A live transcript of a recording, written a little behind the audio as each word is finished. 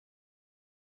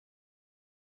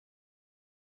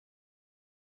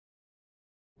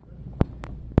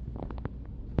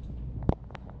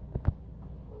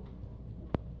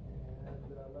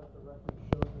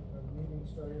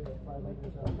5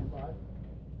 acres out of 5?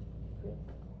 Yes.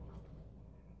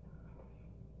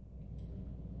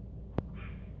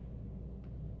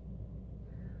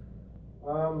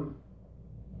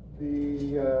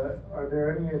 Are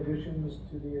there any additions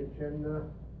to the agenda,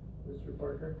 Mr.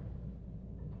 Parker?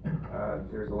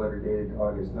 There's a letter dated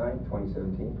August 9,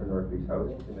 2017 from Northeast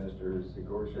Housing to Minister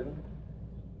Sigurdsson.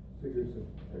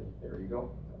 There you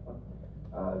go.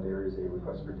 There is a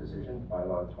request for decision,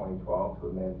 bylaw 2012, to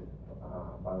amend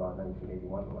bylaw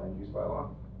 1981, the land use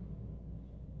bylaw.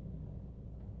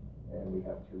 And we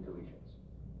have 2 deletions.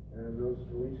 And those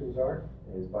deletions are?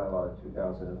 Is bylaw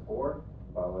 2004,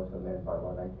 bylaw to amend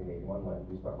bylaw 1981, land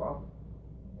use bylaw.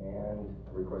 And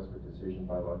a request for decision,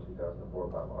 bylaw 2004,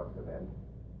 bylaw to amend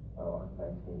bylaw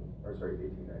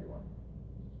 1891.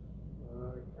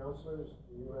 Councillors,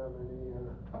 do you have any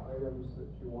items that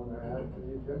you want to add to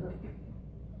the agenda?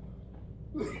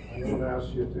 I didn't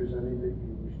ask you if there's any that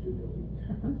you wish to delete.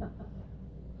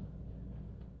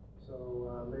 So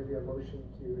maybe a motion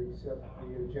to accept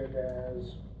the agenda as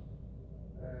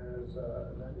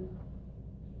amended.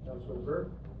 Councillor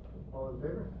Burke, all in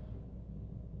favor?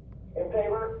 In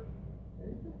favor?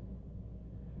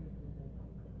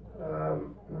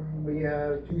 We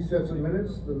have 2 sets of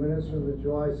minutes. The minutes from the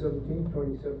July 17,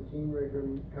 2017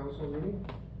 regular council meeting.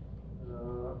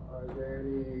 Are there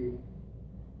any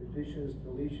additions,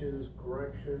 deletions,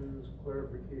 corrections,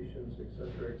 clarifications,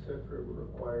 etc.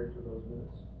 required to those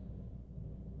minutes?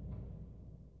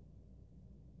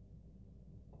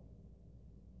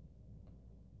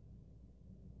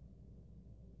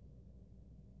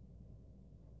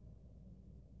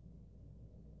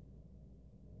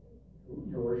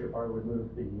 Your Worship, I would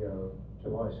move the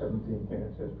July 17th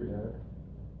minutes as presented.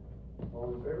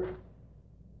 All in favor?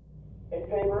 In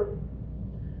favor?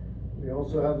 We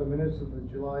also have the minutes of the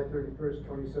July 31st,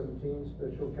 2017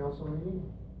 special council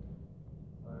meeting.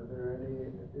 Are there any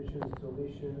additions,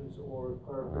 deletions, or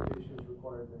clarifications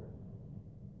required there?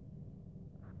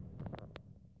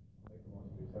 Make a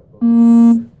motion to accept those.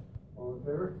 All in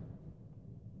favor?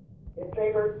 In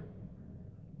favor?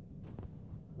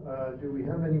 Do we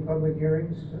have any public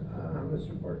hearings,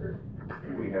 Mr. Parker?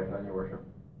 We have none, Your Worship.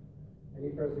 Any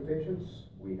presentations?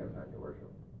 We have none, Your Worship.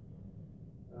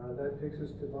 That takes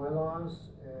us to bylaws,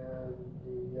 and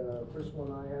the first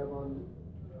one I have on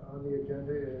the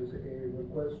agenda is a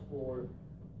request for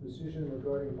decision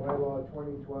regarding bylaw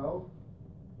 2012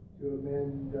 to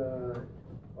amend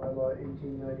bylaw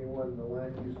 1891, the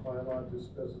land use bylaw, to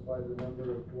specify the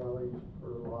number of dwellings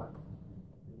per lot.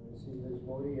 And I see Ms.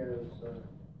 Modi has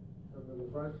come to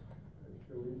the front.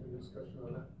 She'll lead the discussion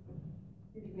on that.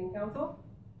 Good evening, Council.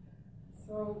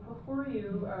 So before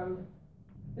you,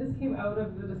 this came out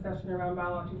of the discussion around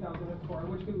bylaw 2004,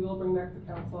 which we will bring back to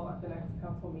Council at the next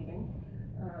Council meeting.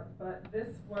 But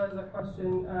this was a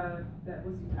question that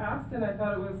was asked, and I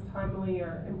thought it was timely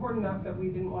or important enough that we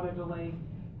didn't want to delay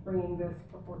bringing this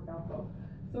before Council.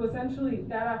 So essentially,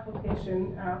 that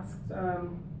application asked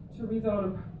to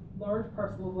rezone a large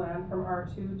parcel of land from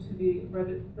R2 to the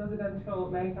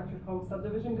residential manufactured home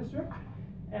subdivision district.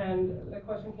 And the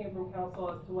question came from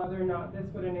Council as to whether or not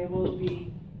this would enable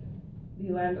the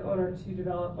landowner to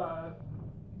develop a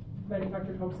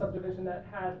manufactured home subdivision that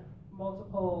had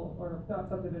multiple, or not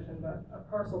subdivision, but a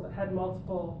parcel that had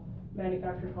multiple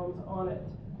manufactured homes on it.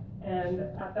 And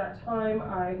at that time,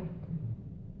 I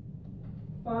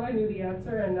thought I knew the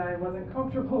answer and I wasn't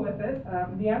comfortable with it.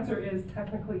 The answer is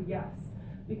technically yes,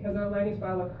 because our land use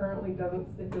bylaw currently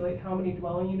doesn't stipulate how many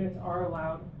dwelling units are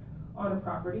allowed on a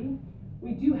property.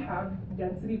 We do have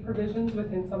density provisions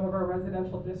within some of our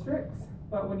residential districts,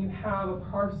 but when you have a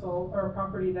parcel or a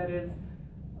property that is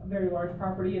a very large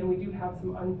property, and we do have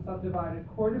some unsubdivided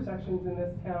quarter sections in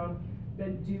this town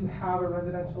that do have a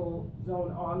residential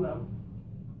zone on them.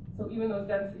 So even those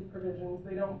density provisions,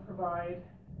 they don't provide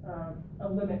a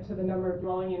limit to the number of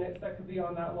dwelling units that could be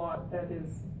on that lot that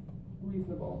is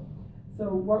reasonable. So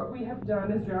what we have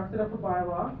done is drafted up a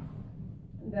bylaw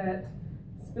that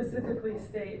specifically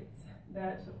states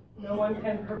that no one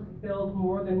can build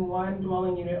more than one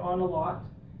dwelling unit on a lot,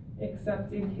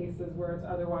 except in cases where it's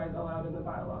otherwise allowed in the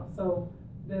bylaw. So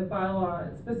the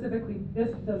bylaw specifically,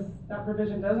 that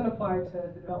provision doesn't apply to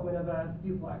the development of a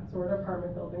duplex or an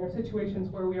apartment building, or situations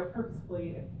where we are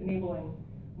purposefully enabling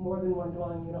more than one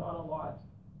dwelling unit on a lot.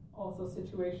 Also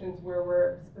situations where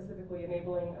we're specifically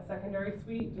enabling a secondary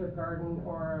suite or garden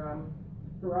or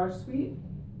garage suite,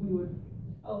 we would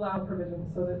allow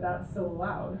provisions so that that's still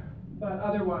allowed. But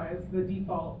otherwise, the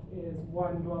default is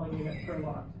one dwelling unit per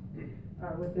lot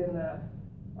within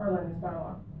our land use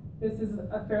bylaw. This is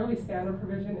a fairly standard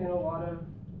provision in a lot of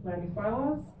land use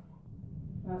bylaws.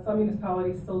 Some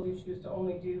municipalities still do choose to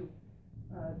only do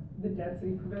the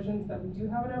density provisions that we do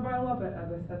have in our bylaw, but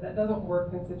as I said, that doesn't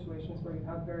work in situations where you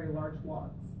have very large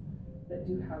lots that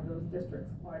do have those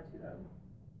districts applied to them.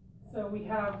 So we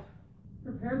have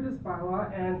prepared this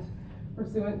bylaw, and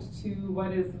pursuant to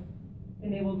what is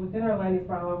enabled within our land use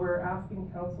bylaw, we're asking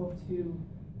council to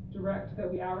direct that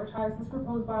we advertise this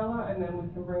proposed bylaw, and then we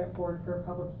can bring it forward for a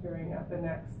public hearing at the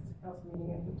next council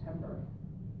meeting in September.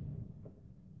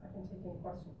 I can take any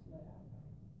questions you might have.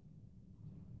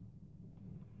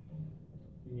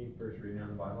 Do you need first reading on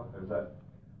the bylaw, or is that?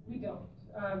 We don't.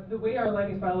 The way our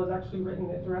land use bylaw is actually written,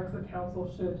 it directs the council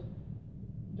should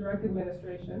direct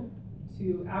administration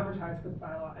to advertise for the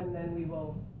bylaw, and then we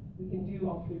can do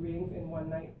all 3 readings in one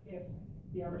night if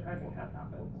the advertising has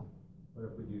happened. What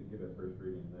if we do give it first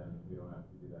reading, then we don't have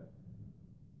to do that?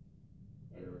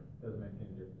 Whatever, doesn't make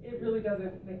any difference. It really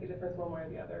doesn't make a difference one way or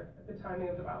the other. The timing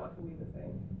of the bylaw can be the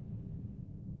same.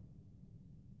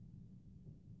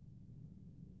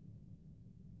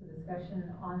 The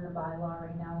discussion on the bylaw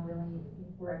right now, really,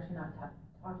 we're actually not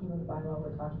talking about the bylaw,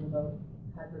 we're talking about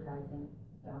advertising,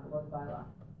 talk about the bylaw.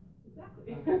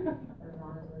 Exactly. As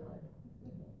long as we're like.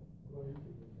 Well, you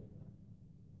could do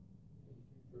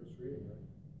first reading, right?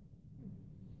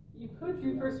 You could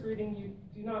do first reading, you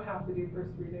do not have to do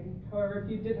first reading. However, if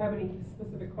you did have any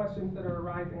specific questions that are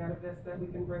arising out of this that we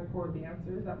can bring forward the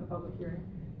answers at the public hearing,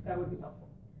 that would be helpful.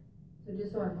 So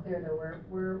just so I'm clear though,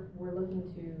 we're looking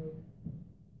to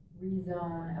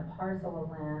rezone a parcel of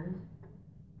land,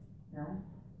 no?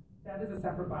 That is a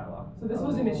separate bylaw. So this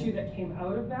was an issue that came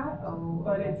out of that,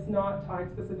 but okay. it's not tied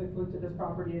specifically to this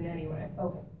property in any way.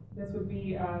 Okay. This would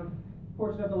be a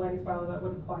portion of the land use bylaw that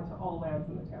would apply to all lands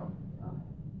in the town.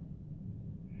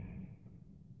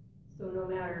 So no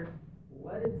matter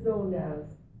what it's zoned as,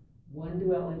 one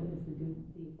dwelling is the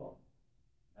default.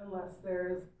 Unless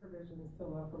there's provisions to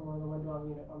allow for more than one dwelling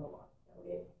unit on the lot.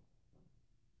 Okay.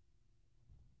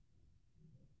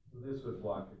 So this would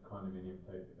block a condominium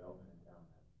type development in town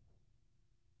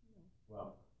then?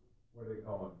 Well, what do they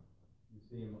call them? You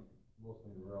see them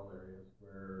mostly in rural areas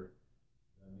where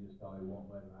the municipality won't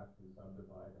let them actually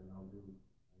subdivide, and they'll do,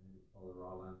 I think it's called a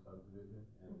raw land subdivision,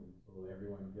 and so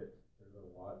everyone gets their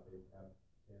little lot, they have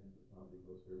pins, it's not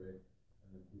legal survey, and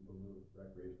then people move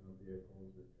recreational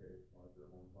vehicles or trade larger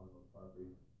homes on those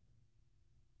properties.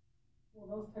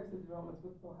 Well, those types of developments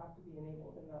would still have to be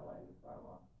enabled in that land use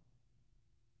bylaw.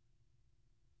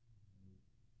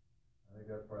 I think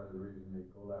that's part of the reason they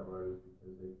go that route is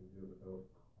because they can do it without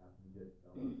having to get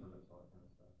development permits, all that kind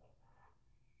of stuff.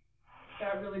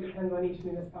 That really depends on each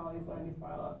municipality's land use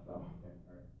bylaw, so. Okay,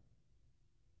 all right.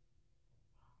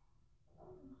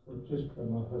 So just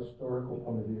from a historical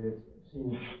point of view, it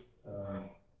seems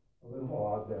a little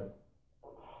odd that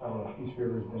East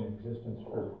River's been in existence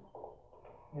for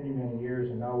many, many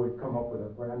years, and now we've come up with a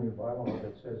brand new bylaw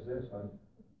that says this.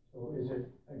 So is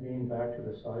it, again, back to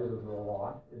the size of the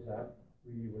lot? Is that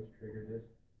really what's triggered this?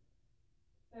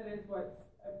 That is what's.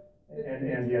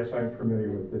 And yes, I'm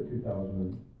familiar with the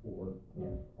 2004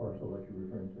 Yeah. parcel that you're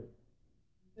referring to.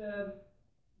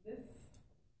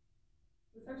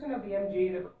 The section of the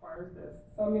MGA that requires this,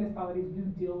 some municipalities do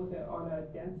deal with it on a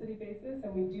density basis,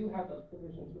 and we do have those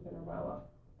provisions within our bylaw.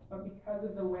 But because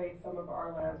of the way some of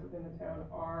our lands within the town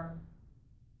are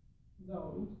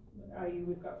zoned, i.e.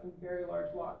 we've got some very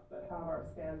large lots that have our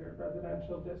standard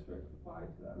residential districts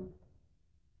applied to them,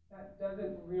 that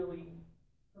doesn't really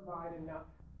provide enough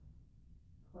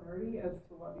clarity as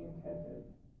to what the intent is.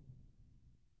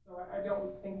 So I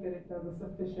don't think that it does a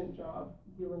sufficient job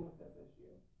dealing with this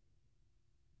issue.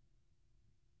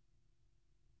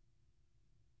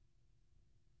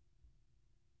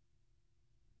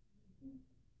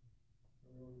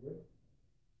 Everyone good?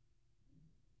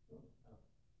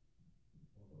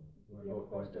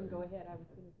 Go ahead, I was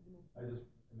gonna do. I just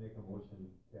make a motion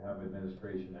to have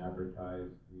administration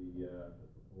advertise the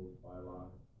proposed bylaw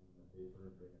in the paper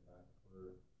and bring it back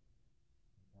for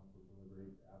council to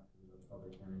deliberate after the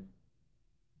public hearing.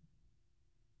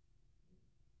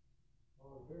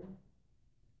 All in favor?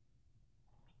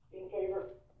 In favor?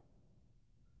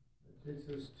 That takes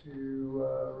us to,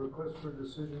 request for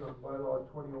decision on bylaw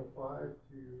 2005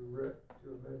 to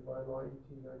amend bylaw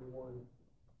 1891.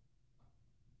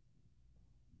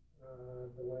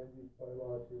 The land use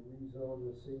bylaw to rezone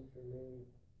the Saint Germain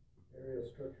area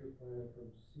structure plan from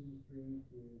C3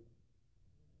 to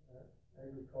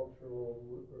agricultural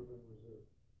urban reserve.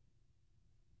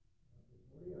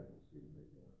 Maria, I can see the big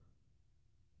one.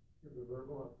 Give a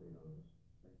verbal update on this.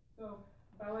 So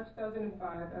bylaw 2005,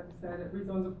 as I said, it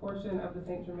rezones a portion of the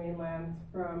Saint Germain lands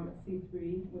from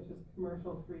C3, which is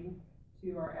commercial 3,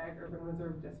 to our ag urban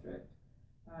reserve district.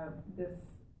 This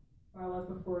bylaw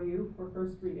is before you for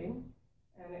first reading,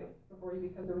 and it's before you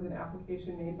because there was an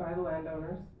application made by the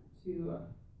landowners to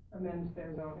amend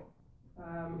their zoning.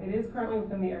 It is currently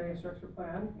within the area structure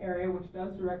plan area, which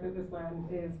does direct that this land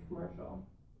is commercial.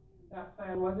 That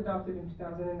plan was adopted in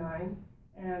 2009,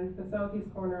 and the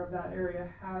southeast corner of that area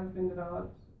has been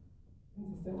developed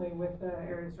consistently with the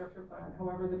area structure plan.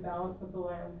 However, the balance of the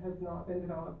land has not been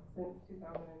developed since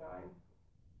 2009,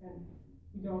 and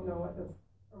we don't know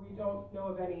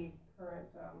of any current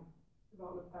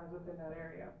development plans within that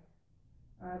area.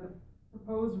 The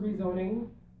proposed rezoning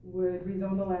would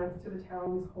rezone the lands to the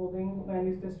town's holding land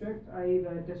use district, i.e.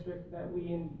 the district that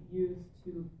we use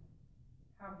to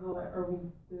have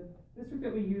the district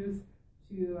that we use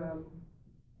to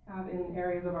have in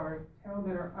areas of our town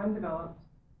that are undeveloped,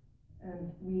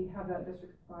 and we have that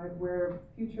district applied where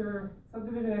future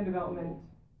subdivision and development,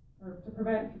 or to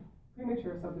prevent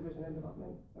premature subdivision and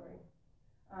development,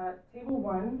 Table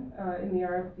 1 in the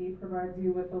RFD provides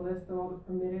you with a list of all the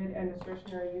permitted and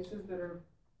discretionary uses that are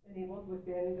enabled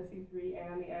within the C3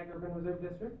 and the Ag Urban Reserve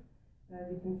District. And as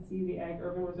you can see, the Ag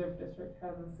Urban Reserve District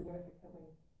has a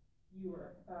significantly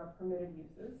fewer permitted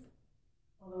uses,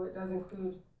 although it does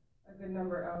include a good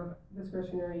number of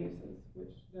discretionary uses,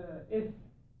 which if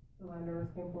the landowners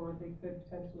came forward, they could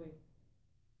potentially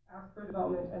ask for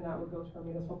development, and that would go to our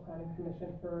Municipal Planning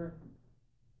Commission for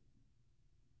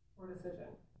decision.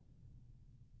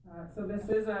 So this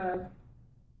is a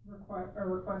request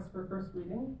for first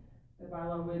reading. The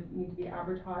bylaw would need to be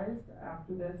advertised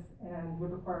after this and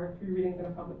would require 3 readings and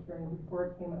a public hearing before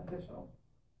it became official.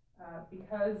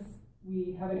 Because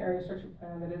we have an area structure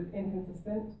plan that is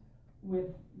inconsistent with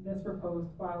this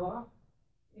proposed bylaw,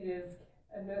 it is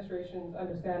administration's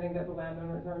understanding that the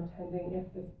landowners are intending,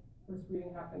 if this first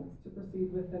reading happens, to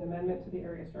proceed with an amendment to the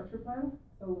area structure plan.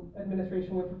 So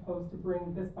administration would propose to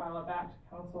bring this bylaw back to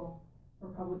council for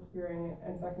public hearing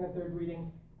and second and third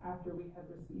reading after we have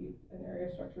received an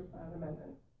area structure plan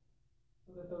amendment,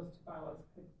 so that those 2 bylaws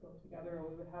could go together and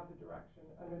we would have the direction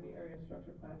under the area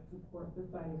structure plan to support this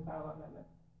land use bylaw amendment.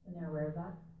 And they're aware of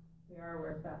that? They are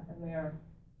aware of that, and they are,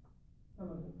 some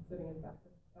of them sitting in the back of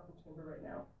the council chamber right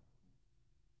now.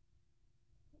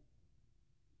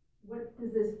 What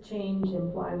does this change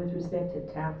imply with respect to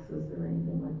taxes or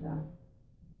anything like that?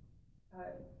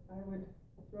 I would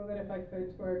throw that, if I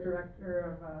could, to our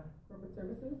Director of Corporate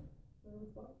Services for a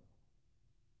response.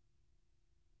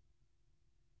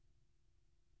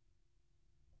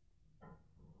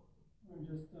 I'm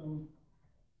just pulling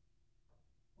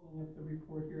up the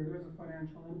report here. There's a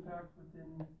financial impact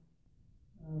within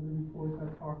the report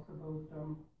that talks about the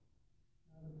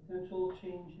potential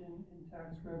change in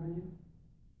tax revenue.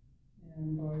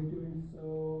 And by doing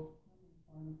so,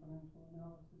 let me find the financial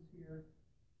analysis here.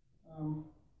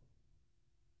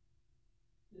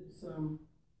 It's a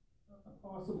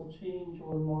possible change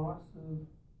or loss of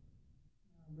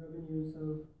revenues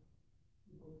of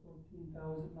about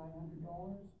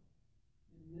 $14,900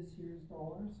 in this year's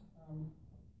dollars.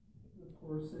 Of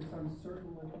course, it's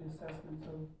uncertain what the assessments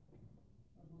of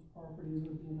those properties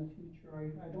would be in the future.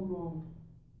 I don't know,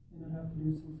 and I'd have to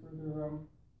do some further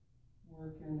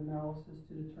work and analysis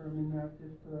to determine that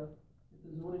if the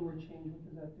zoning were changed, what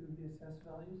does that do to the assessed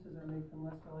values? Does that make them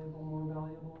less valuable, more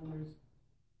valuable? And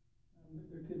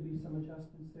there could be some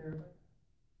adjustments there, but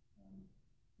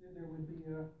there would be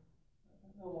a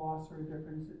loss or a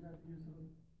difference in revenues of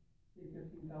say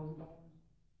 $15,000.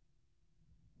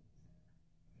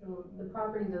 So the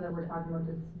properties that we're talking about,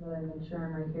 just so that I make sure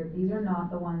I'm right here, these are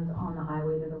not the ones on the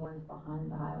highway, they're the ones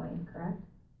behind the highway, correct?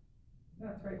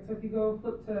 That's right. So if you go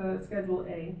flip to Schedule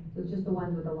A. So it's just the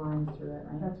ones with the lines through it,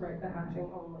 right? That's right, the hatching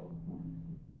only.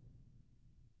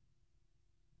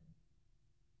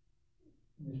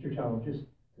 Mr. Chalmers, just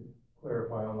to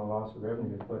clarify on the loss of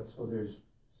revenue, but so there's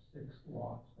 6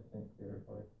 lots, I think, there, if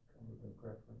I remember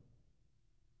correctly.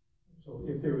 So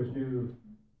if there was new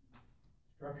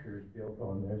structures built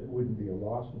on there, it wouldn't be a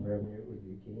loss in revenue, it would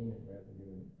be a gain in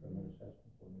revenue from an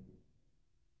assessment point of view.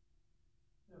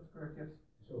 That's correct, yes.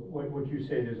 So what you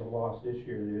say there's a loss this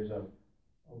year, there's a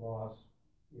loss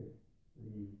if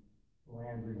the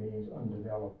land remains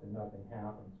undeveloped and nothing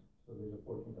happens. So there's a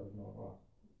 $14,000 loss.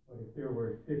 But if there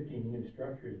were 15 new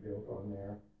structures built on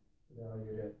there,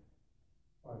 valued at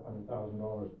 $500,000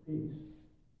 a piece,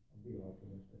 I'll be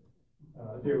optimistic,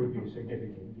 there would be a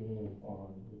significant gain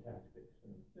on the tax base.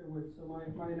 There would. So my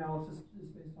analysis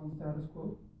is based on status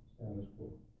quo. Status quo.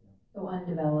 Yeah. So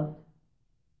undeveloped,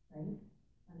 right?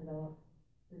 Undeveloped.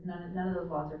 Because none of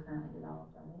those lots are currently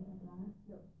developed, are they, at the moment?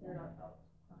 No, they're not developed.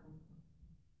 Okay.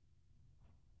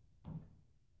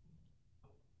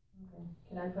 Okay.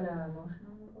 Can I put a motion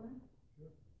on the floor?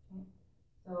 Sure.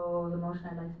 So the motion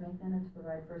I'd like to make then is to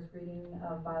provide first reading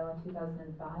of bylaw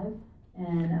 2005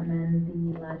 and amend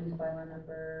the land use bylaw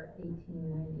number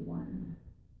 1891.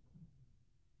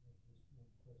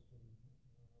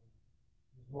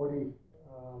 Ms. Modi,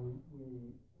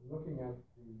 we, looking at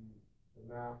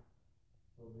the map,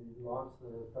 so the lots that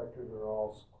are affected are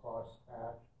all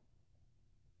cross-hatched.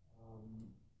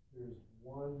 There's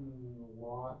one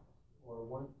lot or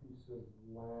one piece of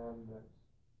land that's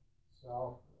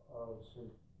south of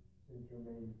St.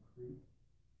 Germain Creek,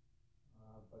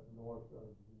 but north of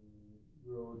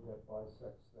the road that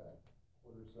bisects that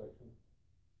quarter section.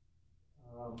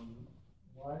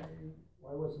 Why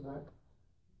wasn't that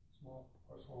small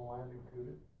parcel of land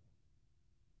included?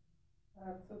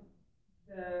 So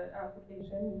the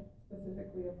application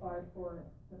specifically applied for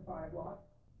the 5 lots.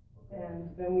 And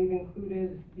then we've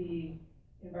included the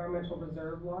environmental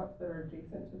reserve lots that are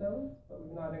adjacent to those, but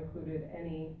we've not included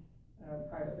any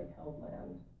privately held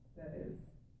land that is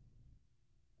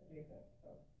adjacent.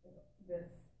 So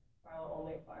this file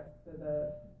only applies to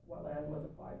what land was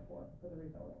applied for the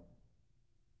rezoning.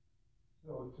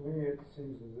 So to me, it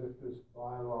seems as if this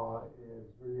bylaw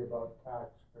is really about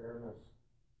tax fairness,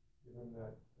 given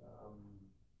that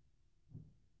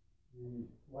the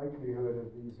likelihood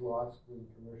of these lots being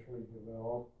commercially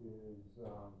developed is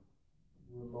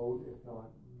remote, if not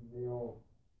nil.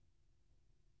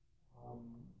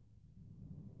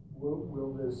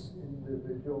 Will this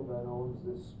individual that owns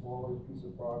this smaller piece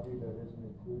of property that isn't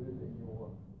included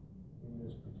in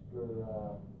this particular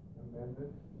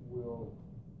amendment, will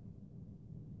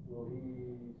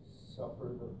he suffer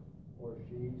or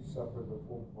she suffer the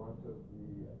full brunt of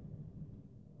the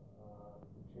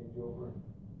changeover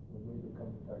when we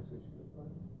become the taxation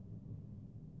authority?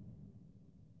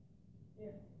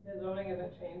 If the zoning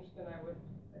isn't changed, then I would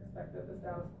expect that the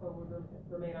status quo would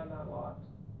remain on that lot.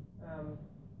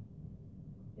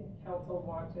 If council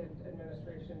wanted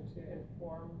administration to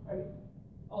inform,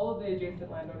 all of the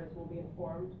adjacent landowners will be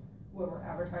informed when we're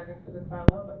advertising for this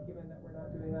bylaw, but given that we're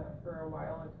not doing that for a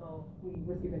while until we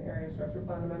receive an area structure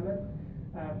plan amendment,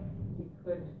 we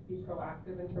could be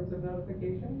proactive in terms of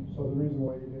notification. So the reason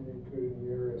why you didn't include in the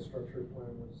area structure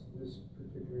plan was this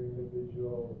particular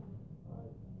individual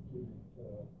didn't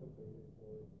put the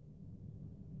report.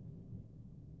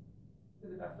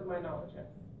 To the best of my knowledge, yes.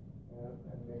 And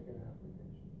make an application.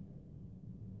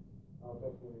 I'll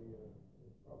definitely, it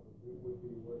probably would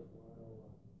be worthwhile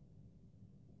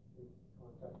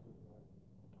contacting that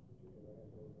particular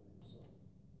landowner himself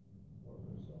or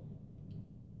herself.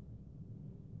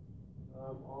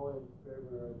 All in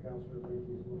favor of Councillor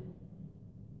Bailey's motion?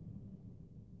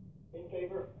 In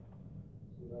favor?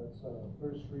 So that's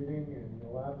first reading, and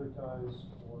you'll advertise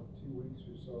for 2 weeks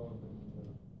or so, and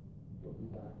then we'll be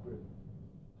back with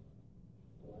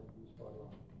the land use bylaw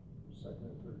for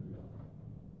second and third reading.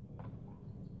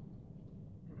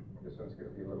 This one's going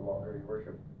to be a little longer, Your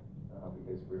Worship,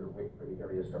 because we're waiting for the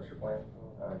area structure plan.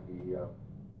 He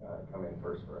come in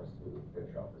first for us to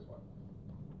finish off this one.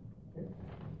 Okay.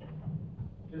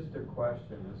 Just a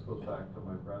question, this goes back to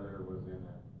my brother was in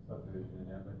a subdivision in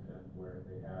Edmonton where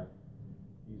they had,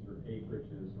 these were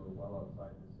acreages were well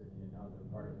outside the city and now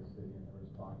they're part of the city, and there was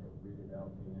talk of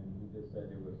redeveloping, and he just said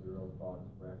it was the real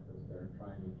dog's breakfast. They're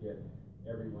trying to get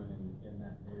everyone in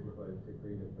that neighborhood to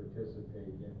agree to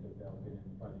participate in developing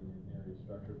and funding an area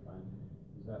structure plan.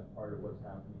 Is that part of what's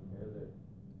happening there, that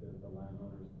the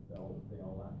landowners they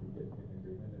all have to get to an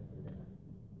agreement if they're gonna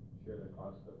share the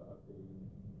cost of updating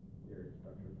the area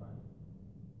structure plan?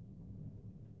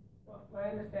 Well, my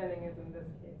understanding is in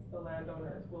this case, the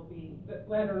landowners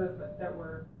that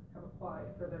have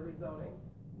applied for the rezoning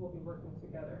will be working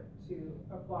together to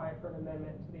apply for an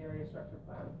amendment to the area structure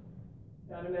plan.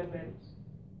 That amendment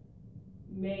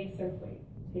may simply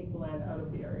take the land out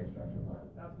of the area structure plan.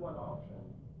 That's one option,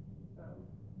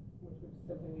 which would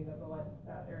simply mean that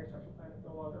that area structure plan is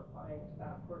no longer applying to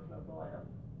that portion of the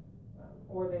land.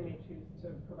 Or they may choose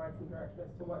to provide some direction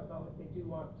as to what development they do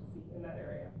want to see in that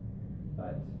area.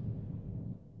 But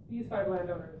these 5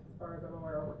 landowners, as far as I'm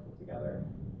aware, are working together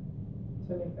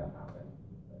to make that happen.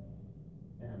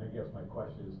 And I guess my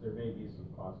question is, there may be some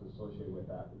costs associated with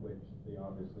that, which they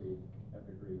obviously have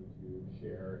agreed to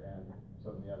share, and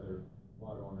some of the other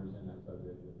lot owners in that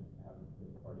subdivision haven't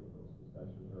been part of those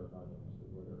discussions or are not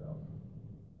interested with it else.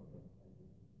 Okay, thank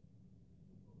you.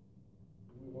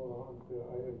 Move on to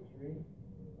item 3.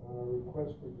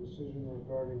 Request for decision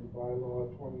regarding bylaw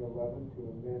 2011 to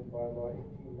amend bylaw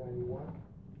 1891.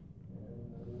 And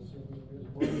I'm assuming Ms.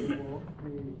 Murray won't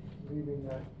be leaving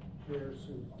that chair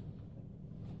soon.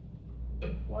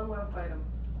 One last item.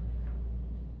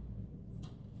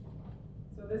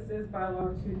 So this is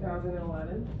bylaw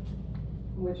 2011,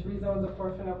 which rezones a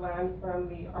portion of land from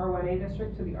the R1A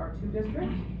district to the R2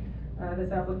 district.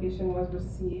 This application was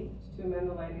received to amend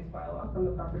the land use bylaw from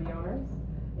the property owners.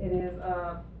 It is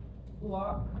a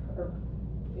lot,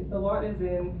 the lot is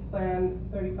in Plan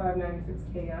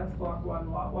 3596KS, Block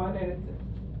 1, Lot 1, and it's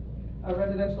a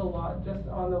residential lot just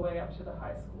on the way up to the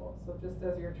high school. So just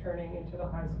as you're turning into the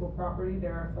high school property,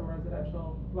 there are some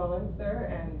residential dwellings there,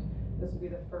 and this would be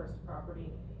the first property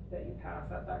that you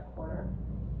pass at that corner.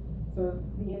 So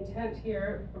the intent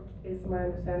here, based on my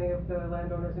understanding of the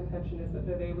landowner's intention, is that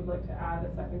they would like to add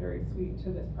a secondary suite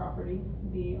to this property.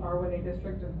 The R1A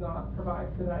district does not provide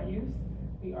for that use.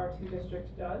 The R2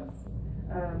 district does.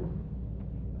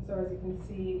 So as you can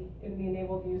see in the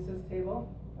enabled uses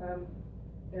table,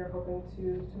 they're hoping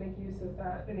to make use of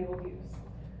that enabled use.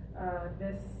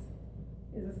 This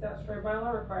is a statutory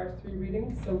bylaw, requires 3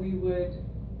 readings, so we would,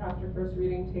 after first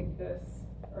reading, take this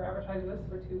or advertise this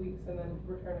for 2 weeks and then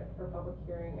return it for public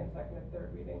hearing and second and third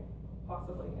reading,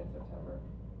 possibly in September.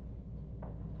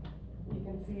 You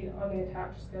can see on the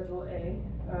attached Schedule A,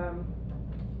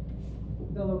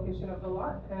 the location of the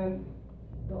lot, and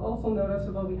you'll also notice,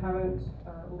 although we haven't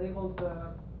labeled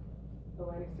the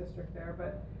land use district there,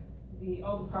 but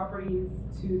all the properties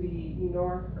to the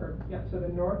north, to the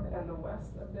north and the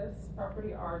west of this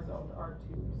property are zoned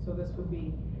R2. So this would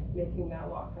be making that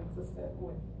lot consistent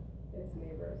with its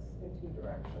neighbors in 2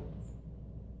 directions.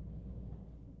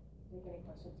 Take any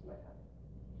questions you might have.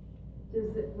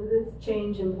 Will this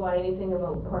change imply anything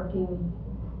about parking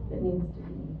that needs to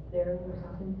be there or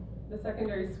something? The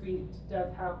secondary suite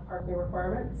does have parking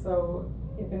requirements, so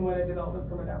if and when a development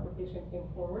permit application came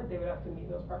forward, they would have to meet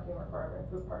those parking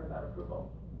requirements as part of that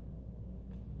approval.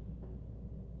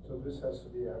 So this has to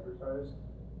be advertised?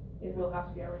 It will have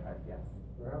to be advertised, yes.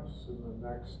 Perhaps in the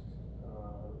next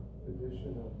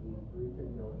edition of the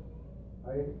briefing note.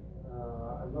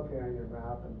 I'm looking at your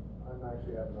map and I'm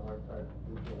actually having a hard time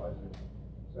visualizing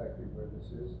exactly where this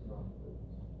is. Not that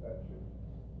that should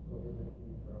prohibit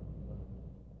you from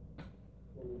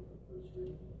voting for first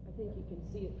reading. I think you can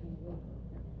see it from the window.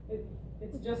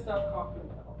 It's just off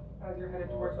Kaufmanville as you're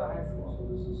headed towards the high school. So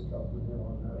this is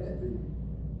Kaufmanville and that's the,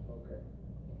 okay.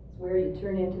 It's where you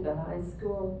turn into the high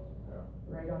school, Yeah.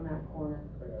 right on that corner.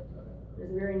 I got that. There's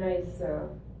a very nice,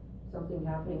 something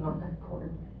happening on that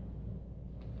corner.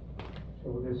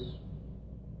 So this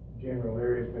general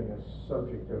area has been the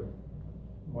subject of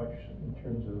much in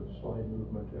terms of slide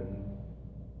movement and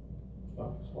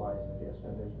not slides, I guess,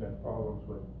 and there's been problems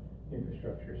with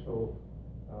infrastructure. So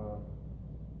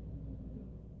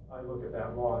I look at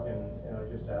that lot and I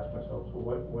just ask myself, so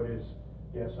what is,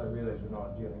 yes, I realize we're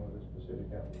not dealing with a specific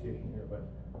application here, but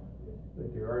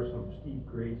there are some steep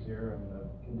grades there and the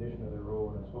condition of the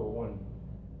road and so on.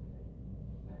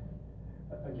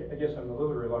 I guess I'm a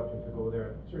little reluctant to go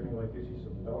there. I'd certainly like to see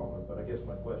some development, but I guess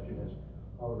my question is,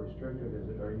 how restrictive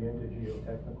is it? Are you into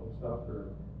geotechnical stuff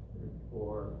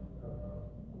or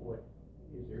what?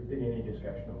 Is there been any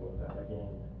discussion about that? Again,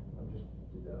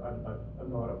 I'm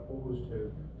not opposed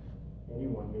to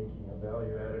anyone making a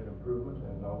value-added improvement,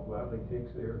 and I'll gladly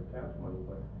take their tax money,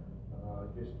 but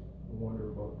just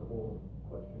wonder about the whole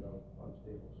question of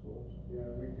unstable slopes. Yeah,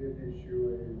 we did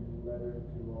issue a letter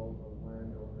to all the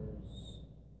landowners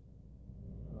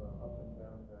up and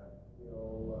down that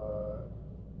hill,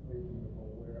 making them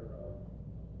aware of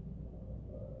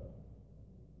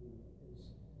the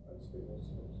unstable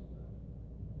slopes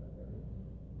in that area.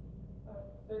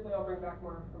 Certainly I'll bring back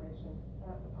more information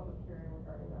at the public hearing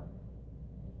regarding that.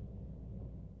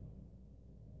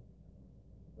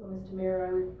 So, Mr. Mayor,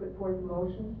 I would put forth a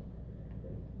motion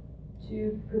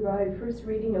to provide first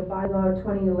reading of bylaw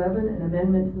 2011, an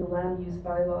amendment to the land use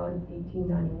bylaw in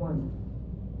 1891.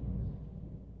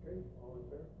 Okay, all in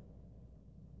favor?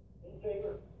 In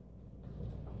favor?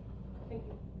 Thank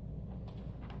you.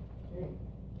 Okay.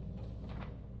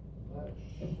 That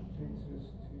takes us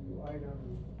to item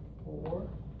 4,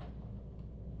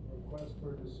 request for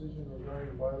a decision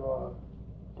regarding bylaw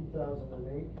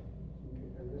 2008,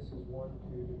 and this is one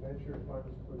to debenture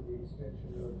funds for the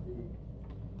extension of the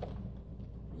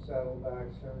Saddleback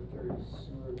Sanitary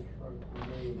Sewer Trunk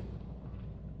Main.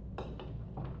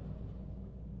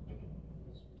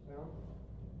 Mr. Town?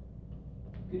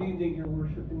 Good evening, Your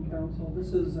Worship and Council.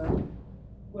 This is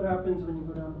what happens when you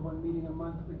go down to one meeting a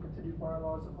month. We get to do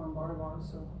bylaws upon bylaws,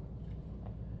 so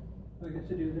I get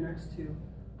to do the next 2.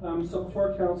 So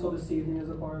before Council this evening is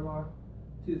a bylaw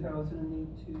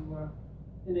 2008 to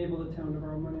enable the town to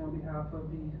borrow money on behalf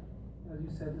of the, as you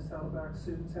said, the Saddleback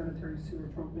Sanitary Sewer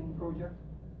Trunk Main project.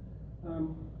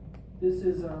 This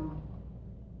is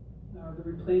the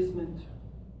replacement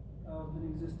of an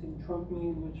existing trunk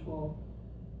main, which will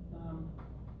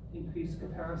increase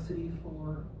capacity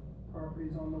for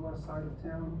properties on the west side of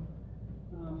town,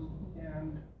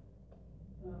 and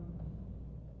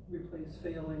replace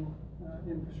failing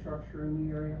infrastructure in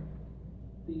the area.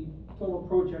 The total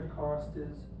project cost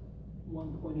is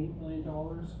 $1.8 million,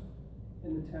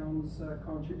 and the town's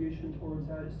contribution towards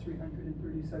that is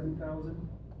 $337,000.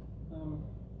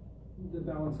 The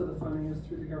balance of the funding is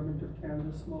through the Government of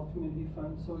Canada Small Community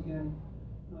Fund. So again,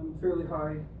 fairly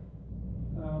high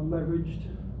leveraged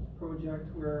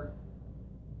project where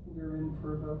we're in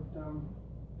for about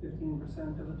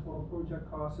 15% of the total project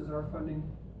cost is our funding,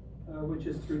 which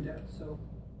is through debt. So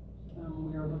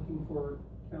we are looking for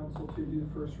council to do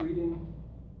first reading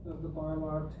of the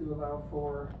bylaw to allow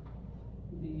for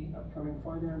the upcoming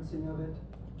financing of it.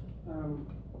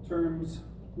 Terms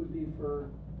would be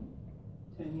for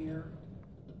 10-year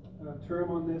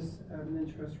term on this at an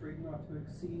interest rate not to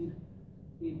exceed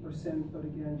 8%, but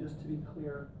again, just to be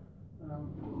clear,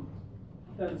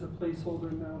 that is a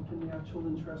placeholder amount, and the actual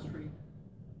interest rate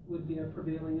would be at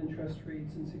prevailing interest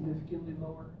rates and significantly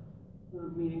lower,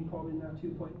 meaning probably in that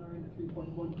 2.9 to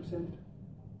 3.1%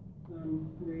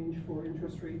 range for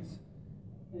interest rates.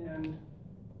 And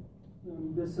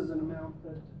this is an amount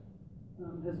that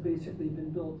has basically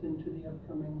been built into the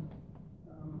upcoming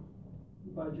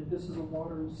budget. This is a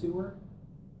water and sewer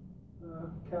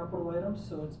capital item,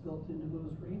 so it's built into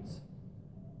those rates.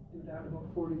 It would add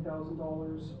about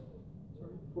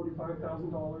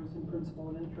 $45,000 in principal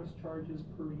and interest charges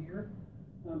per year,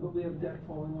 but we have debt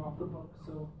falling off the book,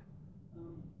 so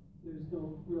there's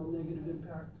no real negative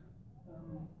impact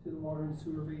to the water and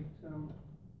sewer rate for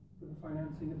the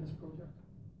financing of this project.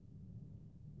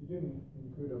 You didn't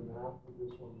include a map of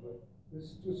this one, but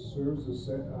this just serves as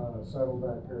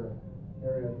Saddleback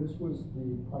area. This was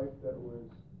the pipe that was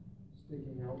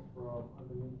sticking out from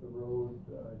underneath the road,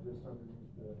 just underneath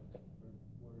where it was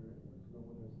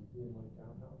known as the DMI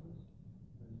townhouses.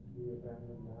 And we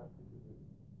abandoned that because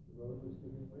the road was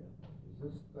giving way. Is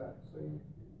this that same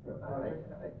project?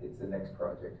 It's the next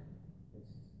project.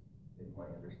 It's my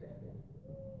understanding.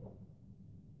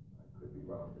 I could be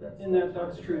wrong, but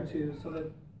that's true too. So that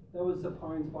was the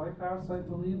Pines bypass, I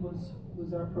believe, was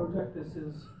our project. This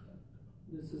is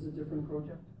a different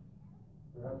project.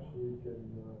 Perhaps you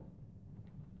can,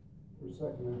 for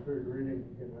second and third reading,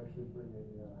 you can actually bring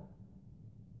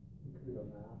include a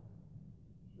map.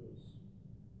 Shows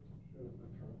the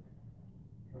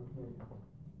trunk main.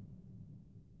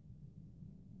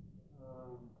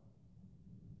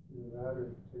 Either that or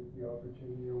take the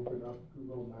opportunity to open up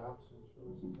Google Maps and show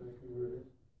us exactly where it is.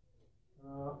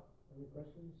 Any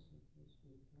questions?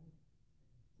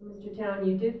 So Mr. Town,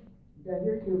 did I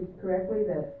hear you correctly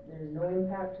that there's no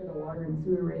impact to the water and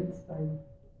sewer rates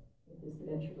if this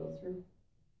debenture goes through?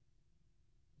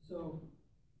 So,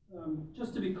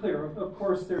 just to be clear, of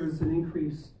course there's an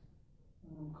increase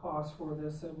cost for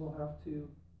this that we'll have to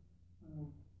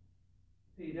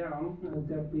pay down.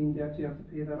 Debt being debt, you have to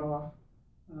pay that off.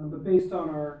 But based on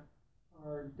our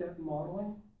debt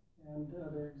modeling and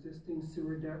their existing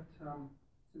sewer debt,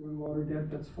 sewer and water debt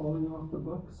that's falling off the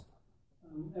books,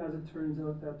 as it turns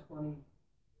out that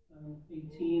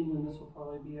 2018, when this will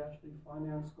probably be actually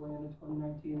financed going into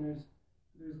 2019,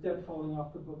 there's debt falling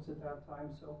off the books at that time.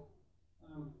 So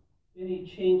any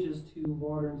changes to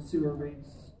water and sewer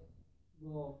rates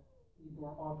will be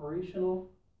more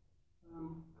operational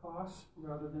costs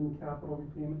rather than capital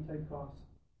repayment type costs.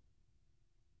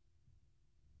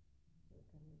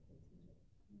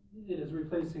 It is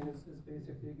replacing is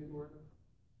basically a good word of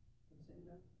saying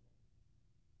that.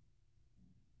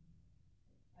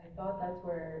 I thought that's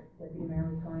where Deputy Mayor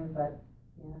was going, but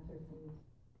the answer seems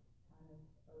kind of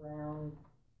around,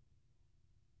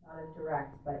 not as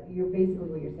direct, but basically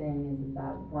what you're saying is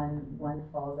that one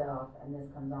falls off and this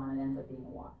comes on and ends up being a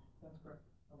wash. That's correct.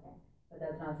 Okay, but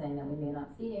that's not saying that we may not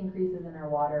see increases in our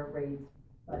water rates,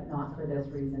 but not for this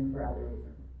reason, for other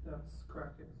reasons. That's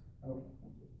correct, yes. Okay,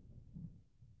 thank you.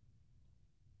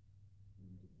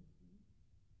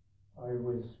 I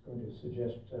was going to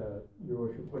suggest, Your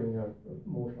Worship, putting a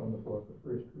motion on the floor for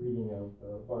first reading of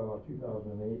bylaw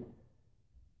 2008.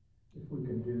 If we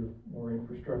can do more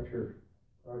infrastructure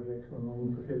projects on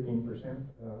loan for 15%,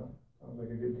 sounds like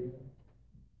a good deal.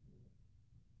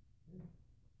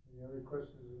 Any other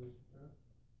questions in this chat?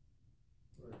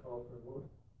 Do I call for a vote?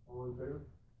 All in favor?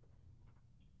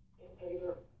 In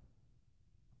favor.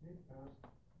 Okay, passed.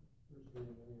 First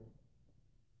reading anyway.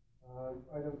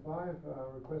 Item 5,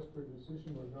 request for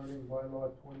decision regarding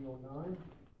bylaw 2009,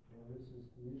 and this is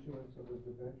the issuance of a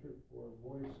debenture for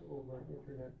voice over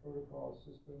internet protocol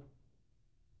system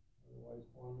otherwise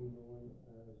fondly known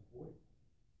as VoIP.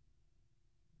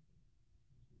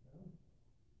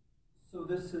 So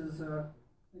this is,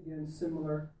 again,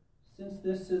 similar. Since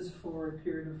this is for a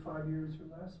period of 5 years or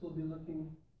less, we'll be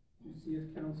looking to see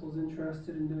if council's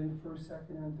interested in doing first,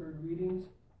 second, and third readings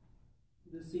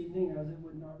this evening, as it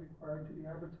would not require to be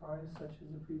advertised, such as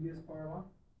the previous bylaw.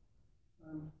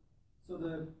 So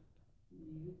the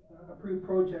approved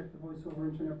project, the Voice over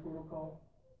Internet Protocol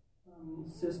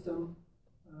system,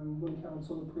 when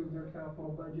council approved their capital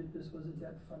budget, this was a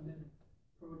debt-funded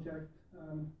project.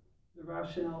 The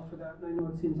rationale for that, and I know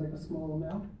it seems like a small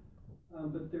amount,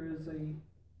 but there is a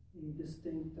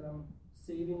distinct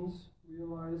savings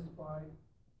realized by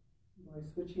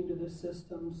switching to this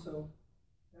system. So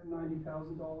at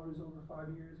 $90,000 over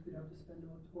 5 years, we'd have to spend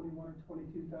about $21,000 or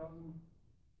 $22,000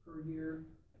 per year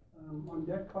on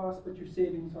debt costs, but your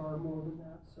savings are more than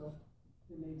that. So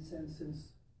it made sense,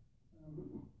 since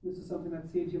this is something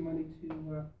that saves you money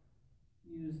to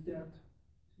use debt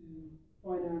to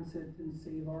finance it and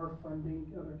save our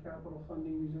funding, other capital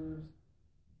funding reserves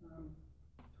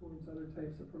towards other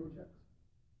types of projects.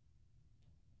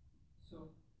 So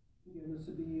again, this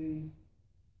would be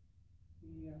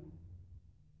a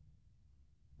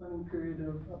funding period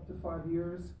of up to 5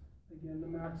 years. Again, the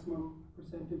maximum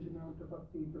percentage amount of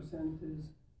up to 8% is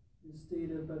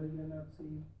stated, but again, that's a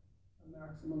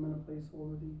maximum and a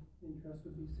placeholder. The interest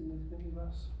would be significantly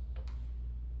less.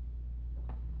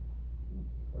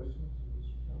 Questions?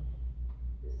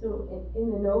 So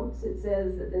in the notes, it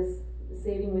says that this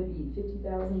saving would be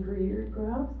 $50,000 per year,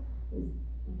 perhaps?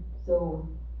 So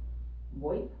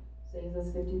VoIP saves us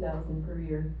 $50,000 per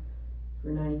year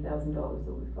for $90,000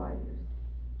 over 5 years.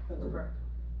 That's correct.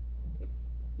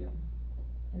 Yeah.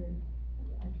 And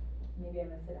maybe I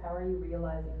missed it, how are you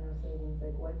realizing those savings?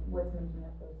 Like what's making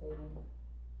up those savings?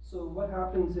 So what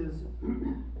happens is,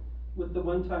 with the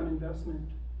one-time investment,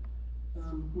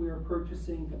 we are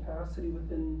purchasing capacity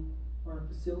within our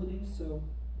facilities. So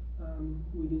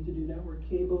we need to do network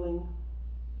cabling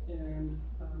and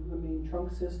a main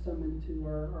trunk system into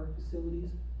our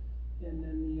facilities, and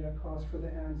then the cost for the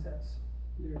handsets.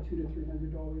 They're $200 to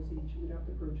 $300 each, and we'd have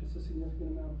to purchase a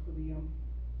significant amount for the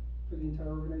entire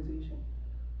organization.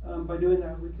 By doing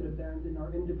that, we could abandon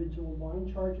our individual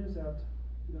line charges that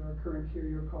our current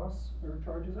carrier costs or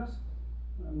charges us.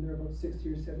 They're about $60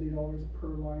 or $70 per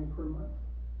line per month.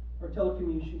 Our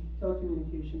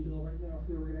telecommunication bill right now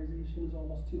for the organization is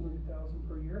almost $200,000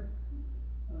 per year.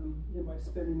 And by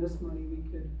spending this money, we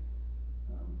could,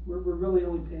 we're really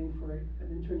only paying for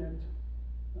an internet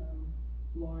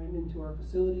line into our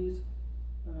facilities,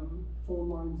 phone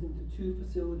lines into 2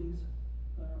 facilities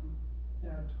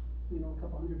at a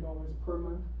couple $100 per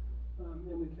month,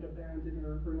 and we could abandon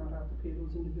or not have to pay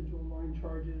those individual line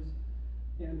charges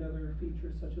and other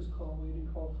features such as call waiting,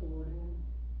 call forwarding,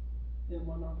 and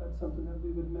whatnot. That's something that we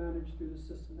would manage through the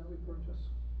system that we purchase.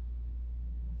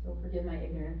 So forgive my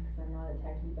ignorance because I'm not a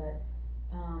techie, but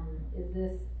is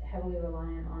this heavily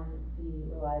reliant on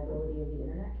the reliability of the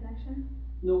internet connection?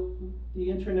 No, the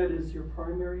internet is your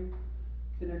primary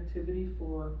connectivity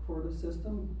for the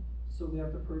system. So we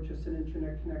have to purchase an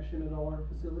internet connection at all our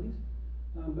facilities.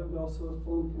 But we also have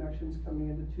phone connections coming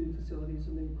into 2 facilities,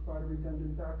 and they provide a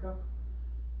redundant backup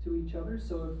to each other.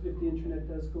 So if the internet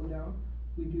does go down,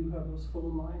 we do have those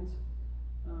phone lines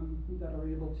that are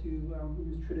able to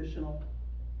use traditional.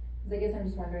 Because I guess I'm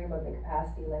just wondering about the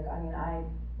capacity. Like, I mean,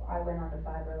 I went onto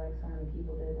fiber like so many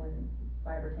people did when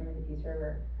fiber came into Peace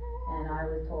River, and I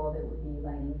was told it would be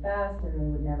lightning fast and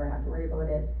we would never have to worry about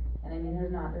it. And I mean,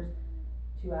 there's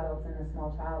 2 adults and a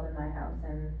small child in my house,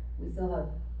 and we still have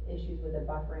issues with it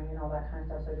buffering and all that kind of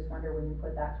stuff. So I just wonder, when you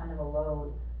put that kind of a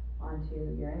load onto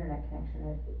your internet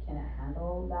connection, can it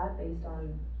handle that based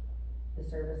on the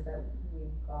service that we've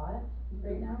got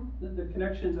right now? The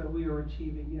connections that we are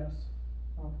achieving, yes.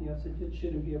 Okay. Yes, it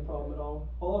shouldn't be a problem at all.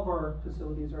 All of our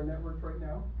facilities are networked right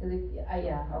now.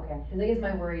 Yeah, okay. Because I guess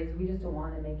my worry is we just don't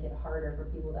want to make it harder for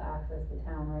people to access the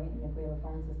town, right? And if we have a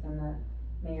phone system that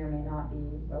may or may not be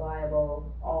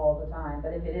reliable all the time,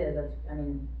 but if it is,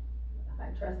 I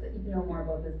trust that you know more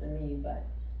about this than me, but.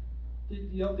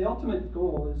 The ultimate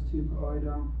goal is to provide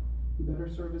better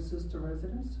services to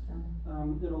residents.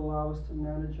 It'll allow us to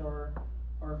manage our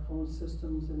phone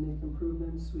systems and make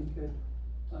improvements. We could,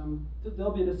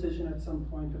 there'll be a decision at some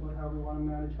point about how we want to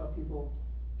manage how people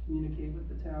communicate with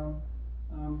the town.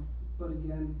 But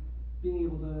again, being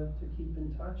able to keep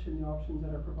in touch, and the options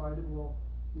that are provided will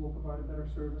provide a better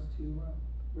service to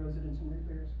residents and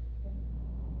ratepayers.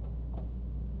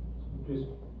 Just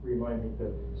remind me,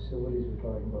 the facilities we're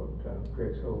talking about,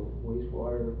 Greg, so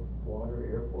wastewater, water,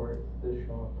 airport, this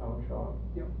shop, town shop.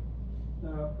 Yep.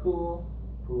 Pool,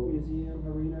 Pool, museum,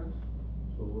 arena.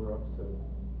 so we're up to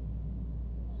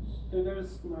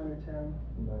There's 9 or 10.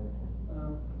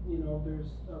 9. You know,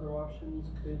 there's other options.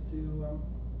 Could do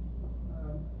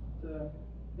the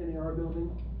NAR building.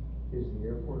 Is the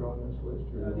airport on this list?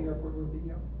 Or The airport would be,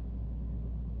 yeah.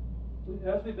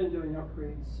 As we've been doing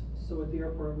upgrades, so at the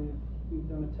airport we've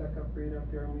done a tech upgrade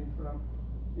up there, and we've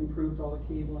improved all the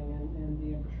cabling and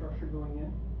the infrastructure going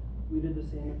in. We did the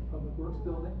same at the Public Works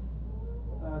building.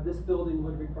 This building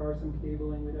would require some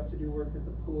cabling. We'd have to do work at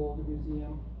the pool, the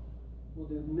museum. We'll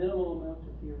do minimal amount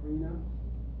at the arena,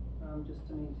 just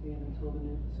to maintain until the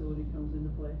new facility comes into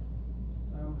play.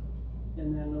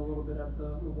 And then a little bit at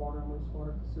the water and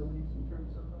wastewater facilities in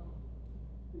terms of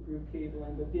improved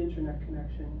cabling, but the internet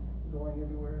connection going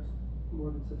everywhere is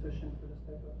more than sufficient for this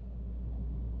type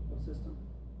of system.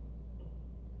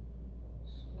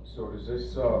 So does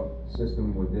this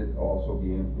system, would it also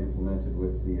be implemented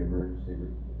with the emergency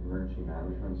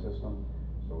management system?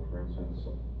 So for instance,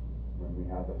 when we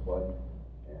have the flood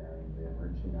and the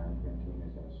emergency management team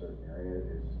is in a certain area,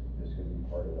 is this going to be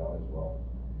part of that as well?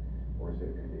 Or is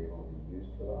it going to be able to be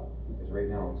used for that? Because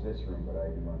right now it's this room, but I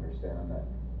do understand that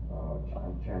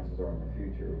chances are in the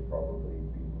future it would probably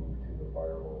be moved to the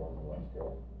firewall on the West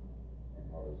Hill. And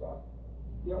how is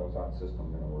that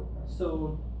system going to work now?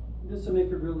 So just to make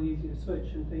it real easy to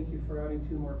switch, and thank you for adding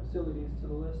 2 more facilities to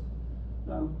the list.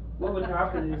 What would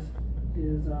happen is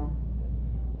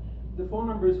the phone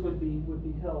numbers would be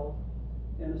held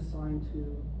and assigned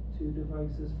to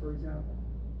devices, for example.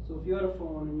 So if you had a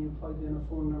phone and you plugged in a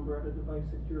phone number at a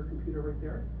device at your computer right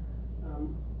there,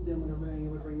 then when it rang, it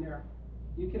would ring there.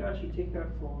 You could actually take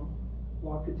that phone,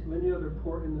 walk it to any other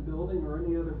port in the building or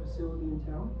any other facility in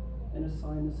town, and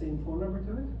assign the same phone number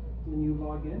to it when you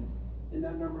log in, and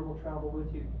that number will travel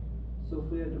with you. So if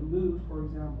we had to move, for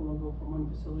example, and go from one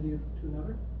facility to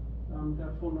another,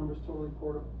 that phone number is totally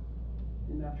portable,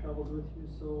 and that travels with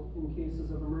you. So in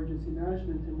cases of emergency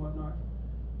management and whatnot,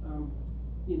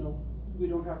 you know, we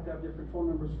don't have to have different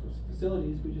phone numbers for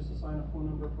facilities. We just assign a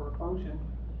phone number for a function,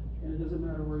 and it doesn't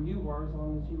matter where you are as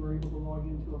long as you are able to log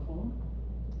into a phone.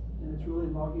 And it's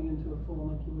really logging into a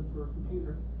phone like you would for a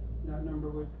computer. That number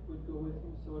would go with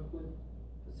you, so it would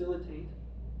facilitate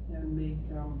and make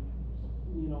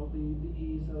you know, the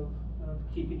ease of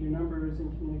keeping your numbers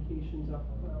and communications up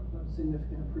a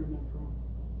significant improvement from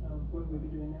what we'd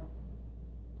be doing now.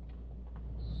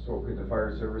 So could the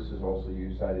fire services also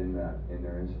use that in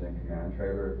their incident command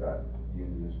trailer if that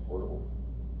unit is portable?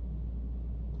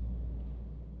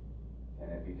 Can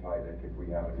it be tied, like if we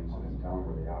have an incident in town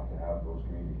where they have to have those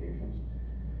communications,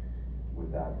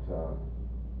 would that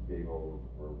be able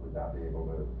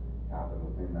to happen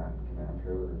within that command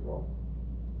trailer as well?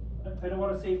 I don't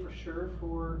want to say for sure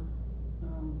for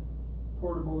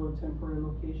portable or temporary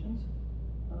locations.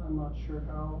 I'm not sure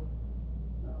how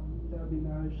that would be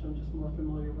managed. I'm just more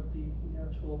familiar with the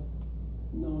actual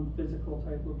known physical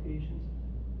type locations.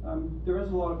 There is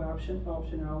a lot of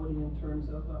optionality in terms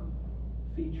of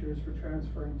features for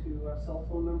transferring to cell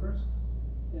phone numbers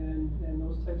and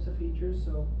those types of features.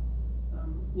 So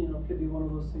you know, it could be one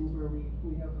of those things where we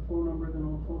have the phone number, the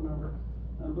known phone number,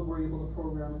 but we're able to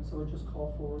program it so it just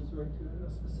call forwards right to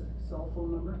a specific cell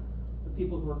phone number. The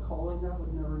people who are calling that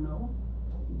would never know.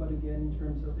 But again, in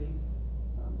terms of a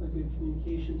good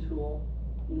communication tool,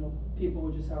 you know, people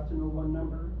would just have to know one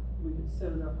number. We could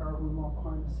set it up however we want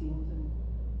behind the scenes and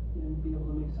be able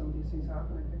to make some of these things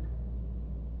happen, I think.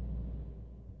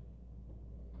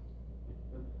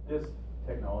 This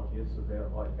technology is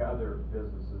available, like other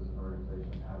businesses and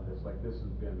organizations have this, like this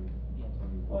has been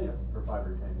for 5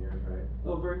 or 10 years, right?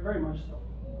 Oh, very, very much so,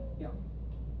 yeah.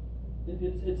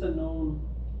 It's a known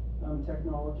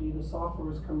technology. The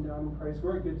software has come down in price.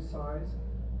 We're a good size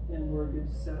and we're a good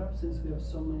setup since we have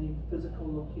so many physical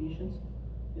locations.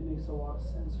 It makes a lot of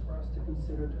sense for us to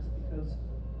consider this because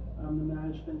the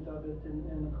management of it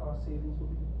and the cost savings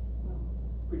will be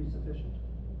pretty sufficient.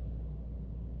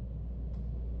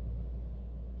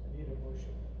 I need a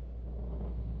motion.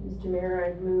 Mr. Mayor,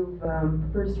 I move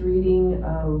first reading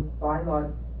of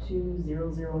bylaw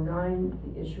 2009,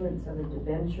 the issuance of a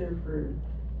debenture for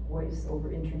voice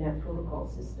over internet protocol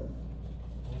system.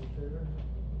 All in favor?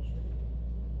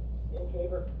 In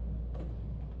favor.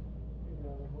 Need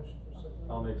another motion for second reading?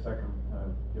 I'll make second,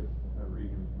 give a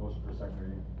reading, motion for second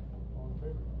reading. All in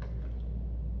favor?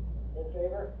 In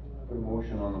favor. Put a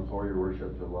motion on the floor, your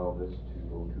worship, to allow this to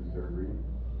go to third reading.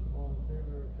 All in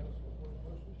favor of Councilor Ford's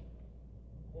motion?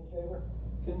 In favor.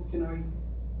 Can I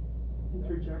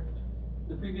interject?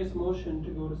 The previous motion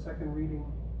to go to second reading,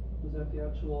 was that the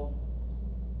actual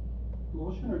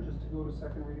motion or just to go to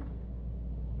second reading?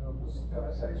 No, this was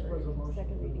a motion.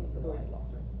 Second reading of the bylaw. You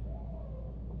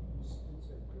did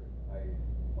say third.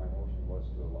 My motion was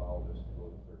to allow this to go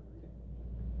to third reading.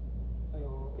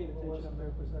 So, paid who was attention.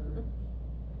 there for second reading?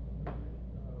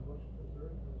 Motion for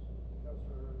third was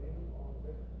Councilor O'Neill, all in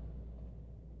favor?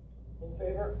 In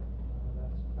favor?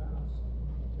 That's passed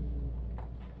to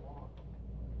law.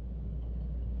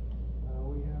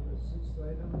 We have a sixth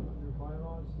item under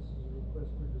bylaws. This is a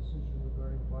request for decision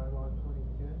regarding bylaw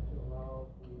 2010 to allow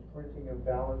the printing of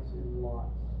ballots in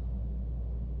lots.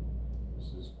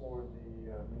 This is for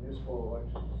the municipal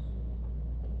elections.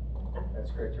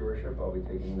 That's correct, Your Worship. I'll be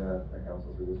taking the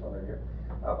council through this one right here.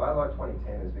 Bylaw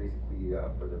 2010 is basically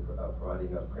for the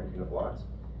providing of printing of lots.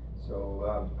 So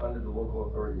under the Local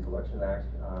Authorities Election Act,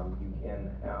 you can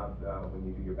have, when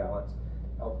you do your ballots,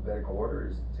 alphabetical order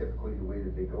is typically the way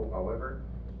that they go. However,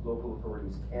 local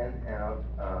authorities can have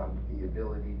the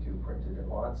ability to print it in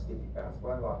lots if you pass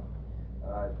bylaw.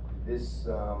 This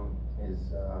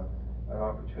is an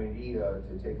opportunity to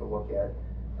take a look at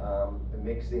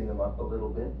mixing them up a little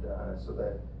bit so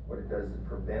that what it does is it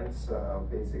prevents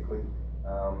basically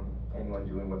anyone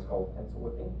doing what's called pencil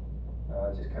whipping.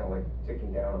 Just kind of like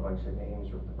ticking down a bunch of names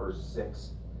from the first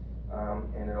 6.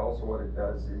 And it also what it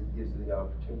does is it gives the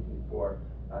opportunity for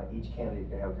each candidate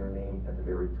to have their name at the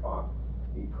very top.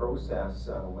 The process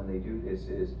when they do this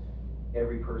is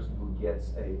every person who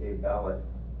gets a ballot,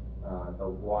 the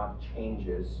lot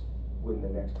changes when the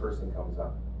next person comes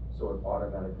up. So it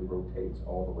automatically rotates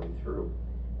all the way through.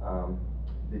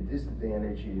 The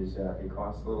disadvantage is it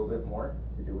costs a little bit more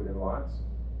to do it in lots.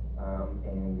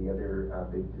 And the other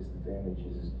big disadvantage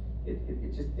is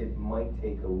it might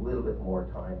take a little bit more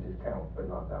time to count, but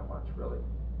not that much really.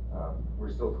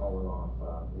 We're still calling off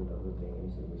the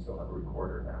names, and we still have a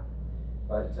recorder now.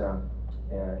 But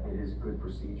it is a good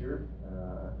procedure.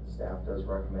 Staff does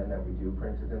recommend that we do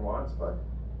print it in lots, but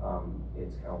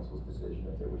it's council's decision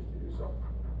if they wish to do so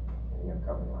in the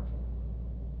upcoming election.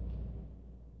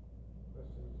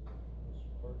 Questions, Mr.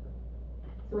 Parker?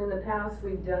 So in the past,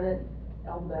 we've done it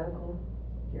alphabetical,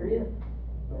 period.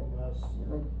 No, Like,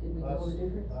 did we know the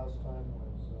difference? Last time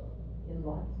was, In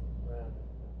lots. random.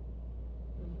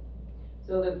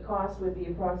 So the cost would be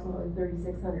approximately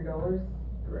 $3,600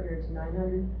 compared to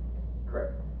 $900.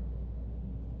 Correct.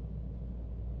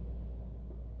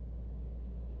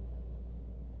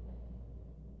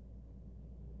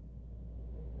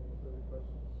 Any further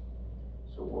questions?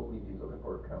 So what we'd be looking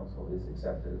for, council, is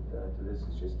accepted to this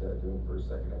is just doing first,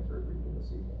 second, and third reading this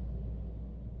evening.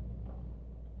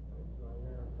 Okay, do I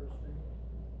hear a first reading?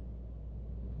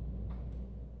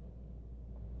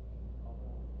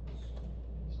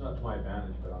 It's not to my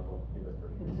advantage, but I'll go give it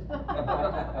first.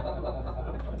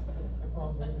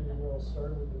 Well, maybe we'll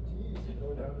start with the T's and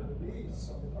go down to the B's.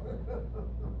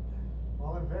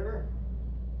 All in favor?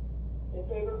 In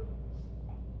favor?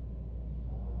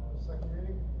 Second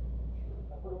reading?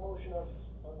 I put a motion on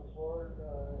the floor,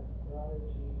 Ronnie, to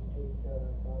take,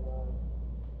 bylaw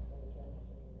 2010,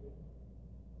 second reading.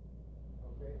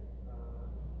 Okay,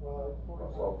 well,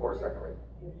 Well, for second reading.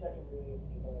 Give second reading to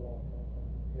bylaw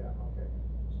 2010. yeah, okay.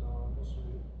 So Mr.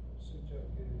 Suchek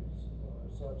is making a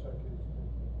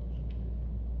motion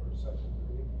for second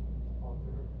reading. All in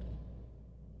favor?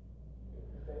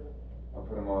 In favor? I'll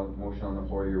put a motion on the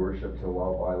floor, Your Worship, to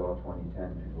allow bylaw 2010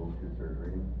 to go to third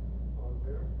reading. All in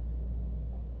favor?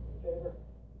 In favor?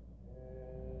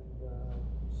 And,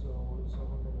 so is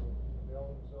someone gonna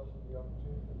avail themselves of the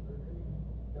opportunity for third reading?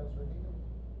 Councilor Needham,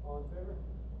 all in favor?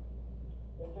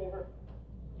 In favor?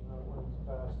 That one's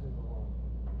passed into law.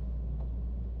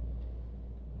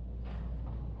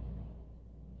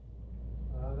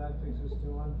 That takes us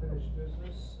to unfinished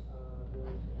business.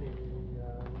 There's a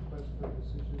request for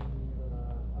decision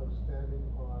outstanding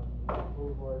on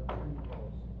Boulevard tree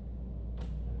policy.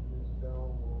 And Ms. Bell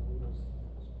will lead us through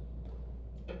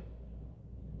this.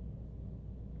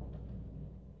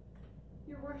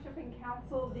 Your Worship and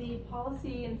Council, the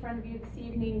policy in front of you this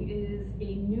evening is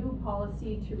a new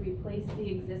policy to replace the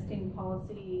existing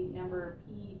policy number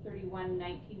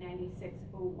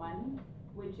P31-1996-01,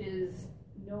 which is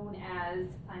known as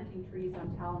planting trees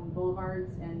on town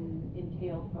boulevards and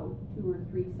entailed about 2 or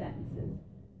 3 sentences.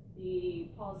 The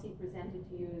policy presented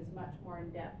to you is much more in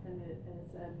depth and it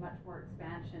is a much more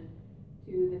expansion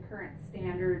to the current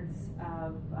standards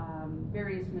of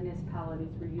various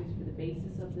municipalities were used for the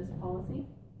basis of this policy.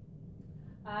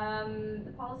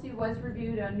 The policy was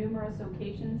reviewed on numerous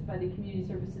occasions by the Community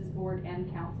Services Board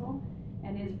and Council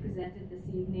and is presented this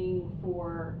evening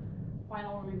for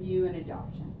final review and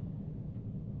adoption.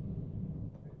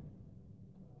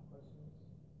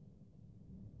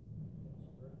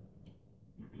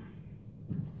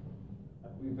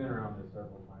 We've been around this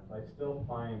several times. I still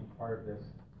find part of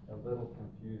this a little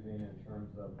confusing in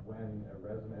terms of when a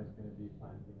resident is gonna be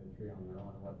planting a tree on their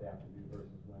own and what they have to do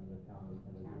versus when the town is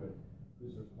gonna do it,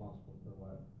 who's responsible for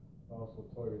what. I also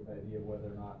toyed with the idea of whether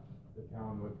or not the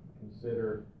town would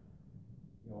consider,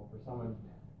 you know, for someone,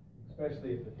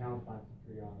 especially if the town plants a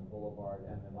tree on the boulevard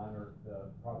and the landlord,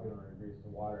 the property owner agrees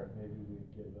to water it, maybe we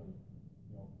give them,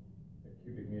 you know, a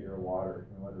cubic meter of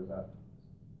water, you know, what is that,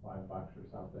 $5 or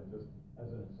something, just as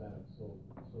an incentive, so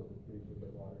the trees will get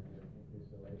watered and increase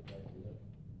their life cycle.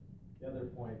 The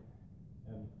other point,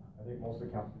 and I think most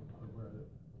of the council are aware of it,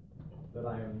 that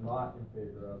I am not in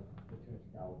favor of the 2-inch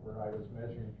caliper. I was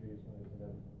measuring trees when I was in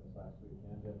Edmonton this last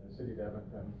weekend, and the city of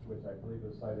Edmonton, which I believe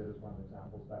is cited as one of the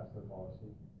examples, that's their policy.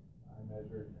 I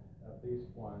measured at least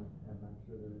one, and I'm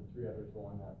sure there were 3 others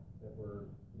going that were,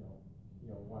 you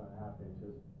know, 1.5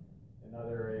 inches.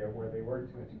 Another area where they were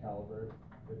 2-inch caliber,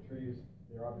 the trees,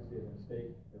 they're obviously a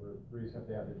mistake. They were recent,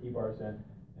 they had the T-bars in,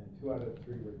 and 2 out of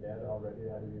 3 were dead already,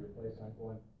 had to be replaced. I'm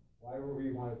going, why would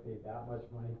we want to pay that much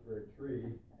money for a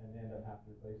tree and end up having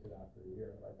to replace it after a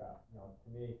year? Like that, you know, to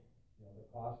me, you know, the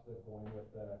cost of going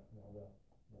with the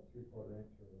 3/4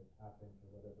 inch or 1/2 inch or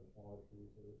whatever smaller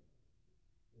trees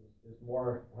is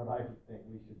more what I think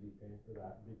we should be paying for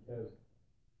that, because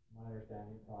my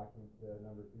understanding, talking to a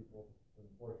number of people from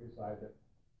the forestry side that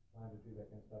plan to do that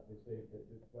kind of stuff, they say that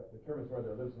what determines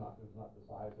whether it lives or not is not the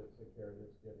size, it's the care that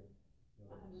it's getting. You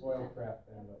know, the soil prep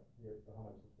and how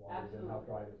much it's watered and how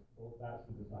dry it is. So that's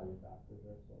the deciding factor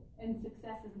there. So. And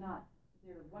success is not,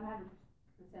 they're 100%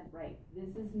 right.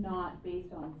 This is not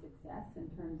based on success in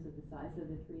terms of the size of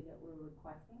the tree that we're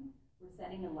requesting. We're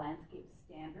setting a landscape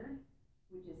standard,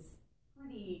 which is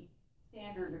pretty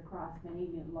standard across many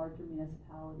larger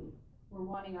municipalities. We're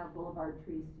wanting our boulevard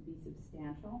trees to be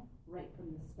substantial right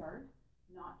from the start,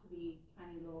 not to be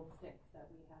tiny little sticks that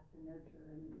we have to nurture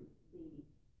and baby.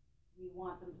 We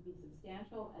want them to be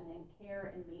substantial, and then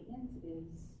care and maintenance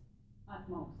is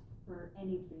utmost for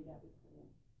any tree that we put in.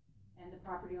 And the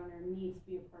property owner needs to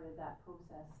be a part of that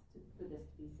process for this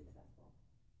to be successful.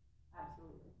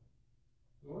 Absolutely.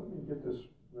 So let me get this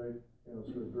right,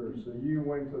 Councilor Burr. So you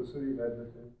went to the city of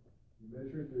Edmonton, you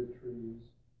measured their trees,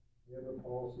 you have a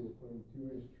policy of putting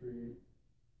 2-inch trees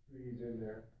in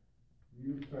there.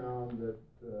 You found that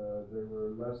there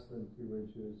were less than 2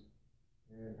 inches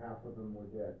and half of them were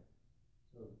dead.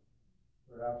 So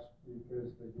perhaps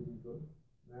because they didn't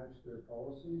match their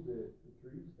policy, the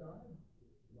trees died?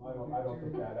 No, I don't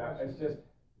think that. It's just,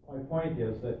 my point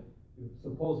is that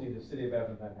supposedly the city of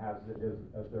Edmonton has it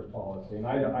as their policy, and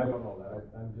I don't know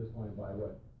that. I'm just going by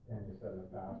what Tanya said in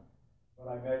the past. But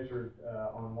I measured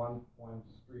on one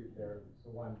street there,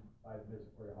 so one by the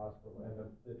Victoria Hospital, and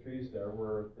the trees there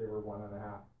were 1.5,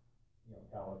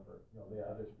 caliper. You know, the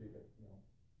other street,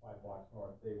 5 blocks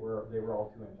north, they were all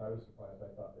 2-inch. I was surprised.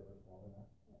 I thought they were smaller than that.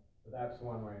 But that's the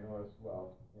one where I noticed.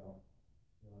 Well,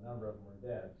 a number of them were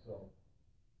dead. So,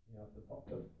 if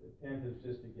the intent is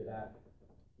just to get at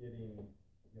getting,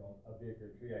 a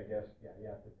bigger tree, I guess, yeah, you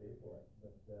have to pay for it.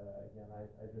 But again,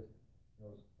 I just,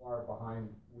 as far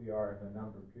behind we are in the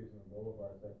number of trees in the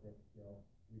boulevards, I think,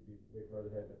 we'd be way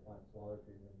further ahead to plant smaller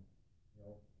trees, and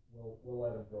we'll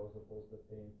let them go as opposed to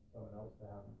paying someone else to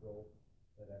have them grow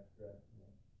that extra,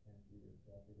 10 feet or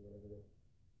 12 feet or whatever it is.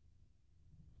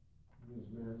 Ms.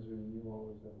 Manzer, you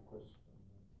always have a question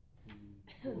on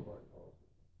the boulevard policy.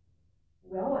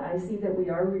 Well, I see that we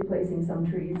are replacing some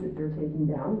trees that they're taking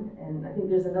down, and I think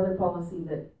there's another policy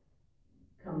that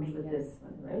comes with this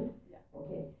one, right? Yeah.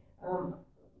 Okay.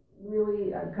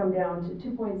 Really come down to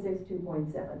 2.6,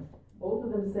 2.7. Both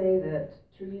of them say that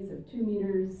trees of 2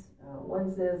 meters, one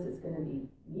says it's going to be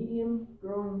medium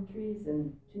growing trees,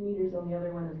 and 2 meters on the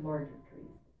other one is larger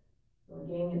trees. So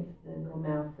again, it's the little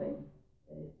math thing.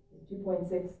 Is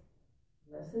 2.6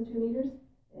 less than 2 meters?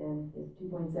 And is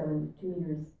 2.7 2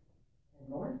 meters and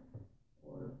more?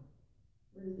 Or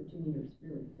where does the 2 meters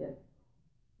really fit?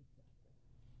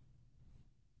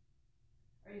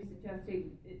 Are you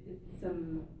suggesting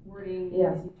some wording?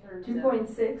 Yes. In terms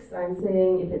 2.6, I'm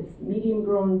saying if it's medium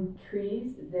grown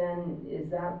trees, then is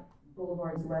that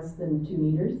boulevards less than 2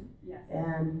 meters? Yes.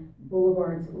 And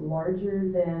boulevards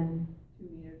larger than 2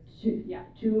 meters.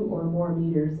 2 or more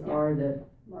meters are the,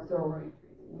 Larger so growing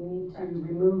trees. we need to Correct.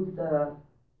 remove the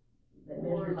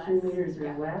Or measure less, 2 meters or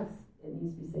yeah. less. It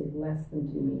needs to be say less than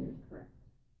 2 meters. Correct.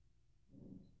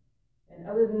 And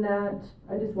other than that,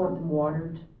 I just want them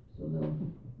watered, so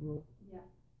they'll.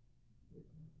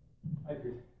 I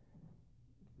agree.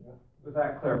 Yeah. With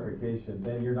that clarification,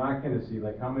 then you're not going to see,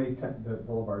 like, how many the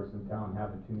boulevards in town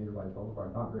have a 2 meter wide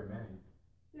boulevard? Not very many.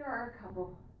 There are a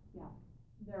couple, yeah.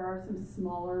 There are some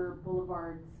smaller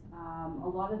boulevards, a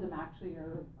lot of them actually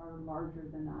are larger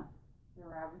than that.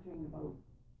 They're averaging about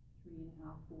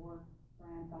 3.5, 4.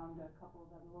 Brian found a couple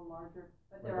that are a little larger,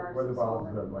 but there are Where the some balls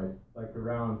smaller. like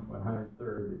around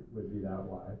 103rd would be that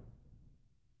wide.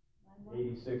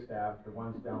 86th Ave, the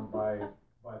ones down by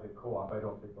the co-op, I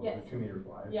don't think those Yes. are 2 meters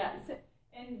wide. Yes,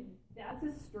 and that's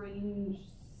a strange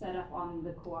setup on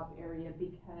the co-op area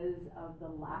because of the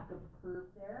lack of curve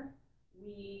there.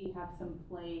 We have some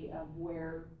play of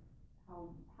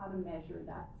how to measure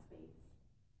that space.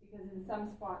 Because in some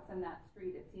spots on that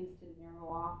street, it seems to narrow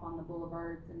off on the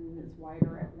boulevards and it's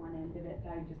wider at one end of it.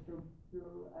 I just drove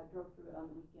through it on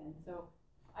the weekend. So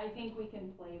I think we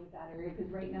can play with that area because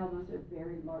right now those are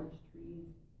very large trees.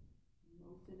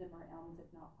 Most of them are elms, if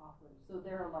not poplars. So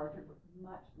they're a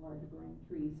much larger growing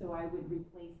tree. So I would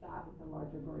replace that with a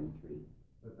larger growing tree.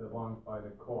 But the one by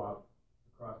the co-op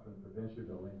across from the Provincia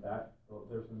building,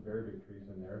 there's some very big trees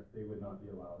in there. They would not be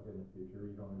allowed in the future.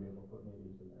 You'd only be able to put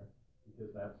natives in there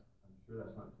because I'm sure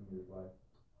that's not 2 meters wide.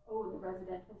 Oh, the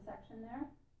residential section there?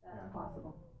 That's Yeah.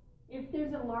 possible. If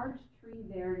there's a large tree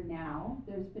there now,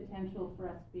 there's potential for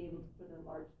us to be able to put a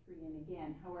large tree in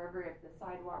again. However, if the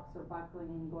sidewalks are buckling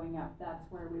and going up, that's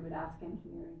where we would ask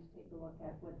engineering to take a look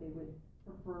at what they would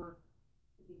prefer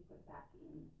to be put back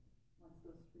in once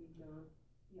those trees are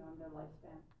beyond their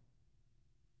lifespan.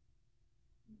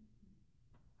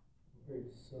 Okay,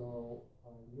 so,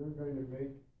 you're going to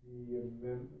make the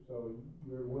amendment, so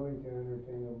you're willing to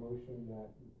entertain a motion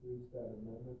that includes that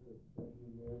amendment that you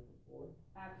made before?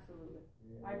 Absolutely.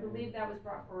 I believe that was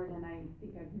brought forward and I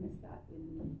think I've missed that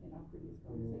in our previous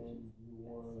conversations. And you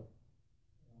wanna,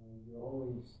 you're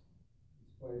only,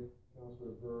 despite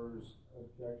Councillor Burr's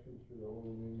objections, you're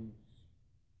holding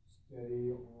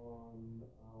steady on,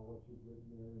 what you've written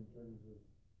there in terms of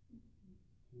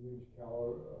 2-inch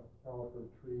caliper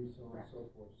trees, so on and so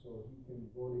forth. So he can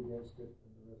vote against it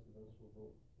and the rest of us will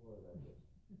vote for it, I guess,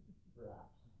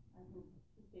 perhaps. I will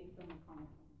sustain from the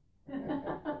comment.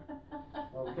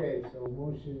 Okay, so a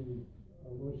motion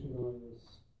on this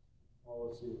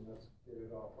policy, and let's get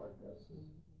it off like this.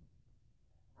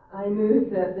 I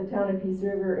move that the town of Peace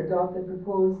River adopt the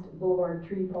proposed boulevard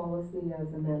tree policy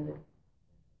as amended.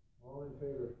 All in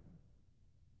favor?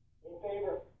 In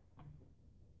favor.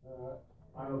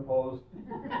 I'm opposed.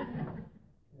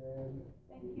 And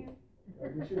Thank you.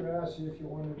 we should have asked you if you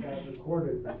wanted that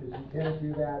recorded, because you can't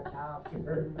do that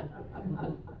after,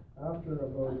 after a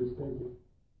vote is taken.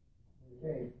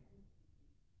 Okay.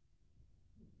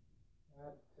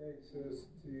 That takes us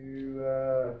to,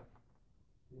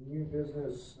 the new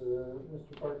business.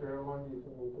 Mr. Parker, how long do you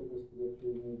think it'll take us to get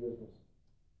through new business?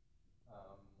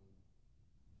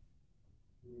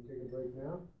 Can we take a break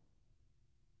now?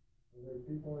 Are there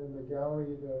people in the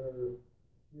gallery that are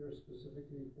here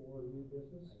specifically for new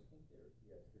business? I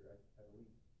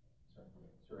believe,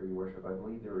 sorry, Your Worship, I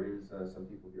believe there is some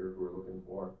people here who are looking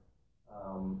for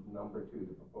number 2,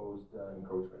 the proposed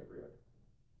encroachment agreement.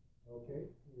 Okay,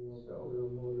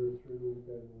 we'll motor through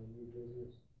then new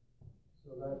business.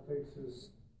 So that takes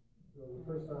us, so the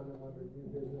first item under new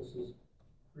business is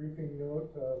briefing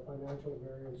note, financial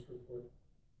variance report.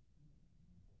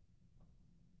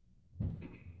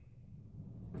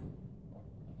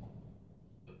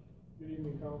 Good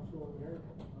evening, Council and Mayor.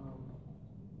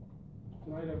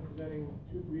 Tonight I'm presenting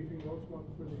 2 briefing notes, one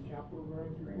for the capital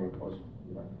variance Bring it report. closer.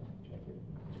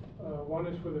 One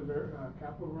is for the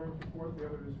capital variance report, the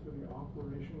other is for the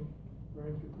operation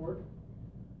variance report.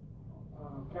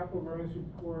 Capital variance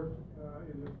report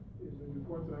is a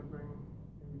report that I bring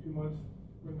every 2 months,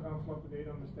 bring council up to date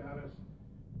on the status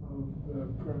of the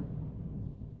current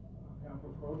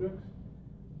capital projects.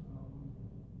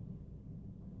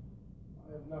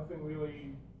 I have nothing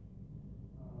really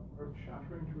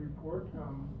earth-shattering to report.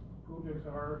 Projects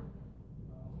are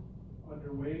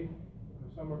underway.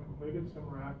 Some are completed, some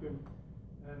are active,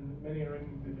 and many are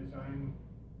in the design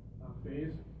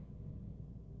phase.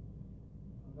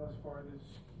 Thus far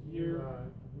this year,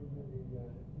 You maybe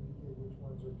indicate which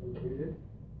ones are completed?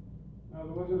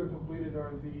 the ones that are completed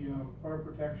are the fire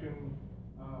protection,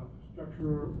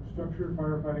 structure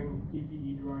firefighting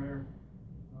PPE dryer,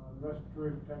 the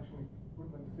respiratory protection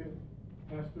equipment fit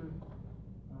tester,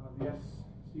 the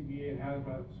SCBA and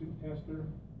hazmat suit tester.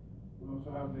 We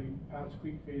also have the Pat's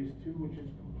Creek Phase 2, which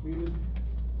is completed.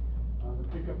 The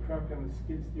pickup truck and the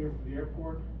skid steer for the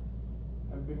airport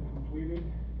have been completed.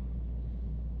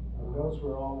 And those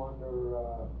were all under,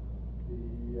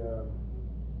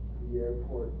 the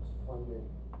airport funding,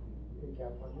 the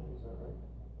ACAP funding, is that right?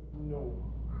 No,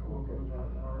 Okay. those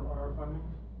are our funding.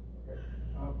 Okay.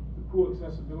 The pool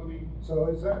accessibility So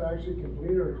is that actually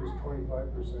completed or just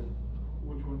 25%?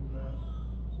 Which one's that?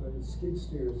 So the skid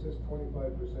steer, it says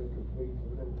 25% complete,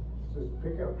 and then it says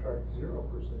pickup truck, 0%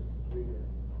 completed.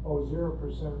 Oh, 0%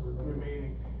 remaining.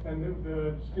 Remaining. And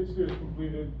the skid steer is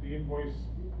completed, the invoice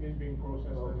is being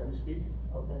processed as we speak.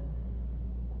 Okay.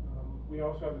 We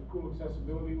also have the pool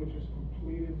accessibility, which is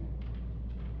completed,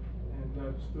 and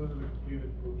those are the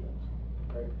completed projects.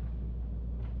 Right.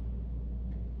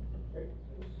 Okay.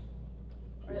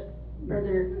 Are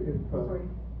there, If, sorry,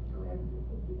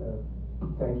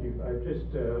 Thank you. I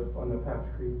just, on the Paps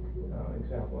Creek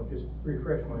example, just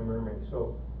refresh my memory.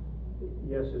 So,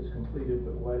 yes, it's completed,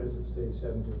 but why does it stay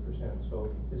 17%?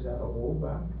 So, is that a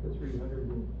holdback, the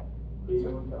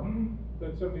 381,000?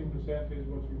 That 17% is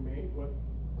what is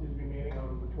remaining out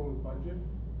of the total budget.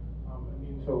 It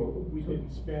means we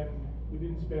didn't spend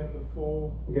the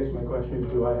full. I guess my question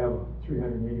is, do I have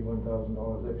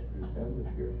 $381,000 extra to spend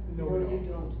this year? No, you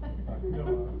don't. No,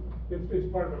 it's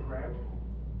part of a grant.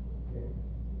 Okay.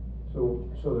 So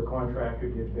the contractor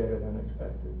did better than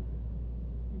expected?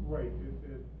 Right, the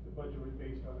budget was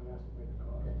based on an estimated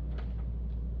cost.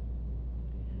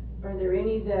 are there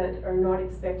any that are not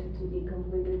expected to be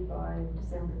completed by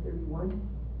December 31?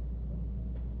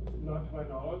 Not to my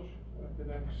knowledge. At the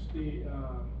next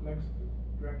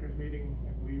directors meeting,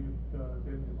 I believe at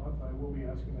the end of the month, I will be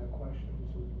asking that question,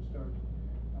 so we can start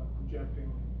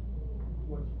projecting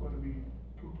what's going to be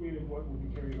completed, what will be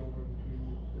carried over into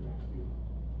the next year.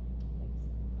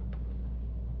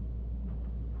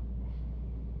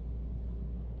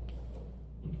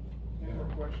 Any more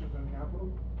questions on capital?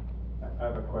 I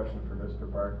have a question for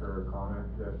Mr. Barker, or a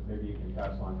comment that maybe you can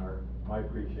pass on my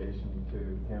appreciation to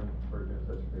him for doing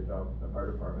such a good job in the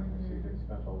fire department. I see they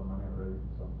spent all the money already,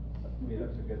 so to me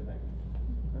that's a good thing.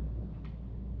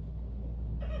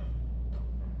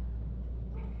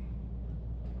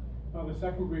 The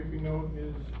second briefing note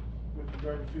is with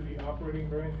regard to the operating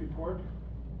variance report.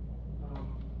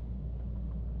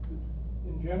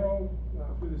 In general,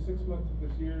 through the 6 months of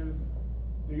this year,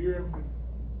 the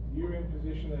year-end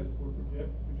position that we're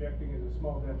projecting is a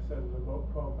small deficit of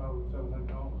about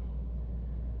 $12,700.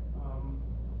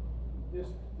 This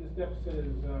deficit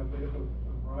is made up of a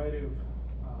variety of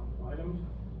items.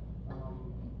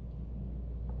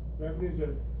 Revenues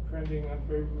are trending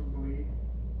unfavorably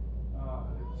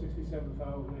at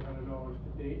 $67,800 to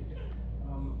date. A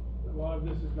lot of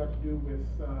this has got to do with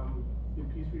the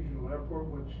Peace Regional Airport,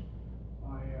 which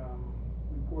I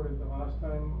reported the last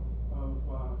time of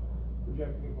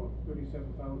projecting about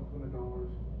 $37,200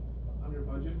 under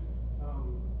budget.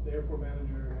 The airport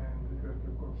manager and the director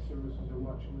of corporate services are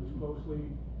watching this closely.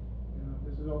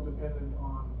 This is all dependent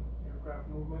on aircraft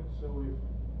movement, so if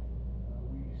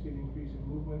we see an increase in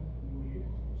movement, we may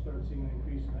start seeing an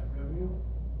increase in that revenue.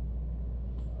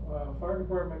 Fire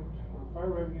department, fire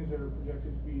revenues are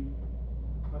projected to be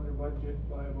under budget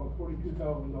by about $42,000,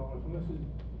 and this is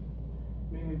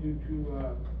mainly due to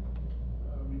a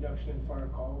reduction in fire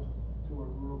calls to our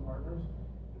rural partners,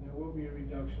 and there will be a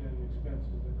reduction in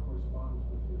expenses that corresponds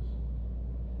with this.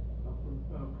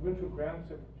 Provincial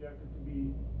grants are projected to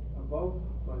be above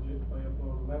budget by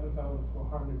about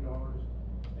 $11,400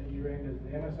 at year end, as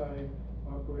the NSI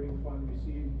operating fund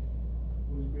received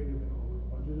was greater than what was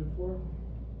budgeted for.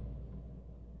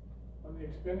 On the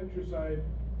expenditure side,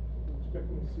 we're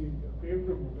expecting to see a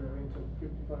favorable variance of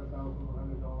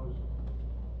 $55,100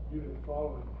 due to the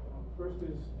following. First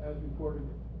is, as reported in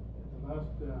the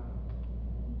last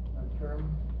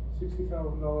term, $60,000 is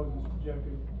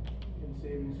projected in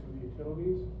savings for the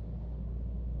utilities.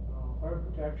 Fire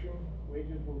protection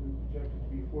wages will be projected to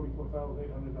be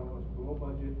 $44,800 below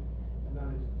budget, and that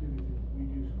is due to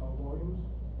reduced call volumes.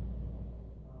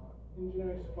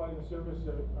 Engineering supplies and services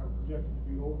are projected to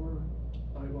be over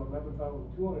by about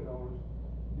 $11,200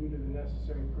 due to the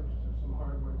necessary purchase of some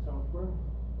hardware and software.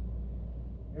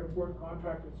 Airport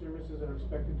contracted services are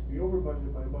expected to be over budget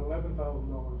by about $11,000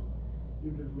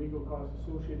 due to the legal costs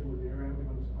associated with the air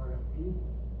ambulance RFP.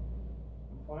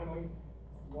 And finally,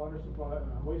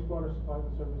 wastewater supplies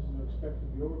and services are expected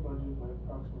to be over budget by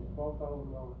approximately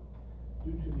 $12,000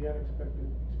 due to the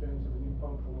unexpected expense of a new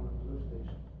pump for one of the lift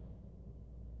stations.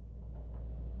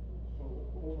 So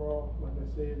overall, like I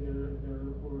say, we're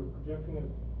projecting a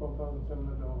 $12,700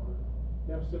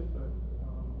 deficit, but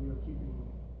we are keeping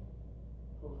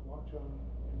close watch on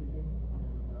everything, and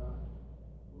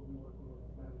we'll be working with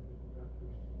managers and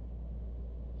directors to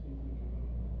see if we can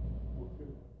work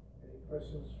through. Any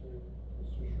questions for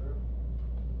Mr. Sherm?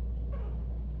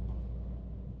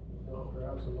 No,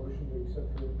 perhaps a motion to accept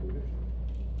the position.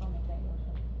 I'll make that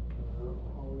motion.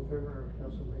 All in favor of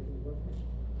Councilor Bacon?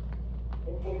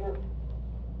 In favor.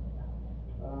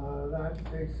 That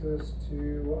takes us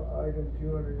to item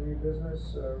 2 under new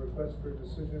business, request for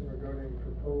decision regarding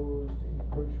proposed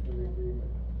encroachment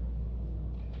agreement.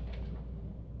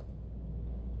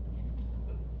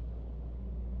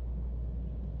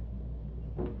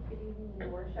 Good evening, Your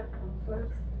Worship,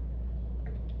 councillors.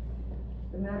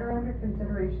 The matter under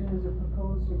consideration is a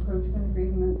proposed encroachment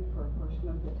agreement for a portion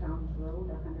of the town's road,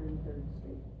 103rd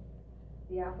Street.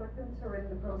 The applicants are in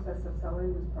the process of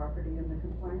selling this property, and the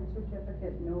compliance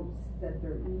certificate notes that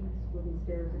their eaves, wooden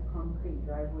stairs, and concrete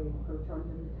driveway encroach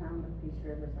onto the town of Peace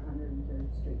River's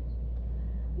 103rd Street.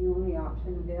 The only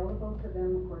option available to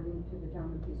them, according to the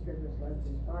town of Peace River's land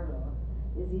use bylaw,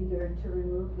 is either to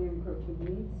remove the encroaching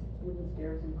eaves, wooden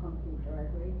stairs, and concrete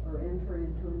driveway, or enter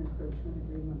into an encroachment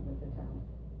agreement with the town.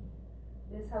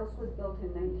 This house was built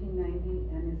in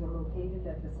 1990 and is located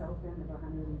at the south end of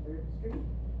 103rd Street.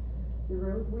 The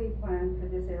roadway plan for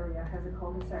this area has a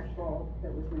cul-de-sac bulb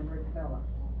that was never developed.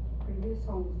 Previous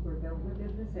homes were built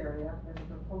within this area as a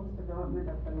proposed development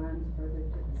of the lands further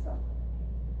to the south.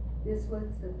 This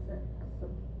would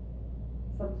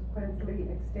subsequently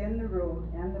extend the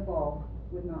road, and the bulb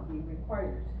would not be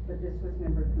required, but this was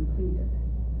never completed.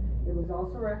 It was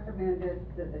also recommended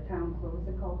that the town close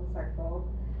the cul-de-sac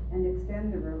bulb and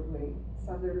extend the roadway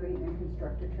southerly and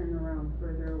construct a turnaround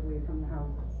further away from the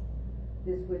houses.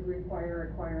 This would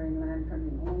require acquiring land from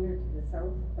the owner to the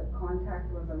south, but contact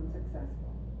was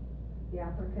unsuccessful. The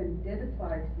applicant did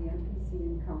apply to the MPC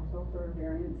and council for a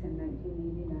variance in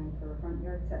 1989 for a front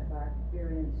yard setback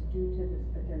variance due to this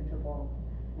potential bulb,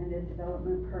 and a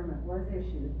development permit was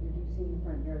issued reducing the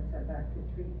front yard setback to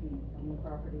 3 feet from the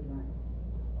property line.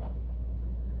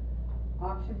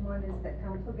 Option 1 is that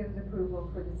council gives approval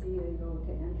for the CAO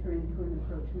to enter into an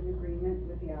encroachment agreement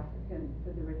with the applicant for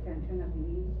the retention of the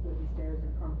eaves, wooden stairs, and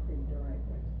concrete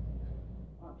driveway.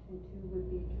 Option 2 would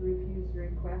be to refuse the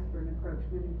request for an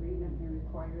encroachment agreement and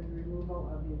require the removal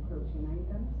of the encroaching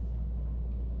items.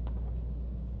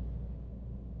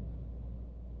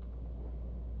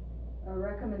 A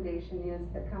recommendation is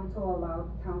that council allow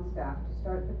town staff to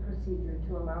start the procedure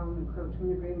to allow an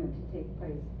encroachment agreement to take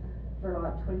place for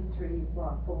lot 23,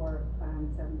 block 4, plan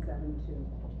 772.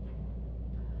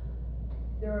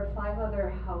 There are 5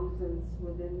 other houses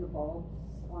within the bulbs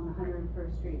on 101st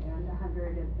Street and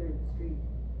 103rd Street,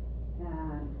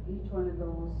 and each one of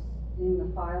those, in the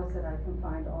files that I can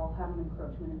find, all have an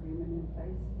encroachment agreement in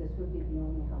place. This would be the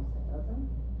only house that doesn't.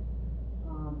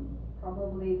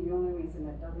 Probably the only reason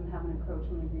it doesn't have an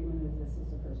encroachment agreement is this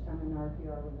is the first time an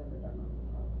RPR was ever done on the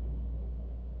property.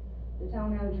 The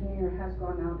town engineer has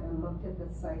gone out and looked at the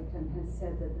site and has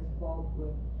said that this bulb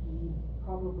would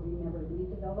probably never be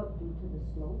developed due to the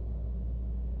slope.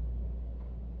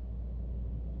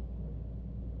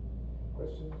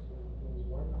 Questions? Ms.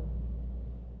 Martin?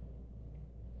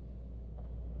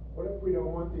 What if we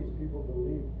don't want these people to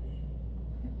leave?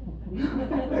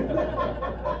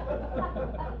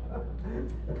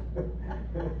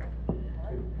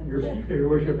 Your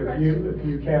worship, if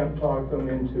you can't talk them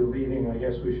into leaving, I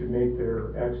guess we should make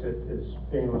their exit as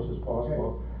painless as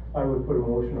possible. Okay. I would put a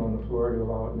motion on the floor to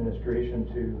allow administration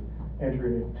to enter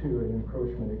into an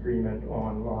encroachment agreement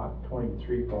on lot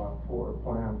 23, block 4,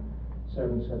 plan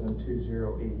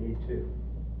 7720882.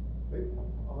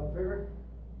 All in favor?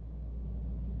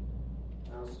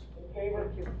 Asked. In favor?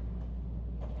 Thank you.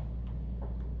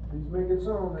 Please make it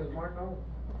so, Ms. Martineau.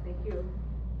 Thank you.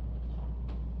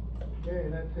 Okay,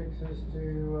 that takes us to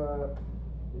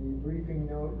the briefing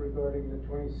note regarding the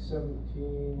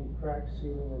 2017 crack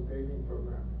sealing and paving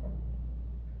program.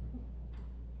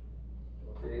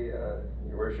 Okay,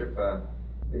 Your Worship,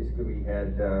 basically we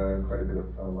had quite a bit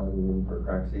of money in for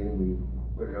crack sealing. We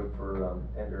put it out for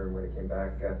tender, and when it came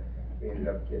back, we ended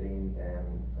up getting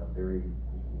a very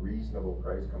reasonable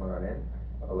price coming on in,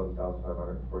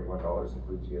 $11,541,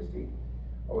 including GST.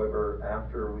 However,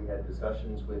 after we had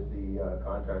discussions with the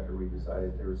contractor, we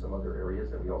decided there were some other areas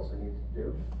that we also needed to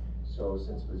do. So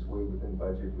since it was way within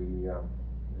budget, we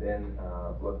then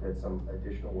looked at some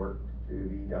additional work to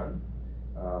be done.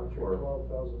 For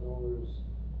 $12,000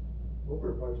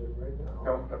 over budget right now.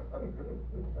 No.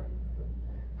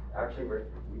 Actually,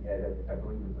 we had, I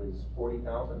believe it was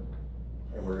 40,000,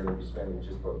 and we're going to be spending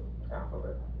just about half of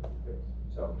it.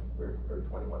 So we're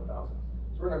 21,000.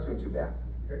 So we're not doing too bad.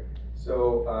 Okay.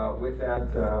 So with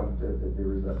that, there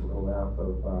was that little map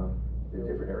of the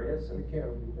different areas. And we can't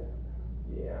read that.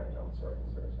 Yeah, I know. Sorry.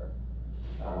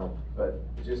 But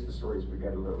just the stories, we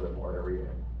got a little bit more area.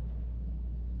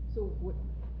 So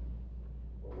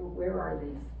where are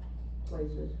these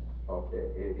places? Okay,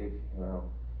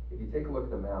 if you take a look at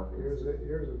the map, here's a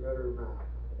better map.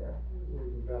 Yeah. We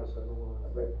can pass that along.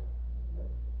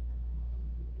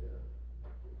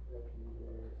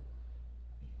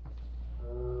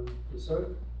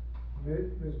 So,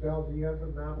 Ms. Bell, do you have the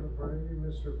map in front of you?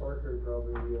 Mr. Parker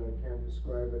probably can't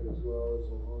describe it as well as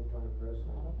a longtime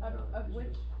resident. Of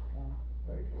which?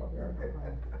 Ready, come up here.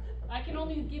 I can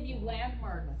only give you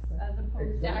landmarks as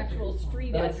opposed to actual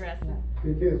street That's- addresses.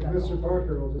 Because Mr.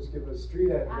 Parker will just give us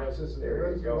street addresses and the There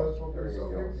rest you of go. us will There be you so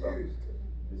go. confused.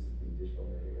 This is the additional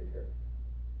area right here.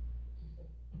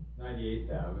 98th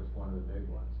Ave is one of the big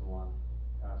ones, the one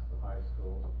past the high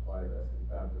school, by the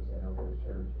Baptist and Elder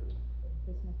churches.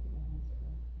 This must be the high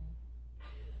school.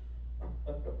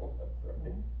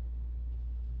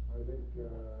 I think,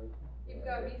 You've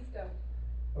got me stumped.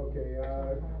 okay,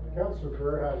 Councilor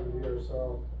Burr has it here,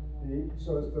 so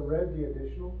is the red the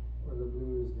additional or the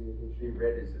blue is the The additional?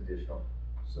 red is additional.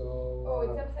 So. Oh,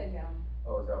 it's upside down.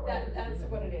 Oh, is that what it is? That's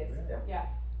what it is, Yeah. yeah.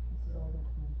 This is all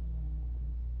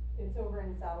the It's over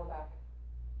in Saddleback.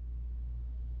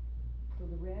 So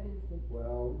the red is the.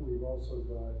 Well, we've also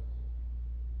got,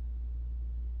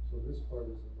 so this part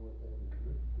is the north end,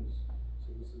 isn't it?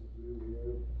 So this is blue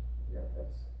here, Yeah,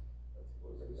 that's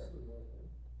blue this right is there. the north end.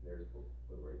 There's blue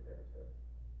right there too.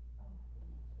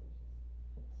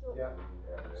 So, Yeah,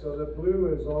 Yeah, there so is. the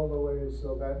blue is all the way,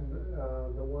 so that,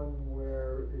 the one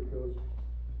where it goes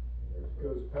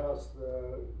past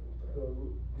the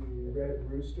Red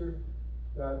Rooster,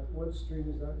 that, what street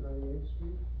is that, 98th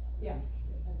Street? yeah.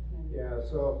 Yeah,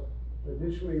 so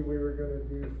initially we were gonna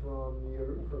do from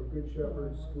Good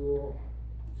Shepherd School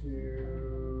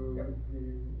to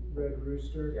the Red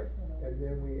Rooster. Yep. And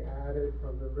then we added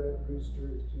from the Red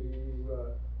Rooster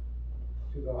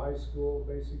to the high school,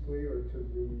 basically, or to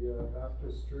the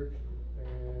Baptist church.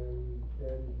 And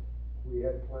then we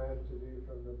had planned to do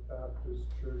from the Baptist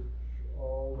church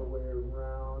all the way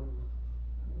around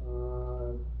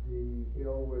the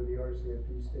hill where the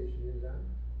RCMP station is at.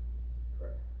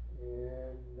 Correct.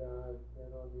 And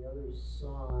then on the other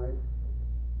side,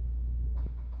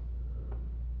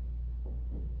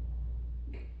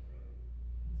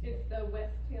 It's the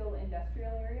West Hill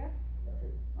Industrial Area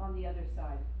Okay. on the other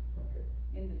side, Okay.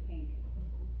 in the pink.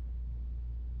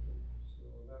 so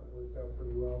that worked out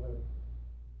pretty well then.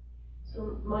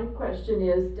 So my question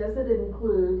is, does it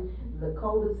include the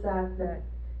cul-de-sac that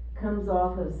comes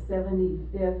off of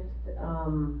 75th,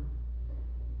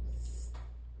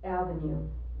 Avenue?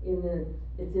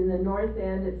 It's in the north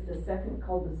end, it's the second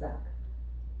cul-de-sac.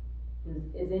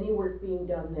 Is any work being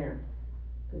done there?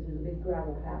 Cause there's a big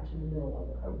gravel patch in the middle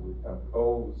of it.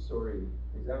 Oh, sorry,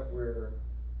 is that where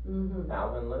Mm-hmm,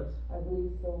 Alvin lives? I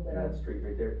believe so, but I That street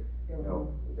right there? don't No,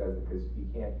 know. it doesn't, because you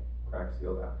can't crack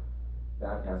seal that.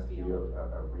 That has to be a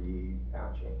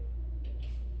re-patching.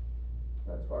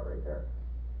 That spot right there.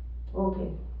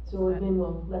 Okay, so again,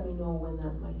 will let me know when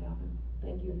that might happen.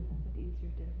 Thank you.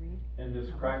 And this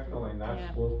crack filling, that's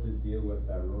supposed to deal with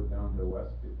that road down to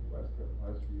Westview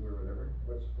or whatever?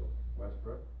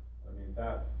 Westbrook. I mean,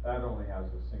 that only has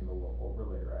a single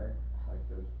overlay, right? Like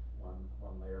there's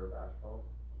one layer of asphalt.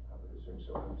 I would assume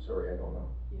so. I'm sorry, I don't know.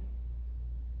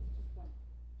 Just one.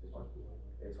 Just one.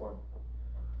 It's one.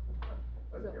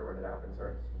 Let's hear when it happens,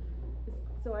 sorry.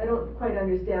 So I don't quite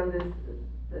understand this,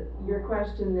 your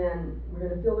question then, we're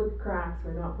gonna fill the cracks,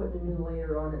 we're not putting a new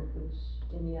layer on it, which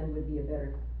in the end would be a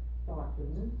better thought,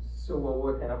 wouldn't it? So, well,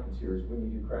 what happens here is when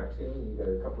you do crack sealing, you got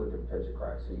a couple of different types of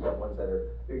cracks. So you got ones that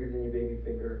are bigger than your baby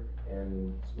finger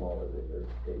and smaller than your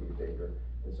baby finger.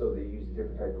 And so they use a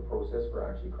different type of process for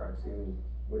actually crack sealing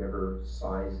whatever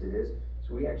size it is.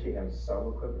 So we actually have some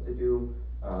equipment to do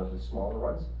the smaller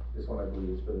ones. This one I believe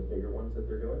is for the bigger ones that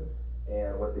they're doing.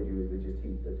 And what they do is they just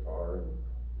heat the tar and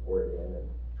pour it in and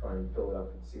try and fill it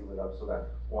up and seal it up so that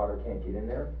water can't get in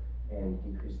there and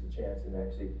decrease the chance and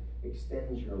actually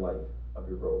extends your life of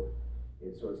your road.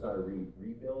 So it's not a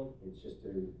rebuild, it's just to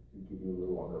give you a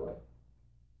little longer life.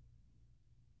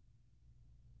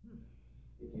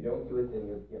 If you don't do it, then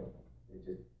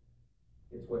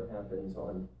it's what happens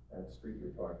on that street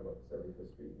you're talking about,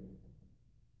 75th Street, and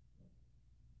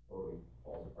totally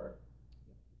falls apart.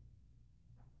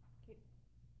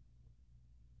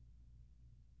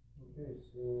 Okay,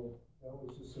 so that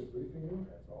was just a briefing.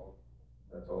 That's all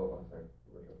it was there,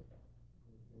 Your Worship.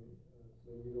 Okay,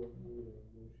 so you don't need a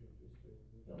motion, just a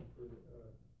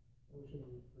motion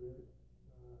to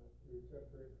accept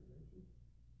for information.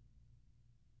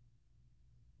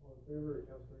 All in favor,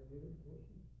 Councilor Needham,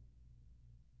 motion?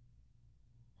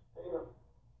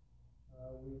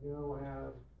 We now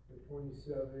have the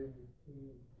 2017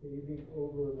 paving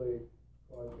overlay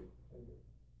project pending.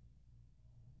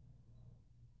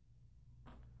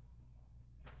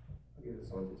 I'll give this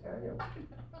one to Tanya.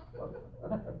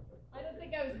 I don't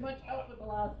think I was much help with the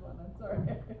last one, I'm sorry.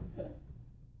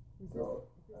 So,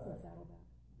 Is this a Saddleback?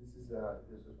 this is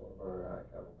this is one of our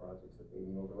capital projects, the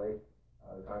paving overlay.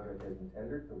 The contract has been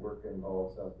tendered. The work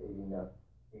involves paving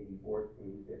 84th,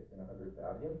 85th, and 100th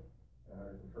Avenue, and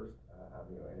 101st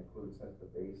Avenue, and includes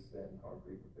sensitive base and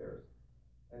concrete repairs.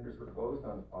 Tenders were closed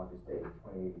on August 8,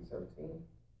 2017,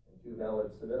 and 2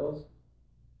 valid submittals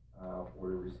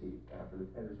were received. After the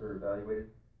tenders were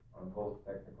evaluated on both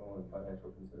technical and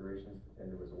financial considerations, the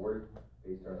tender was awarded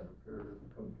based on a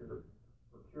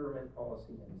procurement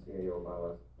policy and CAO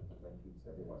bylaws of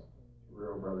 1971 to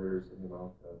Rural Brothers in the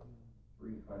amount of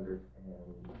 $333,000.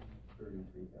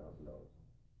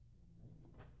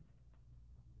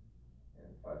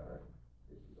 And $550.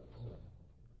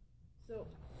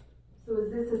 So is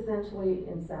this essentially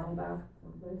in Saddleback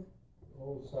someplace?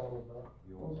 Old Saddleback.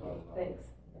 Okay, thanks.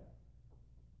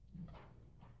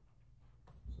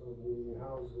 So the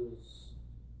houses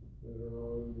that are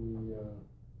on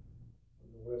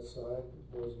the west side,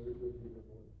 those would be the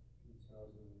one Pete's house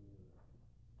and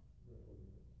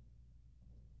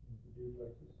the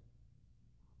duplexes.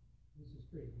 This is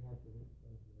straight north of the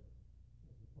park,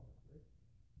 right?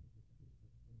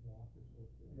 The block is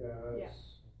located. Yeah, Yeah.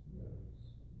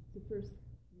 it's The first.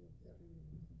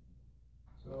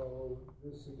 so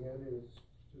this again is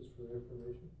just for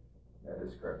information. That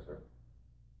is correct, sir.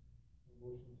 A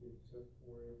motion to accept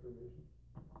for information.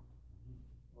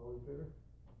 All in favor?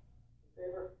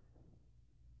 Favor?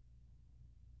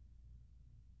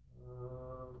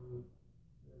 And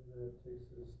that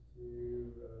takes us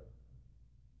to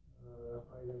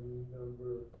item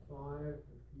number 5,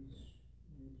 the Peace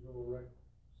Regional Rec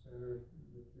Center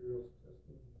materials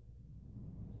testing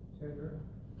tender.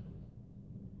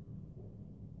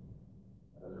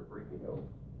 Another briefing note.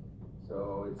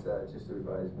 So it's just to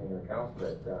advise Mayor and Council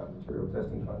that material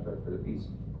testing contract for the Peace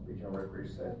Regional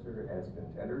Recreation Center has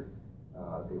been tendered.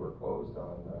 They were closed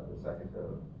on the 2nd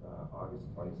of August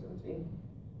 2017,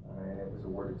 and it was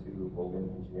awarded to Hogan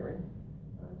Engineering,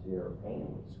 J.R. Payne,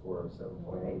 with a score of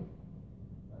 7.8.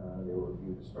 They will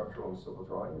review the structural and civil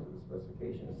drawings of the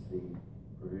specifications, the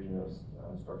provision of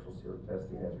structural sewer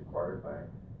testing as required by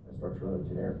a structural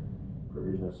engineer,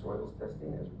 provision of soils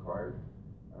testing as required,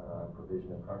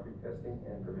 provision of concrete testing,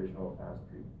 and provisional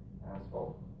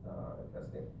asphalt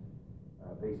testing.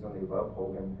 Based on the above,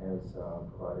 Hogan has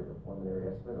provided a preliminary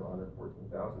estimate of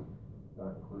 $114,000,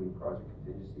 not including project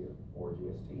contingency or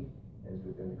GST, and is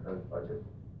within the current budget.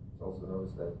 It's also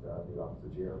noticed that the Office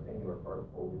of J.R. Payne, who are part of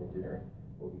Hogan Engineering,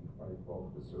 will be providing both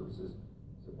the services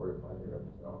supported by their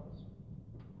Edmonton office.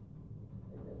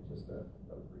 Again, just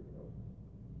another briefing note.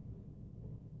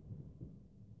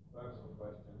 I have some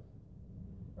questions.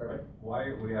 All right.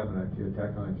 Why are we having a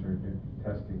geotechnical engineer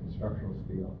testing structural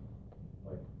steel?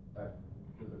 Like, that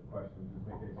is a question, does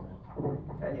it make any sense?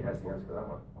 Tanya has the answer for that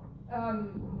one.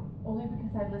 Only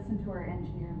because I listened to our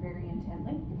engineer very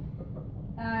intently.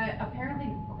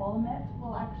 Apparently Qualimet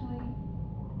will actually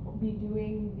be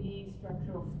doing the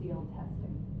structural steel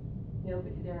testing. They're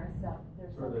a sub.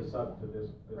 So they're sub to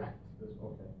this, Correct.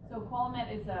 okay. So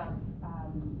Qualimet is a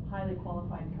highly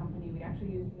qualified company. We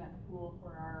actually use them at the pool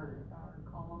for our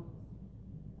columns,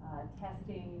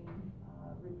 testing,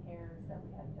 repairs that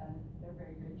we have done. They're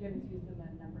very good. Jim's used them a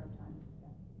number of times.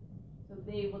 Yeah. So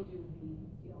they will do the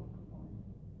steel component.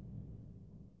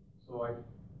 So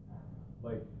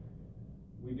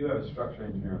we do have a structural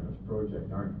engineer on this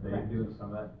project, aren't they doing some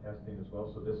of that testing as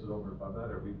well? So this is over above that,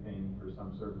 are we paying for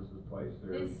some services twice,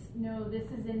 or?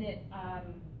 This is in it,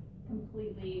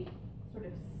 completely sort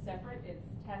of separate. It's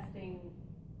testing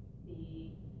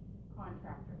the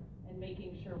contractor and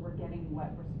making sure we're getting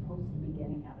what we're supposed to be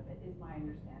getting out of it, is my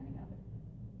understanding of it.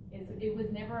 It was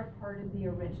never a part of the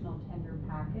original tender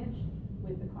package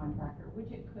with the contractor, which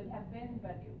it could have been,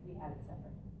 but we had it separate.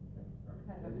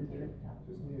 Kind of a potato.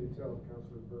 Just need to tell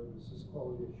Councilor Bird, this is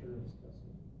quality assurance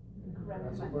testing. Correct.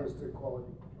 As opposed to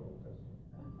quality control testing.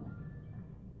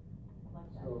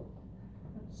 Like that.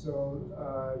 So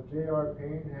J.R.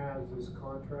 Payne has this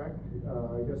contract.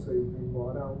 I guess they've been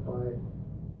bought out by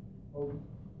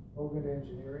Hogan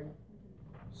Engineering.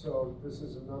 So this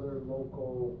is another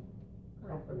local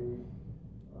company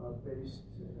based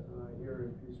here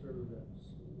in Peace River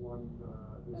that's won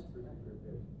this particular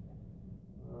bid.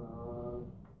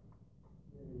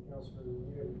 Maybe Councilor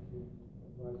Needham can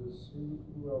advise us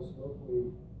who else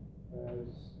locally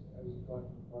has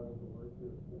gotten part of the work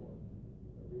here for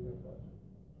the arena project.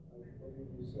 I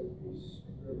believe you said Peace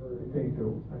River.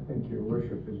 I think your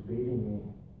worship is beating me.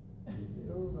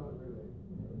 No, not really.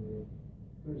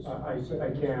 I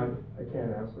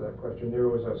can't answer that question. There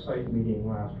was a site meeting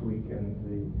last week and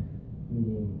the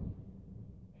meeting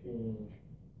changed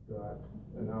got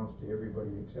announced to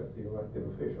everybody except the elected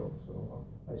officials. So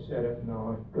I said it,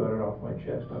 now I got it off my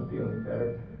chest, I'm feeling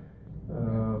better.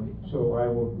 So I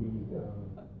will be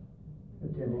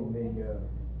attending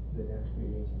the next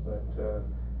meeting, but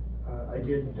I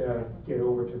did get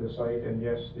over to the site, and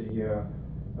yes,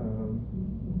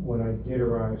 when I did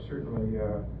arrive, certainly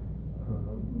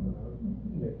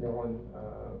McMillan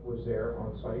was there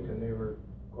on site, and they were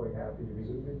quite happy to be. Is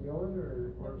it McMillan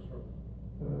or Armstrong?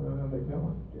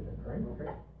 McMillan did it, right?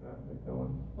 Okay.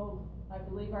 McMillan. Oh, I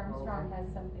believe Armstrong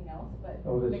has something else, but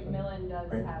Oh, this Macmillan does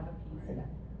right. have a piece, Right.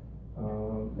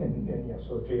 yeah. And yeah,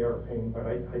 so J.R. Payne, but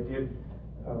I did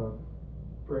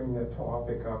bring the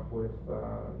topic up with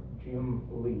Jim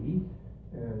Lee,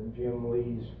 and Jim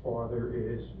Lee's father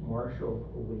is Marshall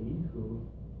Lee, who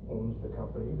owns the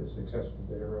company, the successful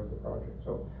bidder of the project.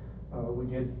 So we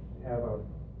did have a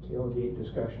tailgate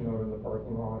discussion out in the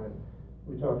parking lot, and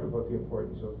we talked about the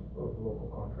importance of local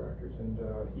contractors, and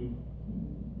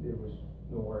there was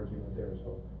no argument there.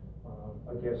 So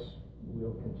I guess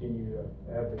we'll continue to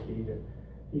advocate it.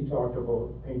 He talked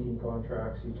about painting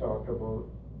contracts, he talked about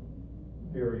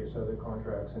various other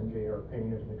contracts, and J.R.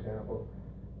 Payne is an example.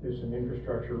 There's some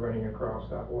infrastructure running across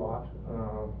that lot.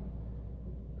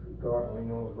 God only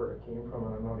knows where it came from,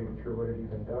 and I'm not even sure what it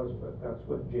even does, but that's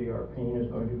what J.R. Payne is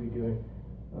going to be doing.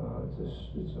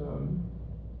 It's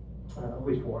a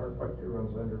wastewater pipe that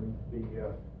runs underneath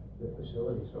the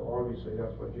facility, so obviously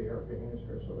that's what J.R. Payne is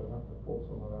for, so they'll have to pull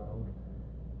some of that out.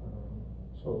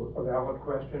 So a valid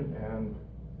question, and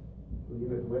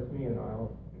leave it with me, and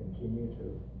I'll continue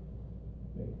to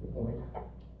make the point.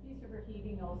 Peace River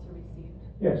Heating also received.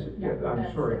 Yes, yeah, I'm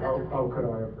that's sorry, how another could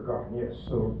I have forgotten? Yes,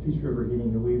 so Peace River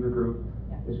Heating, the Weaver Group,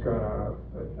 has got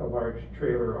a large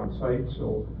trailer on site,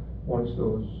 so once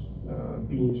those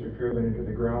beams are driven into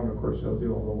the ground, of course, they'll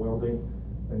do all the welding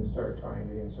and start tying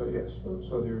it in. So yes,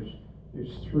 so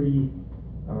there's three,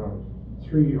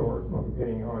 or well,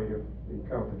 depending on how you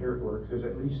count the dirt works, there's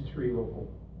at least 3 local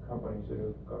companies that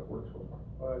have got work so far.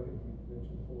 I think you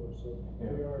mentioned 4, so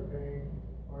J.R. Payne,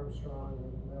 Armstrong,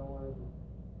 McMillan,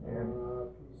 and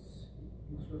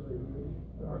Peace River Heating,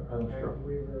 and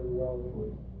Weaver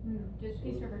Welding. Just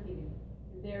Peace River Heating.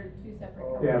 They're 2 separate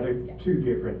companies. Yeah, they're 2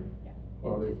 different. Yeah.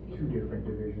 Well, they're 2 different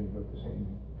divisions of the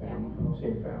same family.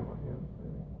 Same family. Yeah.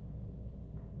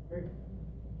 Great.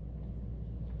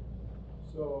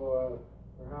 So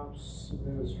perhaps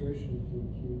administration can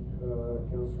keep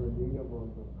Councillor Needham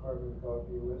on the carbon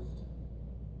copy list.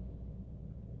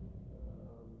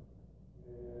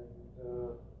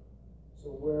 So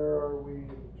where are we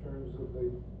in terms of the,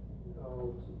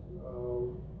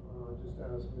 just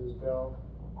ask Ms. Bell,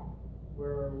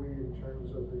 where are we in terms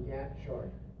of the Gantt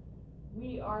chart?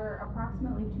 We are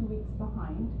approximately 2 weeks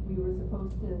behind. We were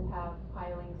supposed to have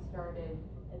piling started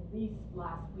at least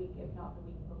last week, if not the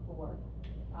week before.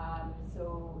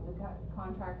 So the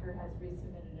contractor has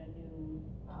resubmitted a new,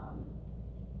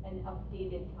 an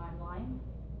updated timeline,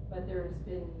 but there's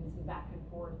been some back and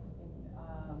forth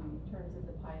in terms of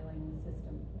the piling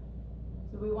system.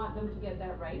 So we want them to get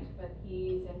that right, but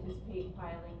he's anticipating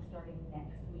piling starting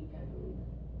next week, I believe.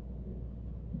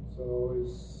 So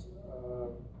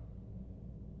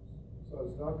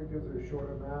it's not because they're short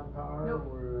of manpower? Nope.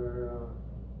 Or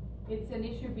it's an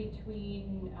issue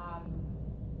between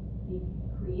the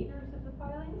creators of the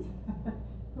pilings,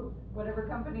 whatever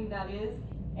company that is,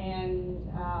 and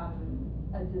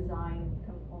a design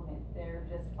component. They're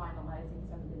just finalizing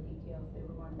some of the details. They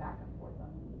were going back and forth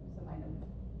on some items.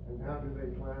 And how do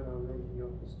they plan on making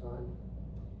up this time?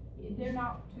 They're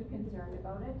not too concerned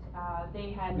about it.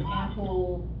 They had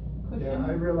ample cushion. Yeah,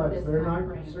 I realize this they're not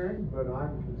timeframe. concerned, but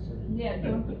I'm concerned. Yeah,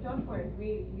 don't worry.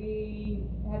 We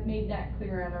have made that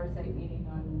clear at our site meeting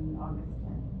on August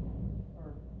 10th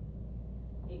or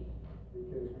 8th.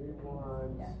 Because we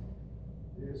want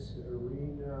this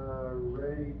arena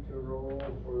ready to roll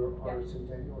for our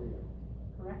centennial year.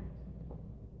 Correct.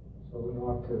 So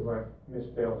not to let Ms.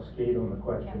 Bell skate on the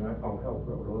question, I'll help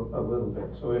her a little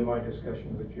bit. So in my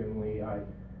discussion with Jim Lee, I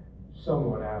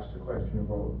somewhat asked a question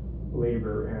about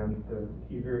labor, and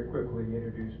he very quickly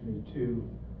introduced me to,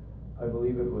 I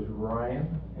believe it was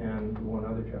Ryan and one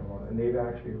other gentleman, and they've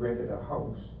actually rented a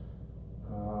house.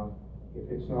 If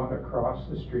it's not across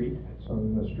the street, it's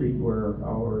on the street where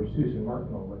our Susan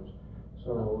Martineau lives.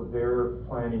 So they're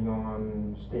planning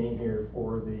on staying here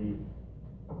for the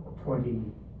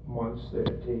 20 months that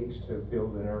it takes to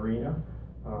build an arena.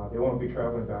 They won't be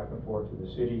traveling back and forth to the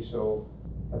city, so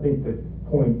I think the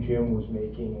point Jim was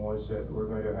making was that we're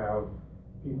going to have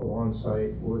people on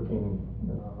site working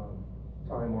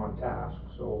time on task,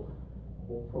 so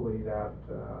hopefully that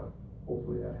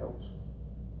helps.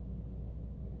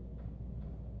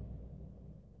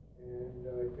 And,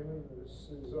 given this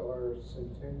is our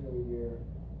centennial year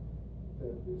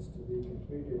that is to be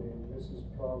completed, and this is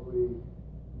probably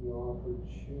the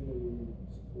opportunity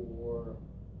for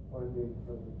funding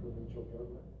from the provincial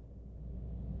government.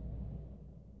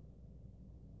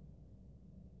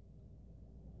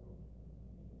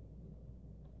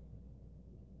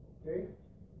 Okay,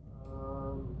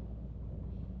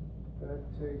 that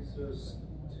takes us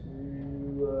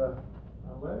to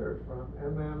a letter from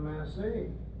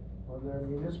MMSA on their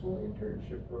municipal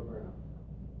internship program.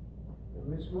 And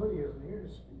Ms. Moody isn't here to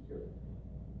speak to it.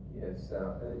 Yes,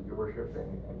 Your Worship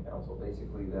and Council,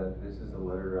 basically this is a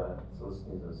letter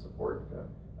soliciting the support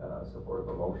of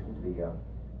a motion to be a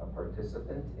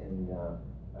participant in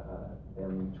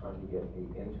them trying to get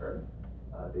an intern.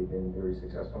 They've been very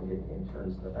successful in getting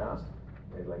interns in the past.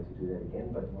 They'd like to do that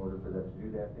again, but in order for them to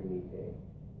do that, they need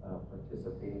a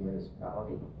participating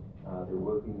municipality. There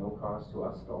will be no cost to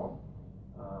us at all.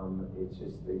 It's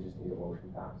just, they just need a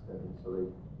motion passed, and so they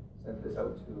sent this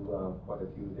out to quite a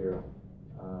few of their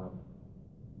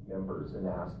members and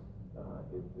asked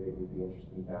if they would be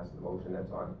interested in passing the motion.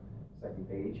 That's on the second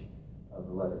page of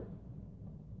the letter.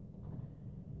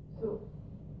 So,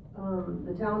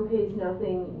 the town pays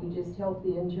nothing, we just help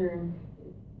the intern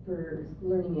for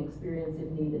learning experience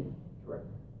if needed. Correct.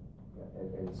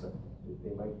 Yeah, and so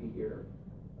they might be here,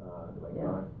 they might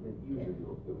not. Usually it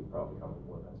would probably come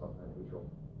before that's something unusual.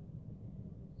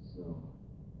 So,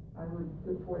 I would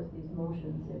put forth these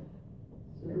motions if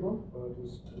suitable.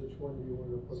 Just which one do you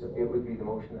want to put? So it would be the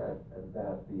motion that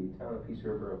the town of Peace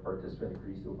River, a participant,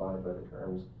 agrees to abide by the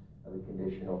terms of the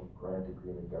conditional grant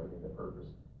agreement governing the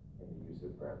purpose and the use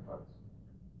of grant funds.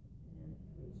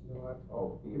 It's not.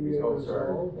 Oh, Be sorry.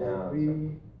 resolved Yeah, that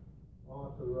we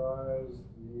authorize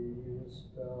the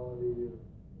municipality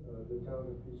of the town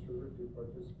of Peace River to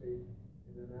participate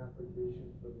in an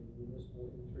application for the municipal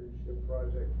internship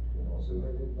project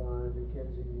submitted by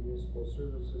Mackenzie Municipal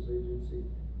Services Agency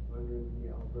under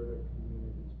the Alberta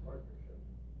Communities Partnership.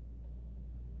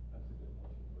 That's a good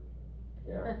motion for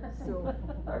sure. Yeah. So,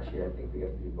 Actually, I think we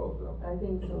have to do both of them. I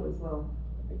think so as well.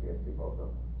 I think we have to do both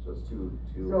of them. So it's two.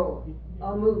 So,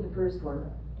 I'll move the first one.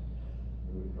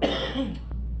 Okay,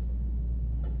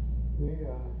 the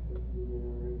mayor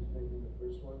is making the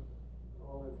first one.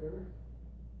 All in favor?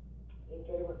 In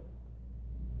favor?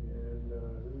 And,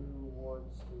 who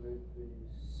wants to make the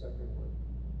second one?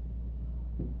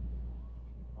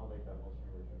 I'll make that motion,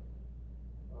 Your Worship.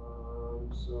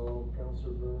 So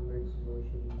Councillor Byrne makes a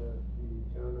motion that the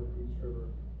town of Peace River,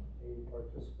 a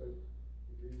participant,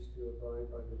 agrees to abide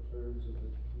by the terms of the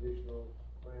conditional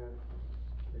grant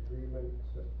agreement,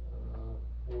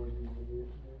 for the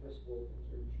municipal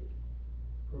internship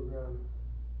program.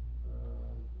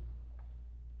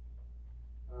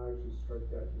 I should strike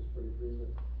that, just put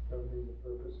agreement governing the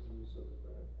purpose and use of the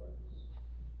grant funds,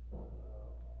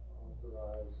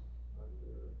 authorized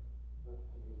under the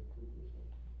previous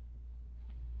one.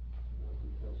 Not the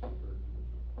Councilor Byrne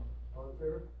motion. All in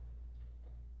favor?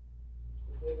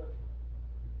 In favor?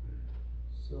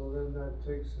 So then that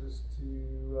takes us to,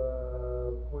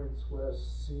 Points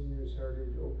West Seniors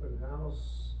Heritage Open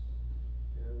House.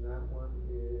 And that one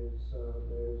is,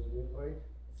 there's an invite.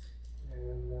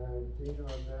 And date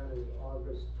on that is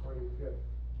August 25th.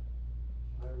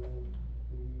 I won't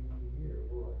be here,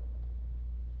 will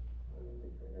I? I don't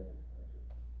think I have it.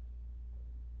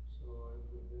 So I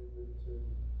would move it to.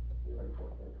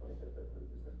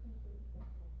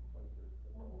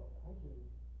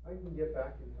 I can get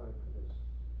back in time for this.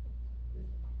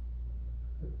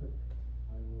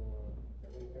 I will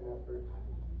make an effort.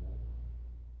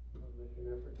 I'll make an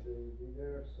effort to be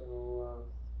there, so,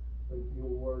 but you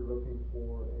were looking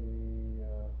for a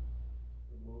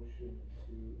motion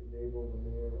to enable the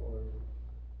mayor,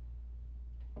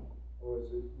 or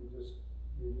is it,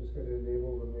 you're just gonna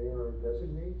enable the mayor or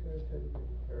designate to attend the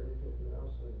Heritage Open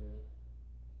House, or you?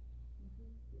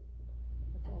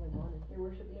 That's all I wanted. Your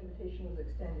Worship, the invitation was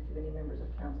extended to any members of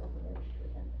council who may wish to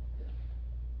attend.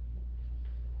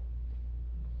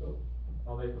 So,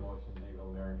 I'll make the motion, to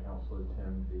enable mayor and council to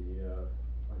attend the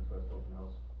Points West Open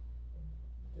House.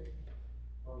 okay,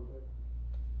 all good.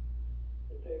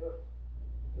 In favor?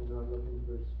 You're not looking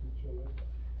for a speech on this?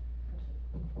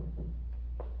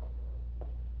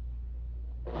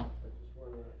 I just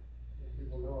wanna let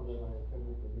people know that I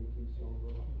attended the Métis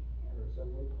celebration or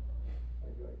assembly. I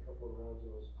got a couple of rounds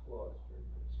of applause during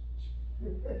my speech.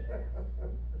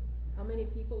 How many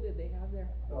people did they have there?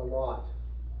 A lot.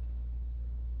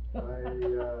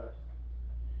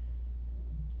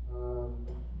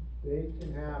 They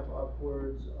can have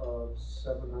upwards of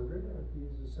 700 at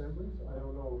these assemblies. I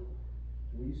don't know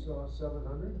We saw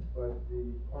 700, but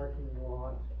the parking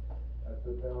lot at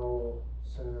the Bell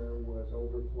Center was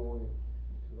overflowing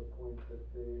to the point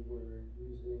that they were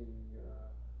using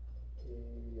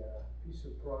a piece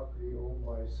of property owned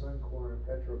by Suncor and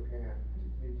Petrocan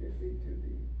immediately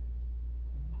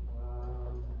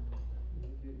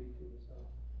to the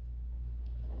south.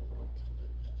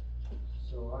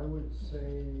 So I would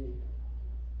say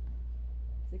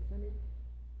 600?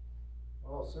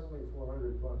 well, certainly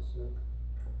 400 plus.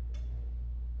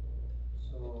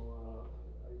 So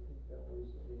I think that was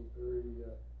a very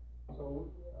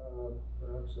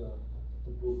perhaps a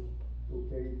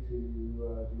bouquet to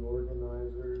the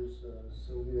organizers,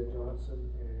 Sylvia Johnson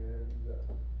and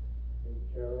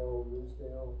Carol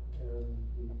Ridsdale and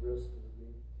the rest of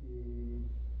the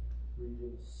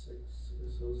Region 6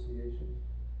 Association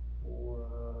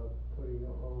for putting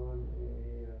on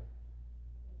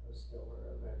a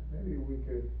stellar event. Maybe we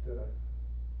could have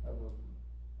a,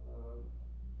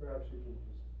 perhaps you can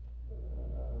just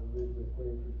Liz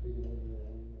McQueen for ticketing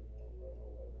and we'll write a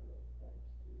letter of thanks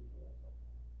to the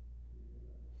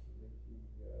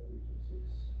Region 6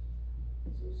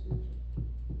 Association.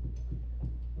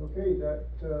 Okay, that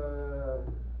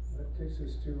takes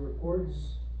us to reports.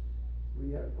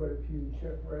 We have quite a few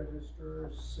check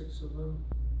registers, 6 of them.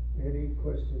 Any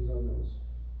questions on those?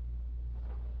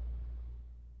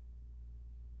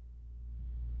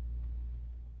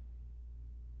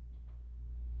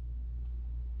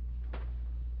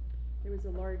 There was a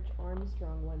large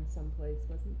Armstrong one someplace,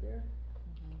 wasn't there?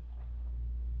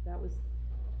 That was.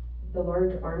 The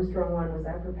large Armstrong one, was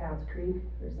that for Pat's Creek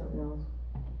or something else?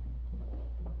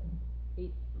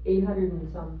 800 and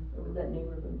some, or was that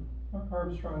neighborhood?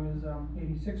 Armstrong is,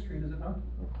 86th Street, is it not?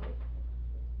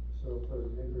 So for the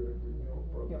neighborhood renewal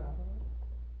program.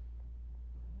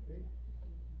 Okay.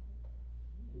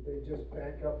 Did they just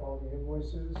back up all the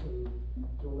invoices and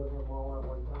deliver them all at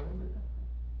one time?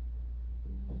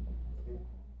 Okay.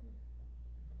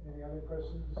 Any other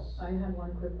questions? I had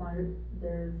one quick one.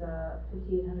 There's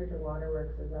 5,800 to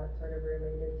Waterworks. Is that sort of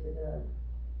related to the?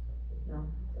 No,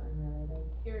 it's unrelated.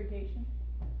 Irrigation.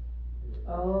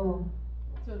 Oh.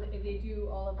 So they do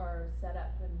all of our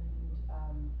setup and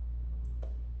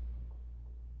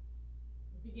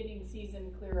beginning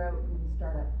season clear out and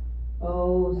startup.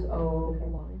 Oh,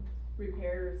 okay.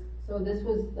 Repairs. So this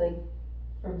was like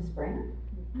from spring?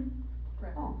 Mm-hmm.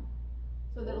 Correct. Oh.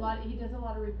 So that he does a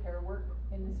lot of repair work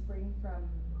in the spring from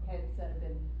heads that have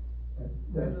been.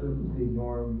 That's the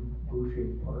Norm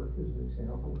Boucher Park is an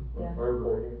example. Yeah.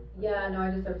 Or Yeah, no,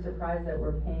 I just am surprised that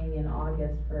we're paying in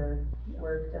August for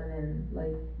work done in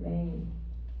like May.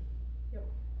 Yep.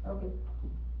 Okay.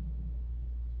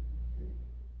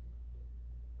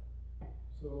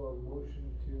 So a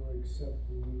motion to accept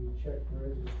the check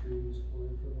registries for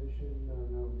information. Now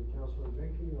the Councilor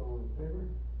Benke, all in favor?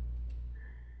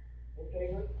 In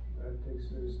favor? That takes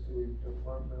us to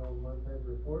departmental month-end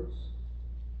reports.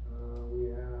 We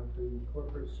have the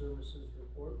corporate services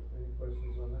report. Any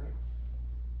questions on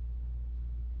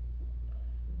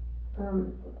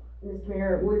that? Mr.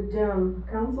 Mayor, would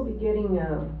council be getting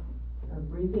a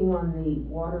briefing on the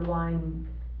water line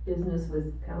business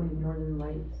with County of Northern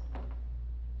Lights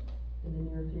in the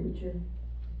near future?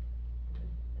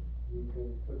 You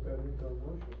can put that into a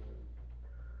motion.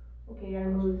 Okay, I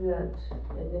move that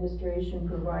administration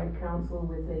provide council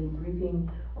with a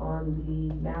briefing on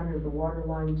the matter of the water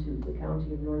line to the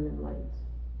County of Northern Lights.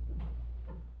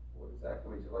 What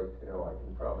exactly would you like to know? I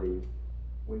can probably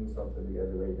wing something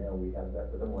together right now. We have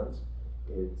met with them once.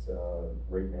 It's,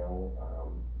 right now,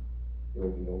 there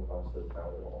will be no cost to the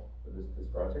town at all for this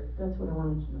project. That's what I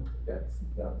wanted to know.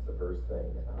 That's the first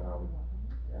thing.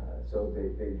 So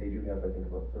they do have, I think,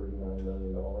 about $39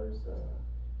 million,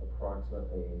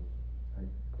 approximately. I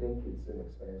think it's an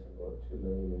expansion of about $2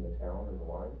 million in the town and the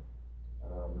line.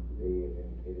 They have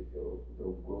indicated there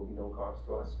will be no cost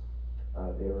to us.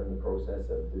 They're in the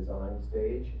process of design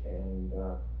stage, and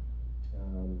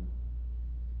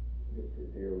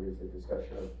there is a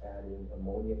discussion of adding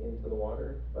ammonia into the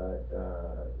water, but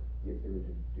if they were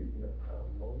to do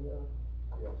ammonia,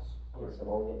 yes,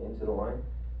 ammonia into the line,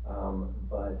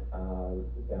 but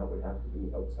that would have to be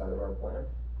outside of our plant.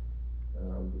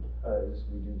 Because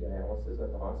we do dialysis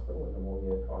at the hospital, and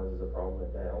ammonia causes a problem at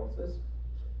dialysis.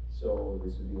 So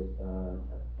this would be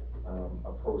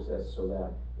a process so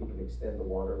that it can extend the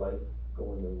water life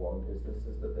going the long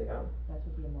distances that they have. That's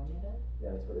what the ammonia does?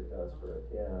 Yeah, that's what it does for it.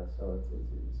 Yeah, so it's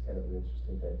kind of an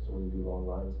interesting thing. So when you do long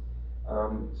lines,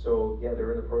 so yeah,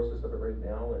 they're in the process of it right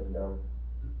now, and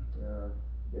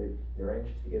they're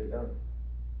anxious to get it done.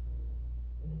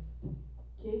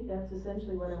 Okay, that's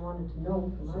essentially what I wanted to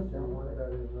know for So do you want myself.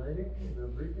 that in writing, in a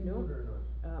briefing No. note or not?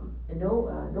 And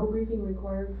no briefing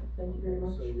required, thank you very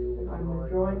much. So you I'm withdrawing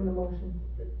withdrawing the that? motion.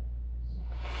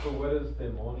 So what does the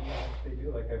ammonia actually do?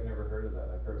 Like, I've never heard of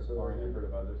that. I've heard of So- chlorine, I've heard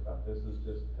of other stuff. This is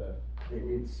just,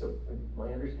 It's,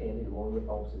 my understanding, ammonia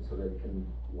helps it so that it can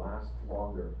last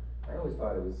longer. I always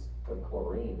thought it was the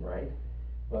chlorine, right?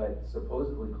 But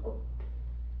supposedly,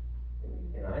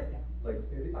 and I, like,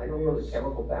 I don't know the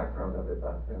chemical background of it,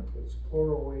 but, It's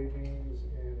chloroamines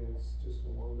and it's just a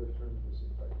longer term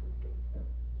disinfectant than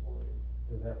chlorine.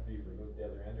 does it have to be removed the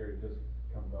other end, or it just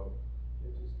comes out?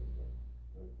 It just comes up.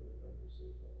 Don't put it under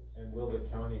safe levels. And will the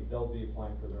county, they'll be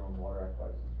applying for their own water act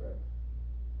license, right?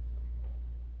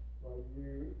 Well,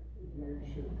 you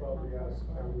should probably ask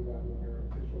the county that in your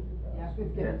official capacity. Yeah, I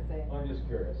was gonna say. I'm just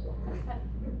curious, so.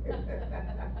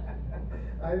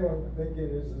 I don't think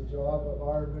it is the job of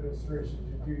our administration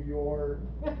to do your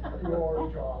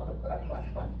job.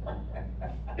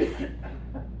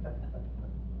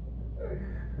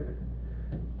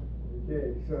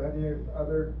 Okay, so any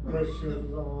other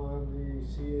questions on the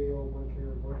CAO monthly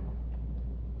report?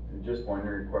 Just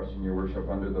wondering, question, your worship,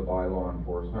 under the bylaw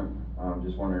enforcement,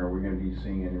 just wondering, are we gonna be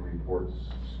seeing any reports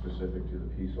specific to the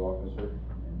peace officer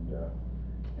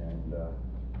and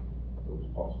those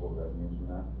possible revenues from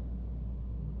that?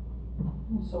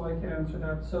 So I can answer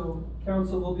that. So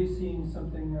council will be seeing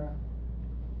something,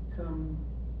 come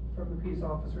from the peace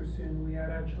officer soon. We had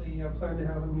actually planned to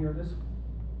have him here this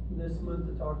month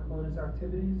to talk about his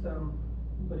activities,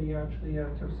 but he actually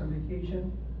took some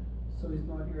vacation, so he's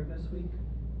not here this week.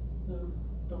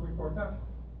 Don't report that.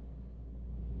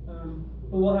 But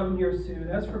we'll have him here soon.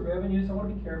 As for revenues, I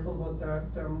wanna be careful about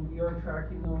that. We are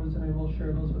tracking those and I will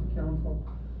share those with council.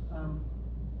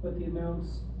 But the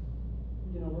amounts,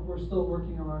 you know, we're still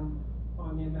working on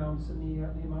the amounts and the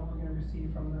amount we're gonna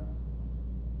receive from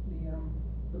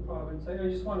the province. I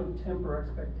just wanted to temper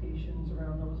expectations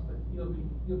around those, but you'll be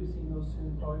seeing those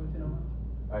soon, probably within a month.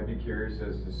 I'd be curious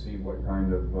as to see what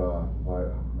kind of,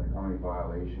 like how many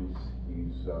violations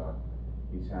he's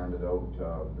handed out,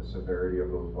 the severity of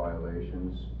those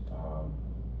violations,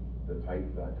 that type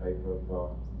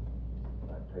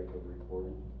of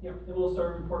reporting. Yep, and we'll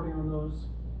start reporting on those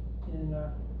in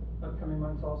upcoming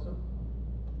months also.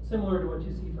 Similar to what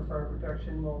you see for fire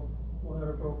protection, we'll have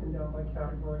it broken down by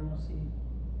category, and you'll see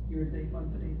year-to-date,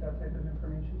 month-to-date, that type of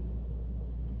information.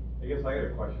 I guess I got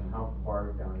a question, how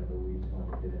far down in the weeds you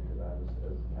want to get into that as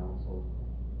council,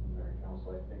 mayor and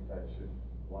council? I think that should,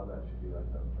 a lot of that should be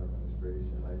left up for administration,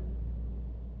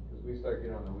 cause we start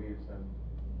getting on the weeds, and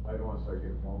I don't wanna start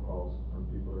getting phone calls from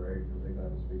people that are, cause they got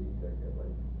a speeding ticket,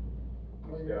 like,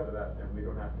 we stay out of that, and we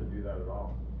don't have to do that at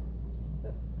all.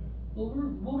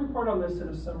 We'll report on this in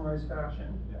a summarized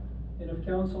fashion. Yeah. And if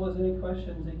council has any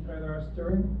questions, they can either ask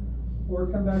during, or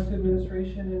come back to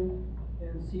administration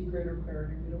and seek greater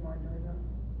clarity. We don't mind doing that.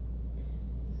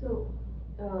 So,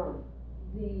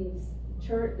 the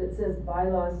chart that says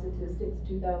bylaw statistics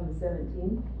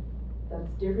 2017,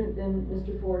 that's different than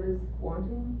Mr. Ford is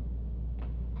wanting?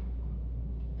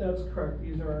 That's correct.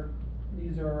 These are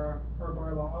our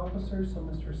bylaw officers, so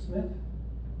Mr. Smith,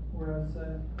 whereas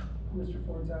Mr.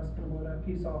 Ford's asking about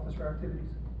peace officer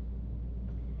activities.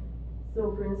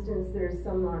 So for instance, there's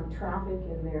some on traffic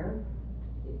in there,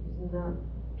 isn't that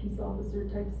peace officer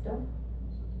type stuff?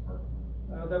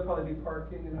 That'd probably be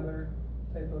parking and other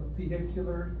type of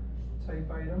vehicular type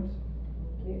items.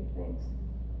 Okay, thanks.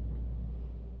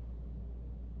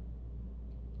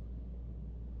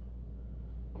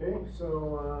 Okay,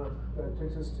 so, that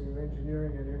takes us to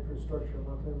engineering and infrastructure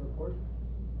monthly report.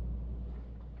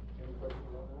 Any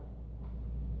questions on that?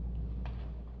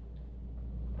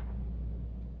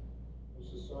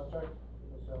 Mrs. Sawchuk, you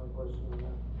must have a question on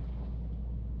that.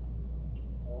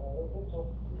 I don't think so.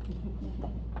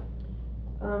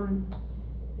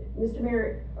 Mr.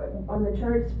 Mayor, on the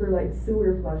charts for like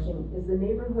sewer flushing, is the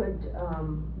neighborhood,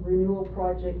 renewal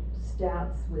project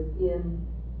stats within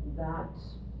that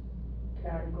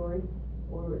category?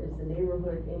 Or is the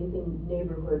neighborhood, anything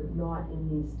neighborhood not in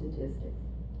these statistics?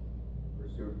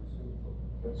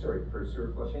 For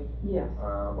sewer flushing? Yes,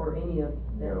 or any of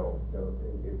them? No, it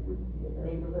wouldn't be in there.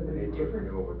 Neighborhood The would be neighborhood different?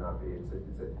 renewal would not be,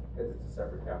 because it's a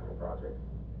separate capital project.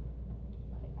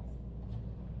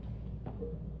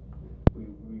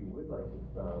 We would like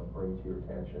to, bring to your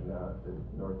attention, the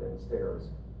north end stairs.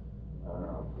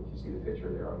 If you see the picture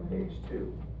there on page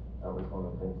 2, that was one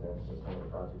of the things that's just one of the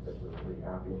projects that we're pretty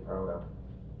happy and proud of.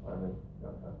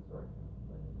 Sorry,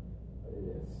 but it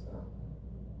is,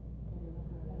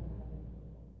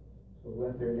 So will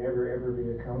let there never ever be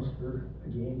a councillor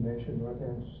again mention North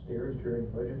End stairs during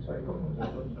budget cycle? Is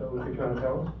that what you're trying to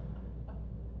tell us?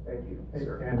 Thank you,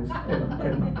 sir.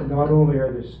 And not only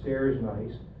are the stairs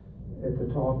nice, at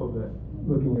the top of it,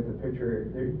 looking at the picture,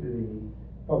 the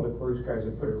Public Works guys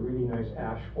have put a really nice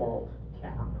asphalt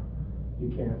cap. You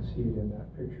can't see it in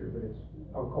that picture, but it's,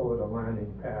 I'll call it a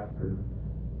landing pad for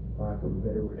lack of a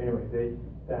better word. Anyway,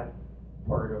 that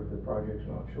part of the project's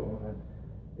not shown, and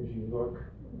as you look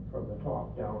from the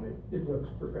top down, it looks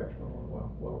professional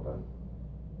and well done.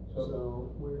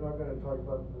 So we're not gonna talk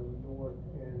about the north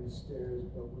end stairs,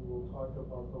 but we will talk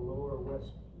about the lower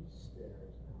west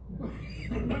stairs.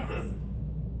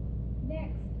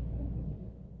 Next.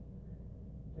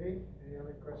 Okay, any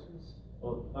other questions?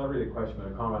 Well, not really a question, but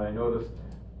a comment. I noticed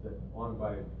that along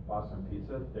by Boston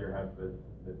Pizza, there had the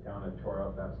town had tore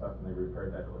out that stuff and they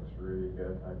repaired that. It looks really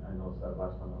good. I noticed that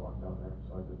last time I walked down there,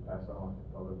 so I just passed that on to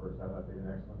Public Works. I thought they did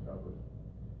an excellent job with it.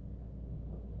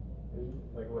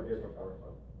 Like what did before,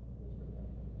 so.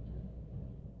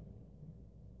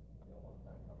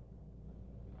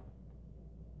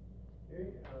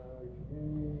 Okay,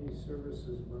 community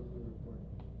services monthly report.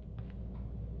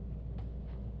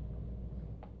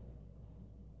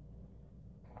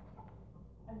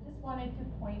 I just wanted to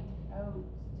point out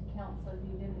to council, if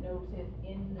you didn't note it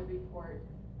in the report,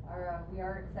 we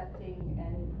are accepting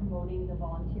and promoting the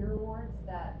volunteer awards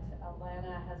that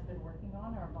Alana has been working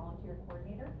on, our volunteer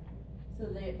coordinator. So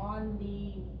they, on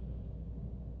the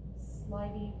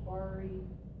slidey barry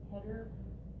header,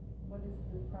 what is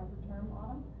the proper term on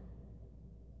them?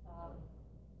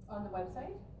 On the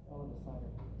website? On the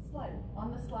Slider.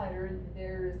 On the slider,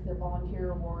 there's the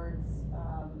volunteer awards,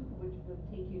 which would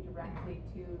take you directly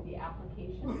to the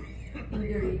application.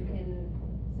 Either you can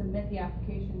submit the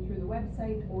application through the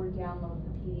website or download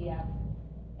the PDF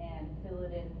and fill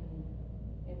it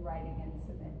in writing and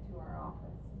submit to our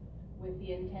office. With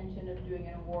the intention of doing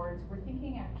an awards, we're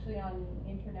thinking actually on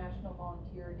International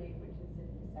Volunteer Day, which is in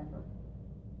December.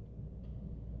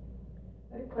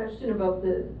 I had a question about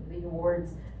the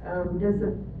awards. Does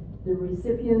the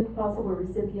recipient, possible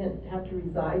recipient, have to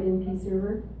reside in Peace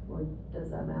River, or does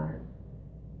that matter?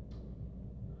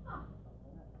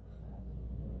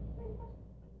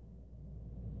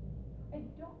 I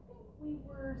don't think we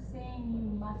were saying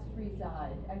you must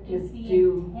reside. I think Just the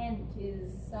do- intent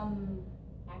is some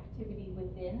activity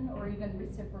within, or even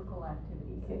reciprocal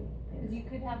activities. Okay. Because you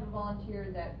could have a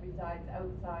volunteer that resides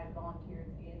outside, volunteers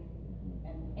in,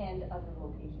 and other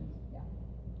locations, yeah.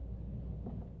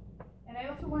 And I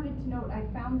also wanted to note, I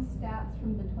found stats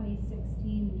from the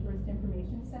 2016 Tourist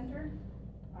Information Center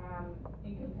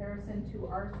in comparison to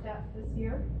our stats this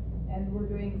year, and we're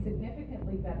doing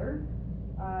significantly better.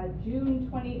 June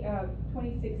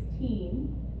 2016,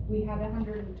 we had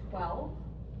 112,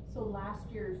 so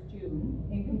last year's June,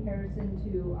 in comparison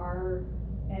to our,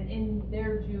 and in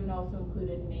their June also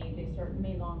included May, they start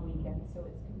May long weekend, so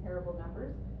it's comparable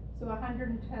numbers. So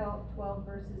 112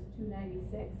 versus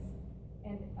 296,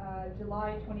 and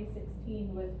July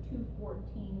 2016 was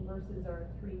 214 versus our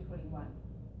 321.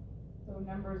 So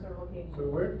numbers are looking. So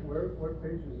what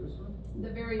page is this on? The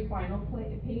very final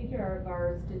page are of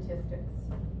our statistics.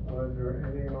 Under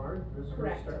NAR, visitor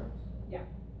Correct. stats? Yeah.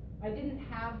 I didn't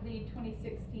have the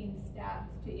 2016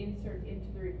 stats to insert into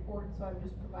the report, so I'm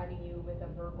just providing you with a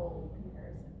verbal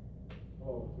comparison.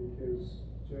 Oh, because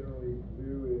generally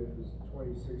blue is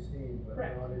 2016, but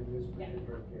Correct. not in this Yeah.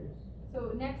 particular case.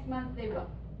 So next month they will.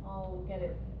 I'll get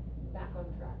it back on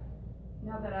track.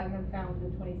 Now that I have found the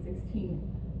 2016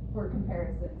 for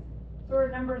comparison. So our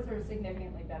numbers are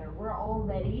significantly better. We're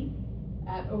already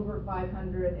at over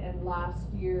 500, and last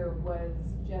year was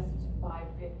just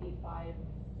 555,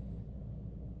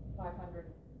 500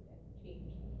 and change.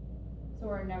 So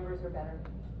our numbers are better.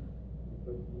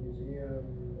 But the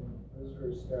museum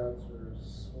visitor stats are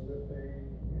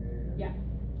slipping, and Yeah.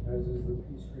 as is the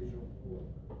Peace Regional Pool.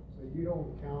 So you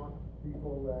don't count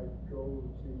people that go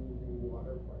to the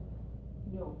water park?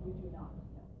 No, we do not.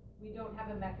 No. We don't have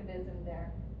a mechanism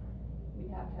there. We'd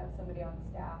have to have somebody on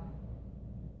staff.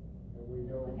 And we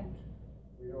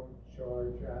don't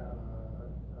charge a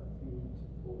fee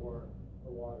for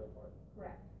the water park?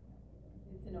 Correct.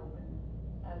 It's an open,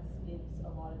 as is a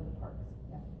lot of the parks,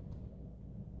 yeah.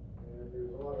 And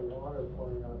there's a lot of water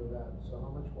pouring out of that, so how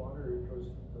much water goes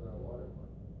into that water park?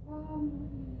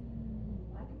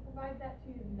 I can provide that to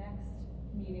you next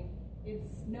meeting.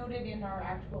 It's noted in our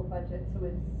actual budget, so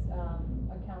it's,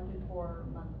 accounted for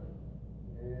monthly.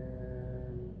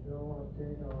 And no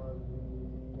update on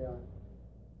the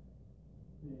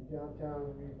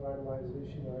downtown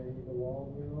revitalization, i.e. the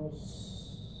wall murals?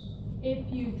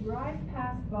 If you drive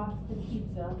past Boston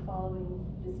Pizza following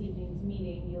this evening's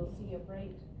meeting, you'll see a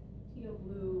bright teal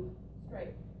blue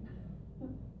stripe.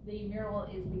 The mural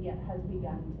has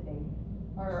begun today.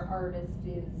 Our artist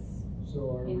is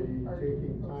So are we in art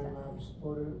taking process. time-lapse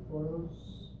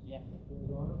photos? Yeah.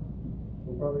 Things on it?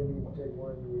 We'll probably need to take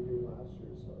more than we did last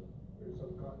year, so there's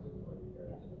some content for you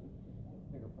guys.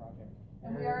 Bigger project.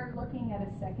 And we are looking at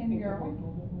a second mural.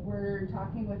 We're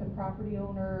talking with a property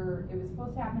owner. It was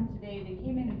supposed to happen today. They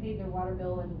came in and paid their water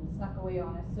bill and snuck away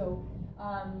on us. So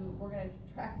we're gonna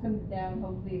track them down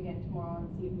hopefully again tomorrow and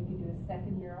see if we can do a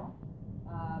second mural.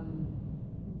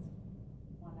 It's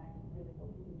one I really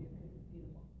hope we can do because it's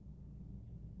beautiful.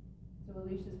 So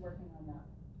Alicia's working on that.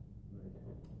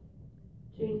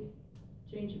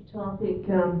 Change of topic,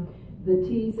 the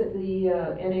teas at the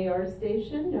NAR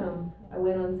station, I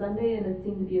went on Sunday and it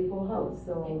seemed to be a full house, It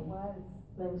so was.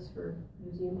 thanks for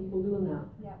museum people doing that.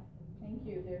 Yeah, thank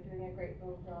you. They're doing a great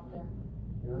little job there.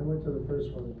 Yeah, I went to the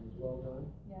first one, it was well done.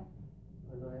 Yeah.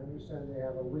 And I understand they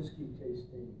have a whiskey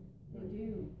tasting. They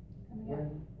do. Coming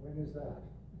up. When is that?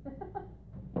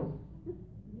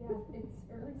 Yes, it's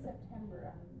early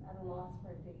September. I'm at a loss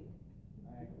for a date.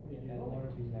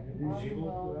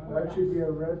 That should be a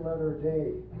red letter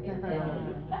day.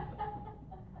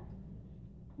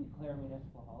 Declare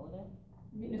municipal holiday?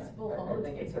 Municipal I think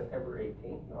holiday. it's September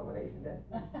 18th, nomination day.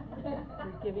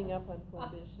 We're giving up on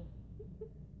prohibition.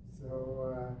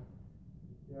 So,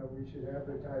 yeah, we should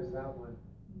advertise that one.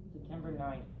 September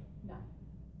 9th. No,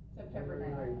 September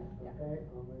 9th. Yeah. Okay,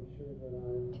 I'll make sure that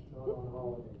I'm not on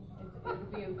holidays. It'll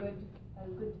be a good time.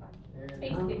 And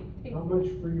Tasting. how much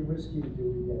free whiskey do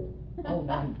we get? Oh,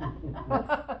 none.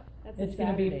 That's It's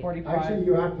gonna be Saturday. 45. Actually,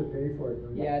 you have to pay for it,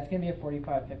 don't you? Yeah, it's gonna be a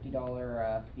 $45,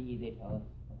 $50 fee, they tell us.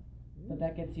 But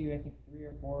that gets you, I think, 3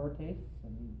 or 4 tastes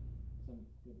and some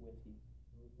good whiskey.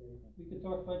 We could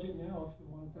talk budget now if you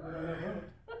want to put it on that note.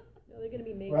 No, they're gonna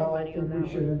be making Well, I money think on we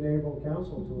that should one. enable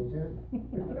council to attend.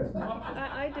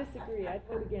 I disagree, I'd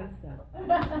vote against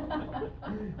that.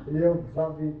 You'll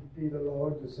probably be the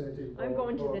lower dissenting. I'm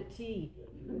going to vote. the tea.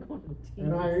 I'm going to the tea.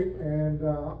 And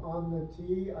on the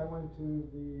tea, I went to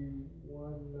the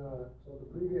one, so the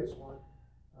previous one,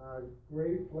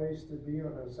 great place to be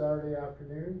on a Saturday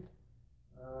afternoon.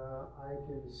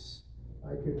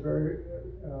 I could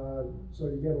so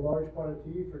you get a large pot of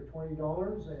tea for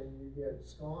 $20 and you get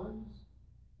scones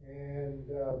and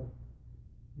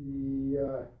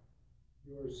you're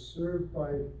served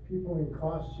by people in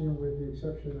costume with the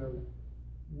exception of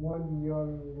one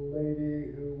young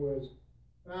lady who was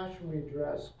fashionably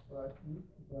dressed, but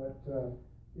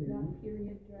Not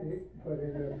period dress. but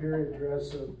in a period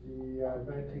dress of the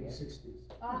 1960s.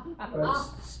 But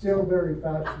still very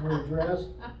fashionably dressed,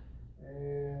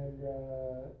 and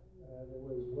it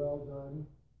was well done.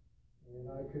 And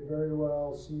I could very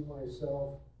well see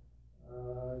myself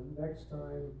next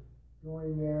time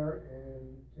going there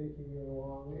and taking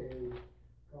along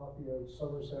a copy of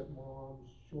Somerset Maugham's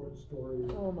short stories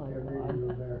Oh my and God. reading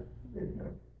them there.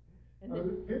 And then,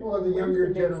 People of the when's younger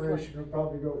the next generation would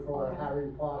probably go for a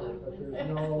Harry Potter, but there's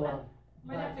no,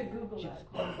 Might have to Google that.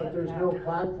 but there's no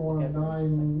platform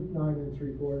 9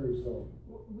 3/4 though.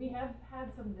 We have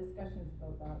had some discussions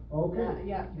about that. Okay.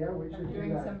 Yeah. Yeah, we should I'm do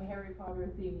doing that. some Harry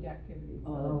Potter themed activities.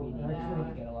 Oh, Oh, we need excellent.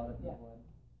 to get a lot of people in.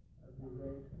 That'd be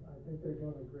great. I think they're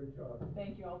doing a great job.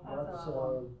 Thank you, I'll pass Lots that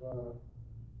along. of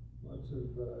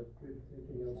good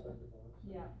thinking outside the box.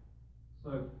 Yeah.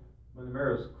 So, when the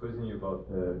mayor is quizzing you about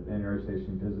the NR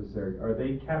station visits there, are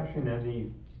they capturing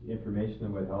any information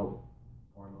that would help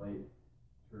formulate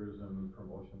tourism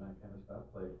promotion, that kind of stuff?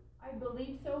 Like, I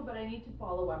believe so, but I need to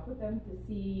follow up with them to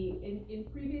see, in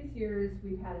previous years,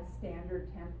 we've had a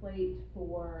standard template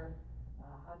for,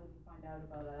 how did you find out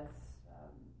about us?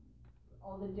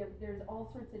 There's all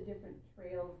sorts of different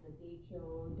trails, the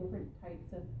DHO, different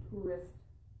types of tourist,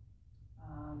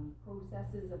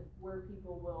 processes of where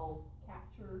people will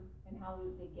capture and how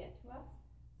they get to us.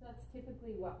 So that's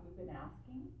typically what we've been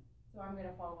asking. So I'm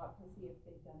gonna follow up to see if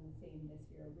they've done the same this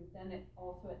year. We've done it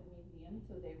also at the museum,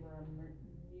 so they were a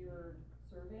mirrored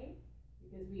survey.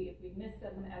 Because if we miss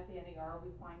them at the NAR,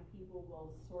 we find people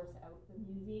will source out the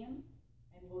museum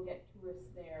and we'll get tourists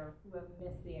there who have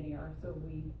missed the NAR, so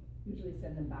we usually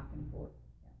send them back and forth.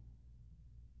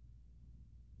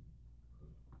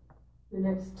 the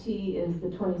next tea is the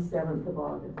 27th of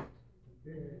August.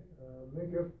 Okay,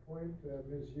 make a point,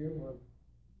 Ms. Hume, of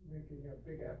making a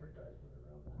big advertisement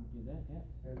around that. Do that,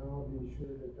 yeah. And I'll be sure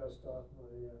to dust off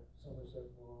my Somerset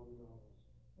Maugham novels.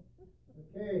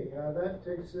 Okay, that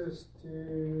takes us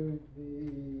to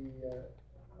the,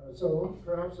 so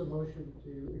perhaps a motion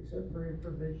to accept for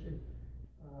information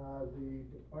the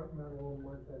departmental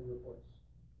month-end reports.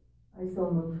 I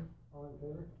so move. All in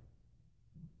favor?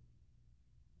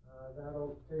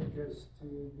 That'll take us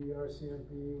to the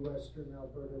RCMP Western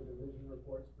Alberta Division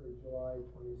reports for July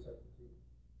 2017.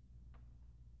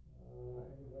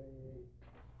 Anybody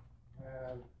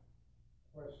have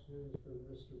questions for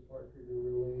Mr. Parker to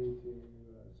relay to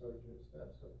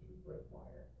Staff Sergeant Brett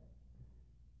Meyer?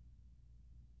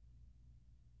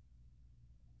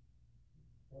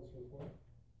 Councilor Ford?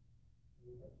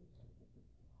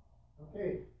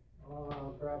 Okay,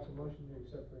 perhaps a motion to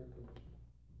accept the information.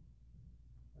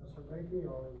 Councilor Benke,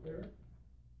 all in favor?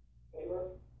 Favor?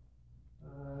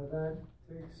 That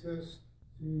takes us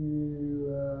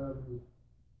to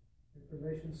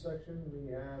information section.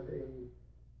 We have a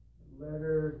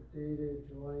letter dated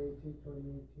July 18,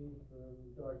 2018 from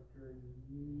Dr.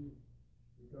 Yi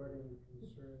regarding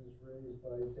concerns raised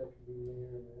by Deputy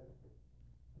Mayor Manfred.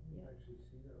 I didn't actually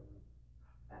see that one.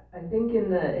 I think in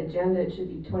the agenda it should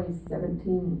be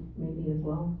 2017 maybe as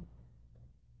well,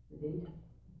 the date.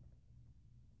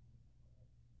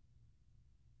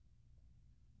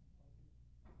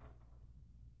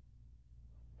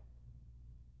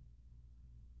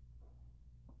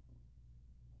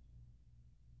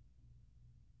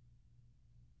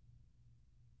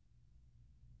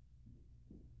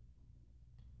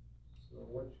 So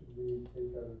what should we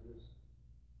take out of this?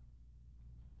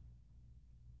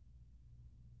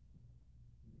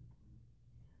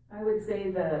 I would say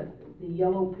the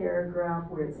yellow paragraph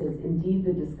where it says, indeed,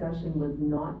 the discussion was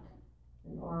not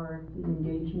an R&D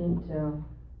engagement,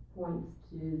 points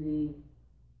to the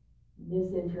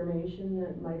misinformation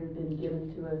that might have been given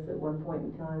to us at one point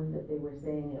in time that they were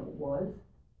saying it was.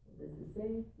 Does it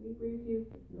say we agree with you?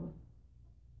 It's not.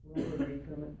 We'll agree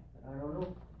from it, but I don't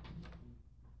know.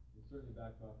 You certainly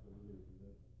backed off the leader's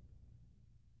position.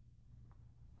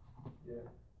 Yeah.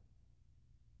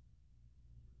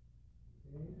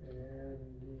 Okay, and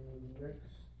the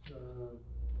next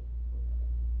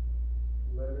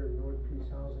letter, North Peace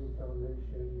Housing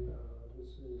Foundation,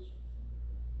 this is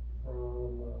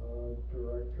from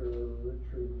Director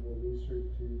Richard Waliser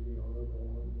to the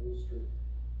Honorable Minister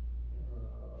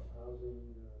of Housing,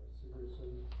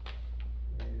 Sigerson,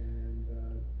 and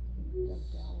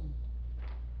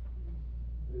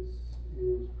this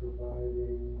is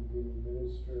providing the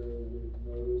Minister with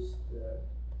notice that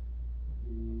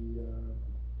the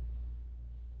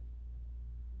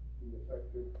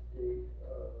effective date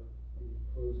of the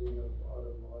closing of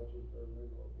Autumn Lodge in Berlin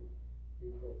will be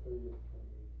April 30th,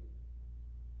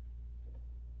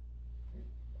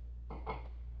 2018.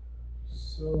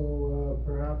 So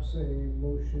perhaps a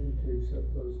motion to accept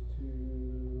those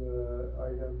two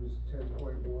items,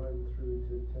 10.1 through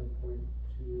to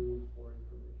 10.2 for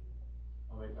information.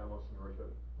 I'll make that motion, Your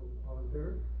Worship. All in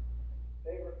favor?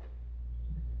 Favor?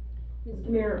 Mr.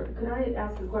 Mayor, could I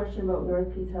ask a question about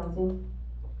North Peace Housing?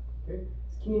 Okay.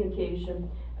 It's communication.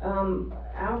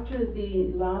 After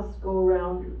the last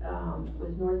go-around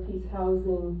with North Peace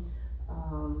Housing,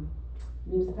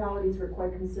 municipalities were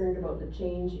quite concerned about the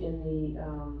change in the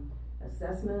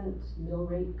assessment, mill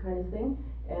rate kind of thing.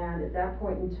 And at that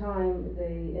point in time,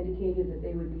 they indicated that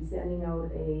they would be sending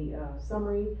out a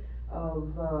summary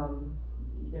of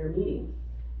their meetings.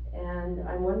 And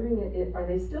I'm wondering, are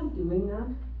they still doing that?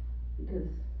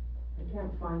 Because I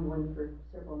can't find one for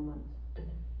several months.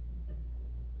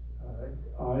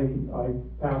 I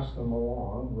pass them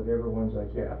along, whatever ones I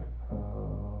get.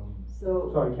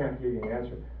 So I can't give you an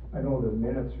answer. I know the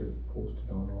minutes are posted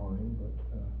online, but.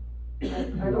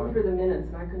 I looked for the minutes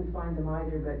and I couldn't find them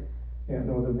either, but. Yeah,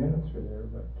 no, the minutes are there,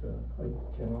 but I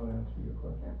cannot answer your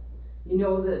question. You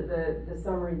know the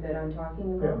summary that I'm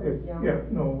talking about?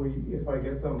 If I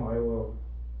get them, I will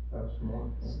pass them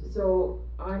on. So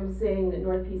I'm saying that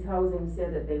North Peace Housing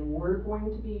said that they were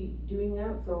going to be doing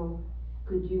that, so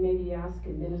could you maybe ask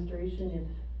administration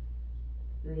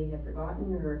if they have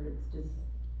forgotten or if it's just.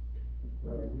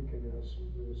 Well, you can ask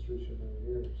administration right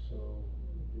here, so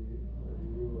are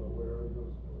you aware of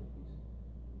those North Peace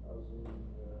Housing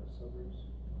summaries?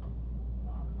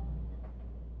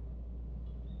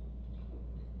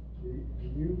 Do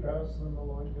you pass them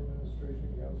along to administration,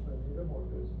 Councilor Needham, or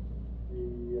does the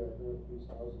North Peace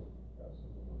Housing pass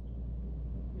them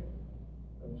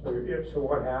along? So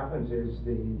what happens is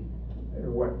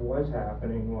what was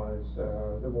happening was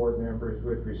the board members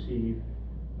would receive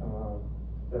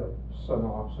the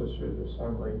synopsis or the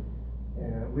summary,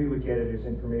 and we would get it as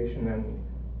information, and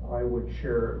I would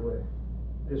share it with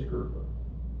this group,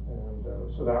 and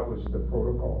so that was the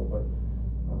protocol. But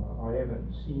I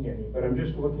haven't seen any, but I'm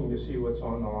just looking to see what's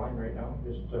on the line right now.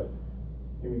 Just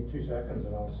give me 2 seconds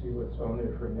and I'll see what's on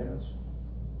there for minutes.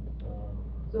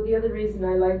 So the other reason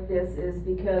I like this is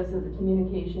because of the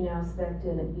communication aspect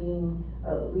and it being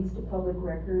at least a public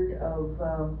record of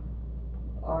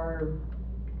our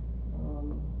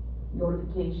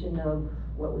notification of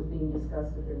what was being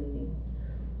discussed at their meetings.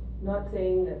 Not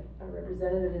saying that a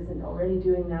representative isn't already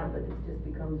doing that, but it just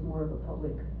becomes more of a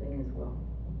public thing as well.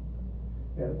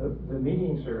 Yeah, the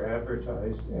meetings are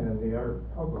advertised and they are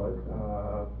public,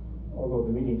 although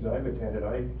the meetings I've attended,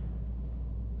 I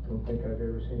don't think I've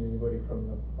ever seen anybody from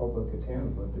the public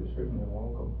attend, but they're certainly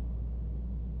welcome.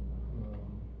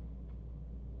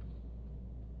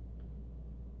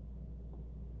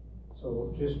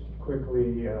 So just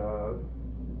quickly, I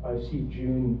see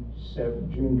June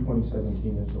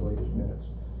 2017 is the latest minutes.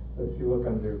 But if you look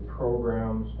under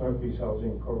programs, Northeast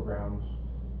Housing Programs,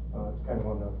 it's kind of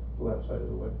on the left side of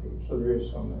the webpage, so there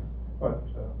is some there, but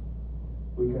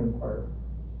we can inquire.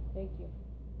 Thank you.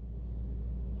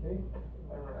 Okay.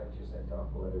 I just sent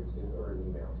off a letter to, or an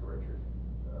email to Richard,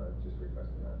 just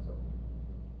requesting that, so.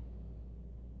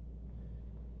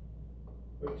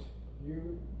 But do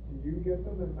you get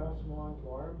them and pass them on to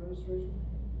our administration?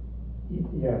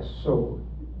 Yes, so,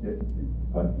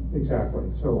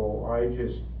 exactly, so I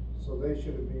just. So they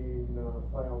should have been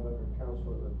filed under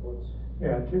council reports?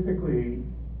 Yeah, typically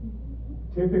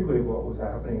what was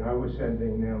happening, I was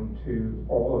sending them to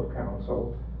all of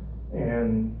council,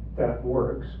 and that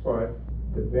works, but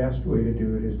the best way to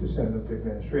do it is to send them to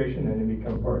administration and then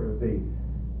become part of the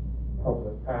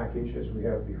public package as we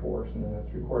have before us, and then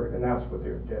it's recorded, and that's what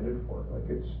they're intended for. Like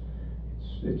it's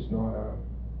not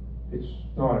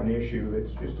an issue,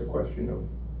 it's just a question of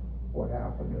what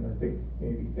happened, and I think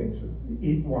maybe things have,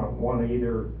 one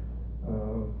either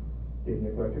they've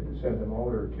neglected to send them out,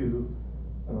 or two,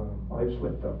 I've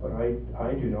slipped up, but I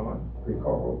do not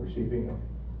recall receiving them.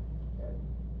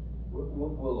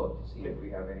 We'll look to see if we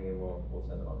have any, and we'll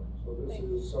send them on. So this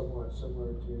is somewhat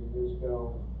similar to Ms.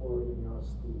 Bell forwarding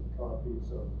us the copies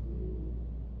of the.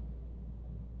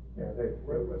 Yeah,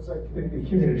 what's that? The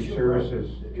community services,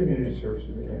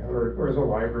 yeah, or the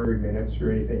library minutes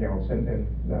or anything else, and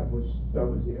that was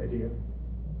the idea.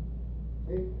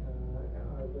 Okay,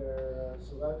 are there,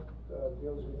 so that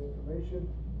deals with information.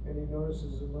 Any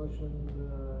notices of motion,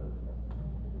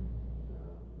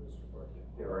 Mr. Parker?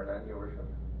 There are none, Your Worship.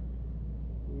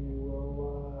 We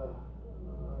will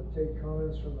take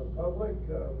comments from the public.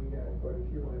 We had quite a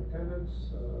few in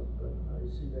attendance, but I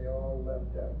see they all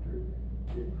left after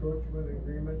the encroachment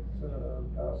agreement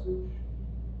passage.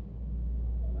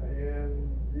 And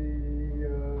we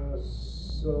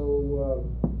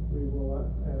will,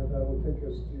 that'll take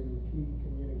us to key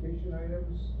communication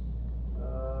items.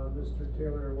 Mr.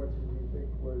 Taylor, what did you think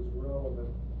was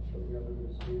relevant for the end of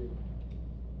this meeting?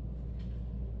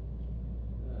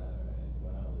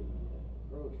 Well, the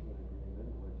encroachment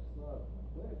agreement, which saw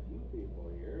quite a few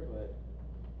people here, but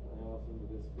I also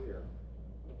into this beer.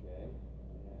 Okay,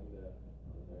 and there's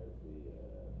the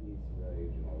East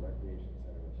Regional Recreation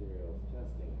Center materials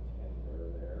testing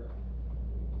tender there.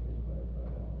 We clarify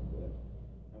that a little bit.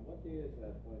 And what day is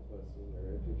that Points West Senior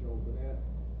Heritage open at?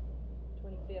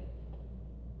 25th.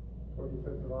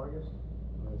 25th of August?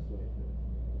 August 25th.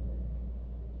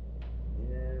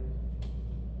 And it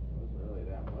wasn't really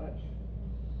that much.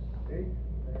 Okay,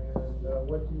 and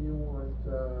what do you want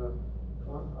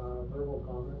verbal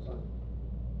comments on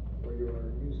for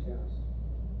your newscast?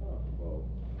 Oh, both.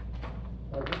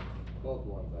 Pardon? Both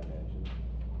ones I mentioned.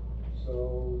 So,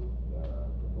 The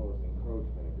proposed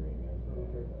encroachment agreement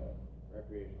okay. and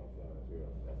recreational center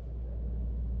materials testing tender.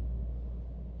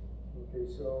 Okay,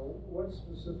 so what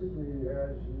specifically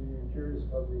has you curious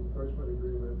about the encroachment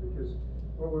agreement? Because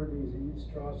what were these eaves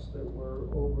troughs that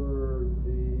were over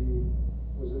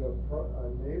was it a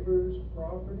neighbor's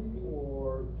property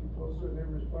or too close to a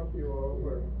neighbor's property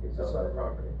or? It's on our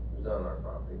property. It's on our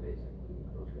property, basically,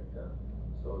 encroachment.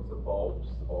 So it's the bulbs,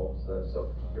 so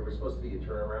there was supposed to be a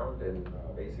turnaround, and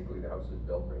basically the house was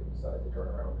built right beside the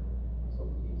turnaround. So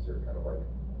the eaves are kind of like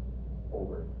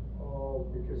over. Oh,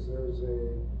 because there's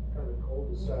a kind of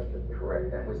cul-de-sac at the.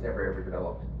 Correct, that was never ever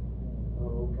developed.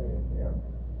 Oh, okay. Yeah.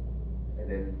 And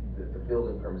then the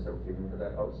building permits that were given for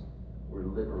that house were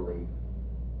literally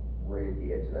right at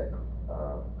the edge of that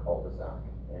cul-de-sac.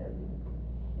 And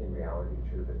in reality, it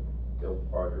should have been built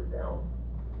farther down.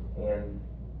 And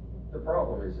the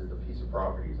problem is the piece of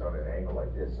property is on an angle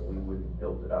like this, and we wouldn't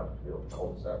build it up to build a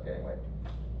cul-de-sac anyway.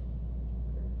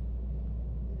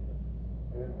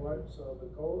 And what, so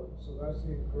that's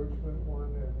the encroachment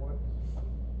one, and what,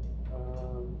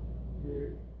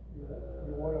 you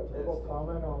want a verbal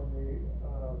comment on the,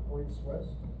 Points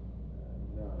West?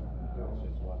 No, I was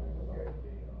just wondering about the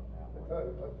I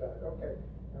thought about that, okay.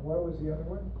 And what was the other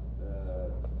one?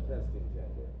 testing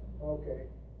tender. Okay,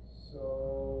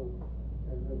 so,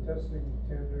 and the testing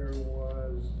tender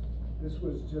was, this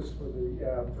was just for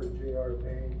the, for J.R.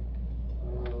 Payne.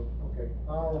 Okay,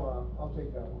 I'll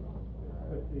take that one on.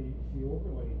 But the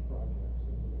overlay projects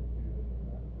that we're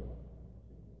gonna do,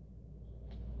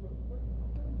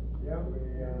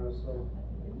 Yeah, so,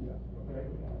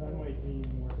 that might need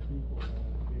more people than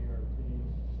the JRP.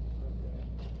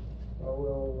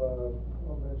 well,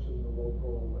 we'll mention the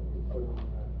local, what you put on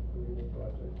that, the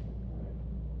project.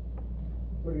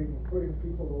 Putting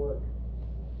people to work.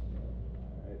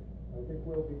 Alright. I think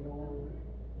we'll be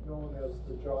known as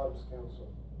the Jobs Council.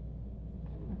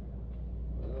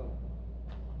 Well,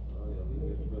 you'll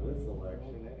need it for this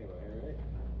election anyway, right?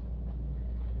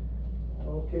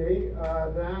 Okay,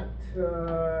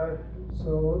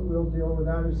 so we'll deal with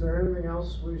that. Is there anything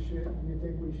else you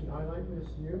think we should highlight, Ms.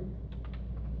 Yu?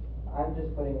 I'm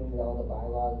just putting all the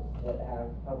bylaws that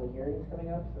have public hearings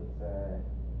coming up, so it's,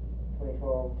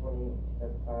 2012,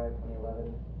 2005,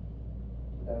 2011,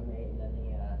 2008, and then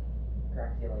the,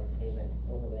 crack ceiling pavement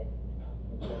overlay.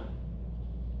 A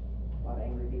lot of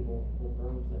angry people with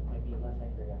roads that might be less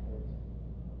angry afterwards.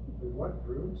 With what,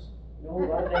 brooms? No, a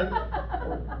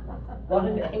lot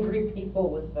of angry people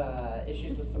with,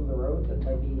 issues with some of the roads that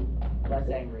might be less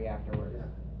angry afterwards.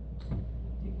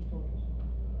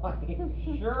 I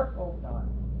sure hope not.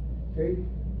 Okay,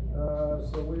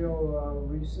 so we'll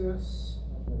recess.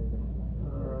 And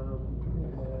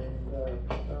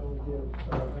that'll give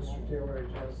Mr. Taylor a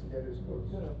chance to get his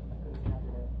quotes.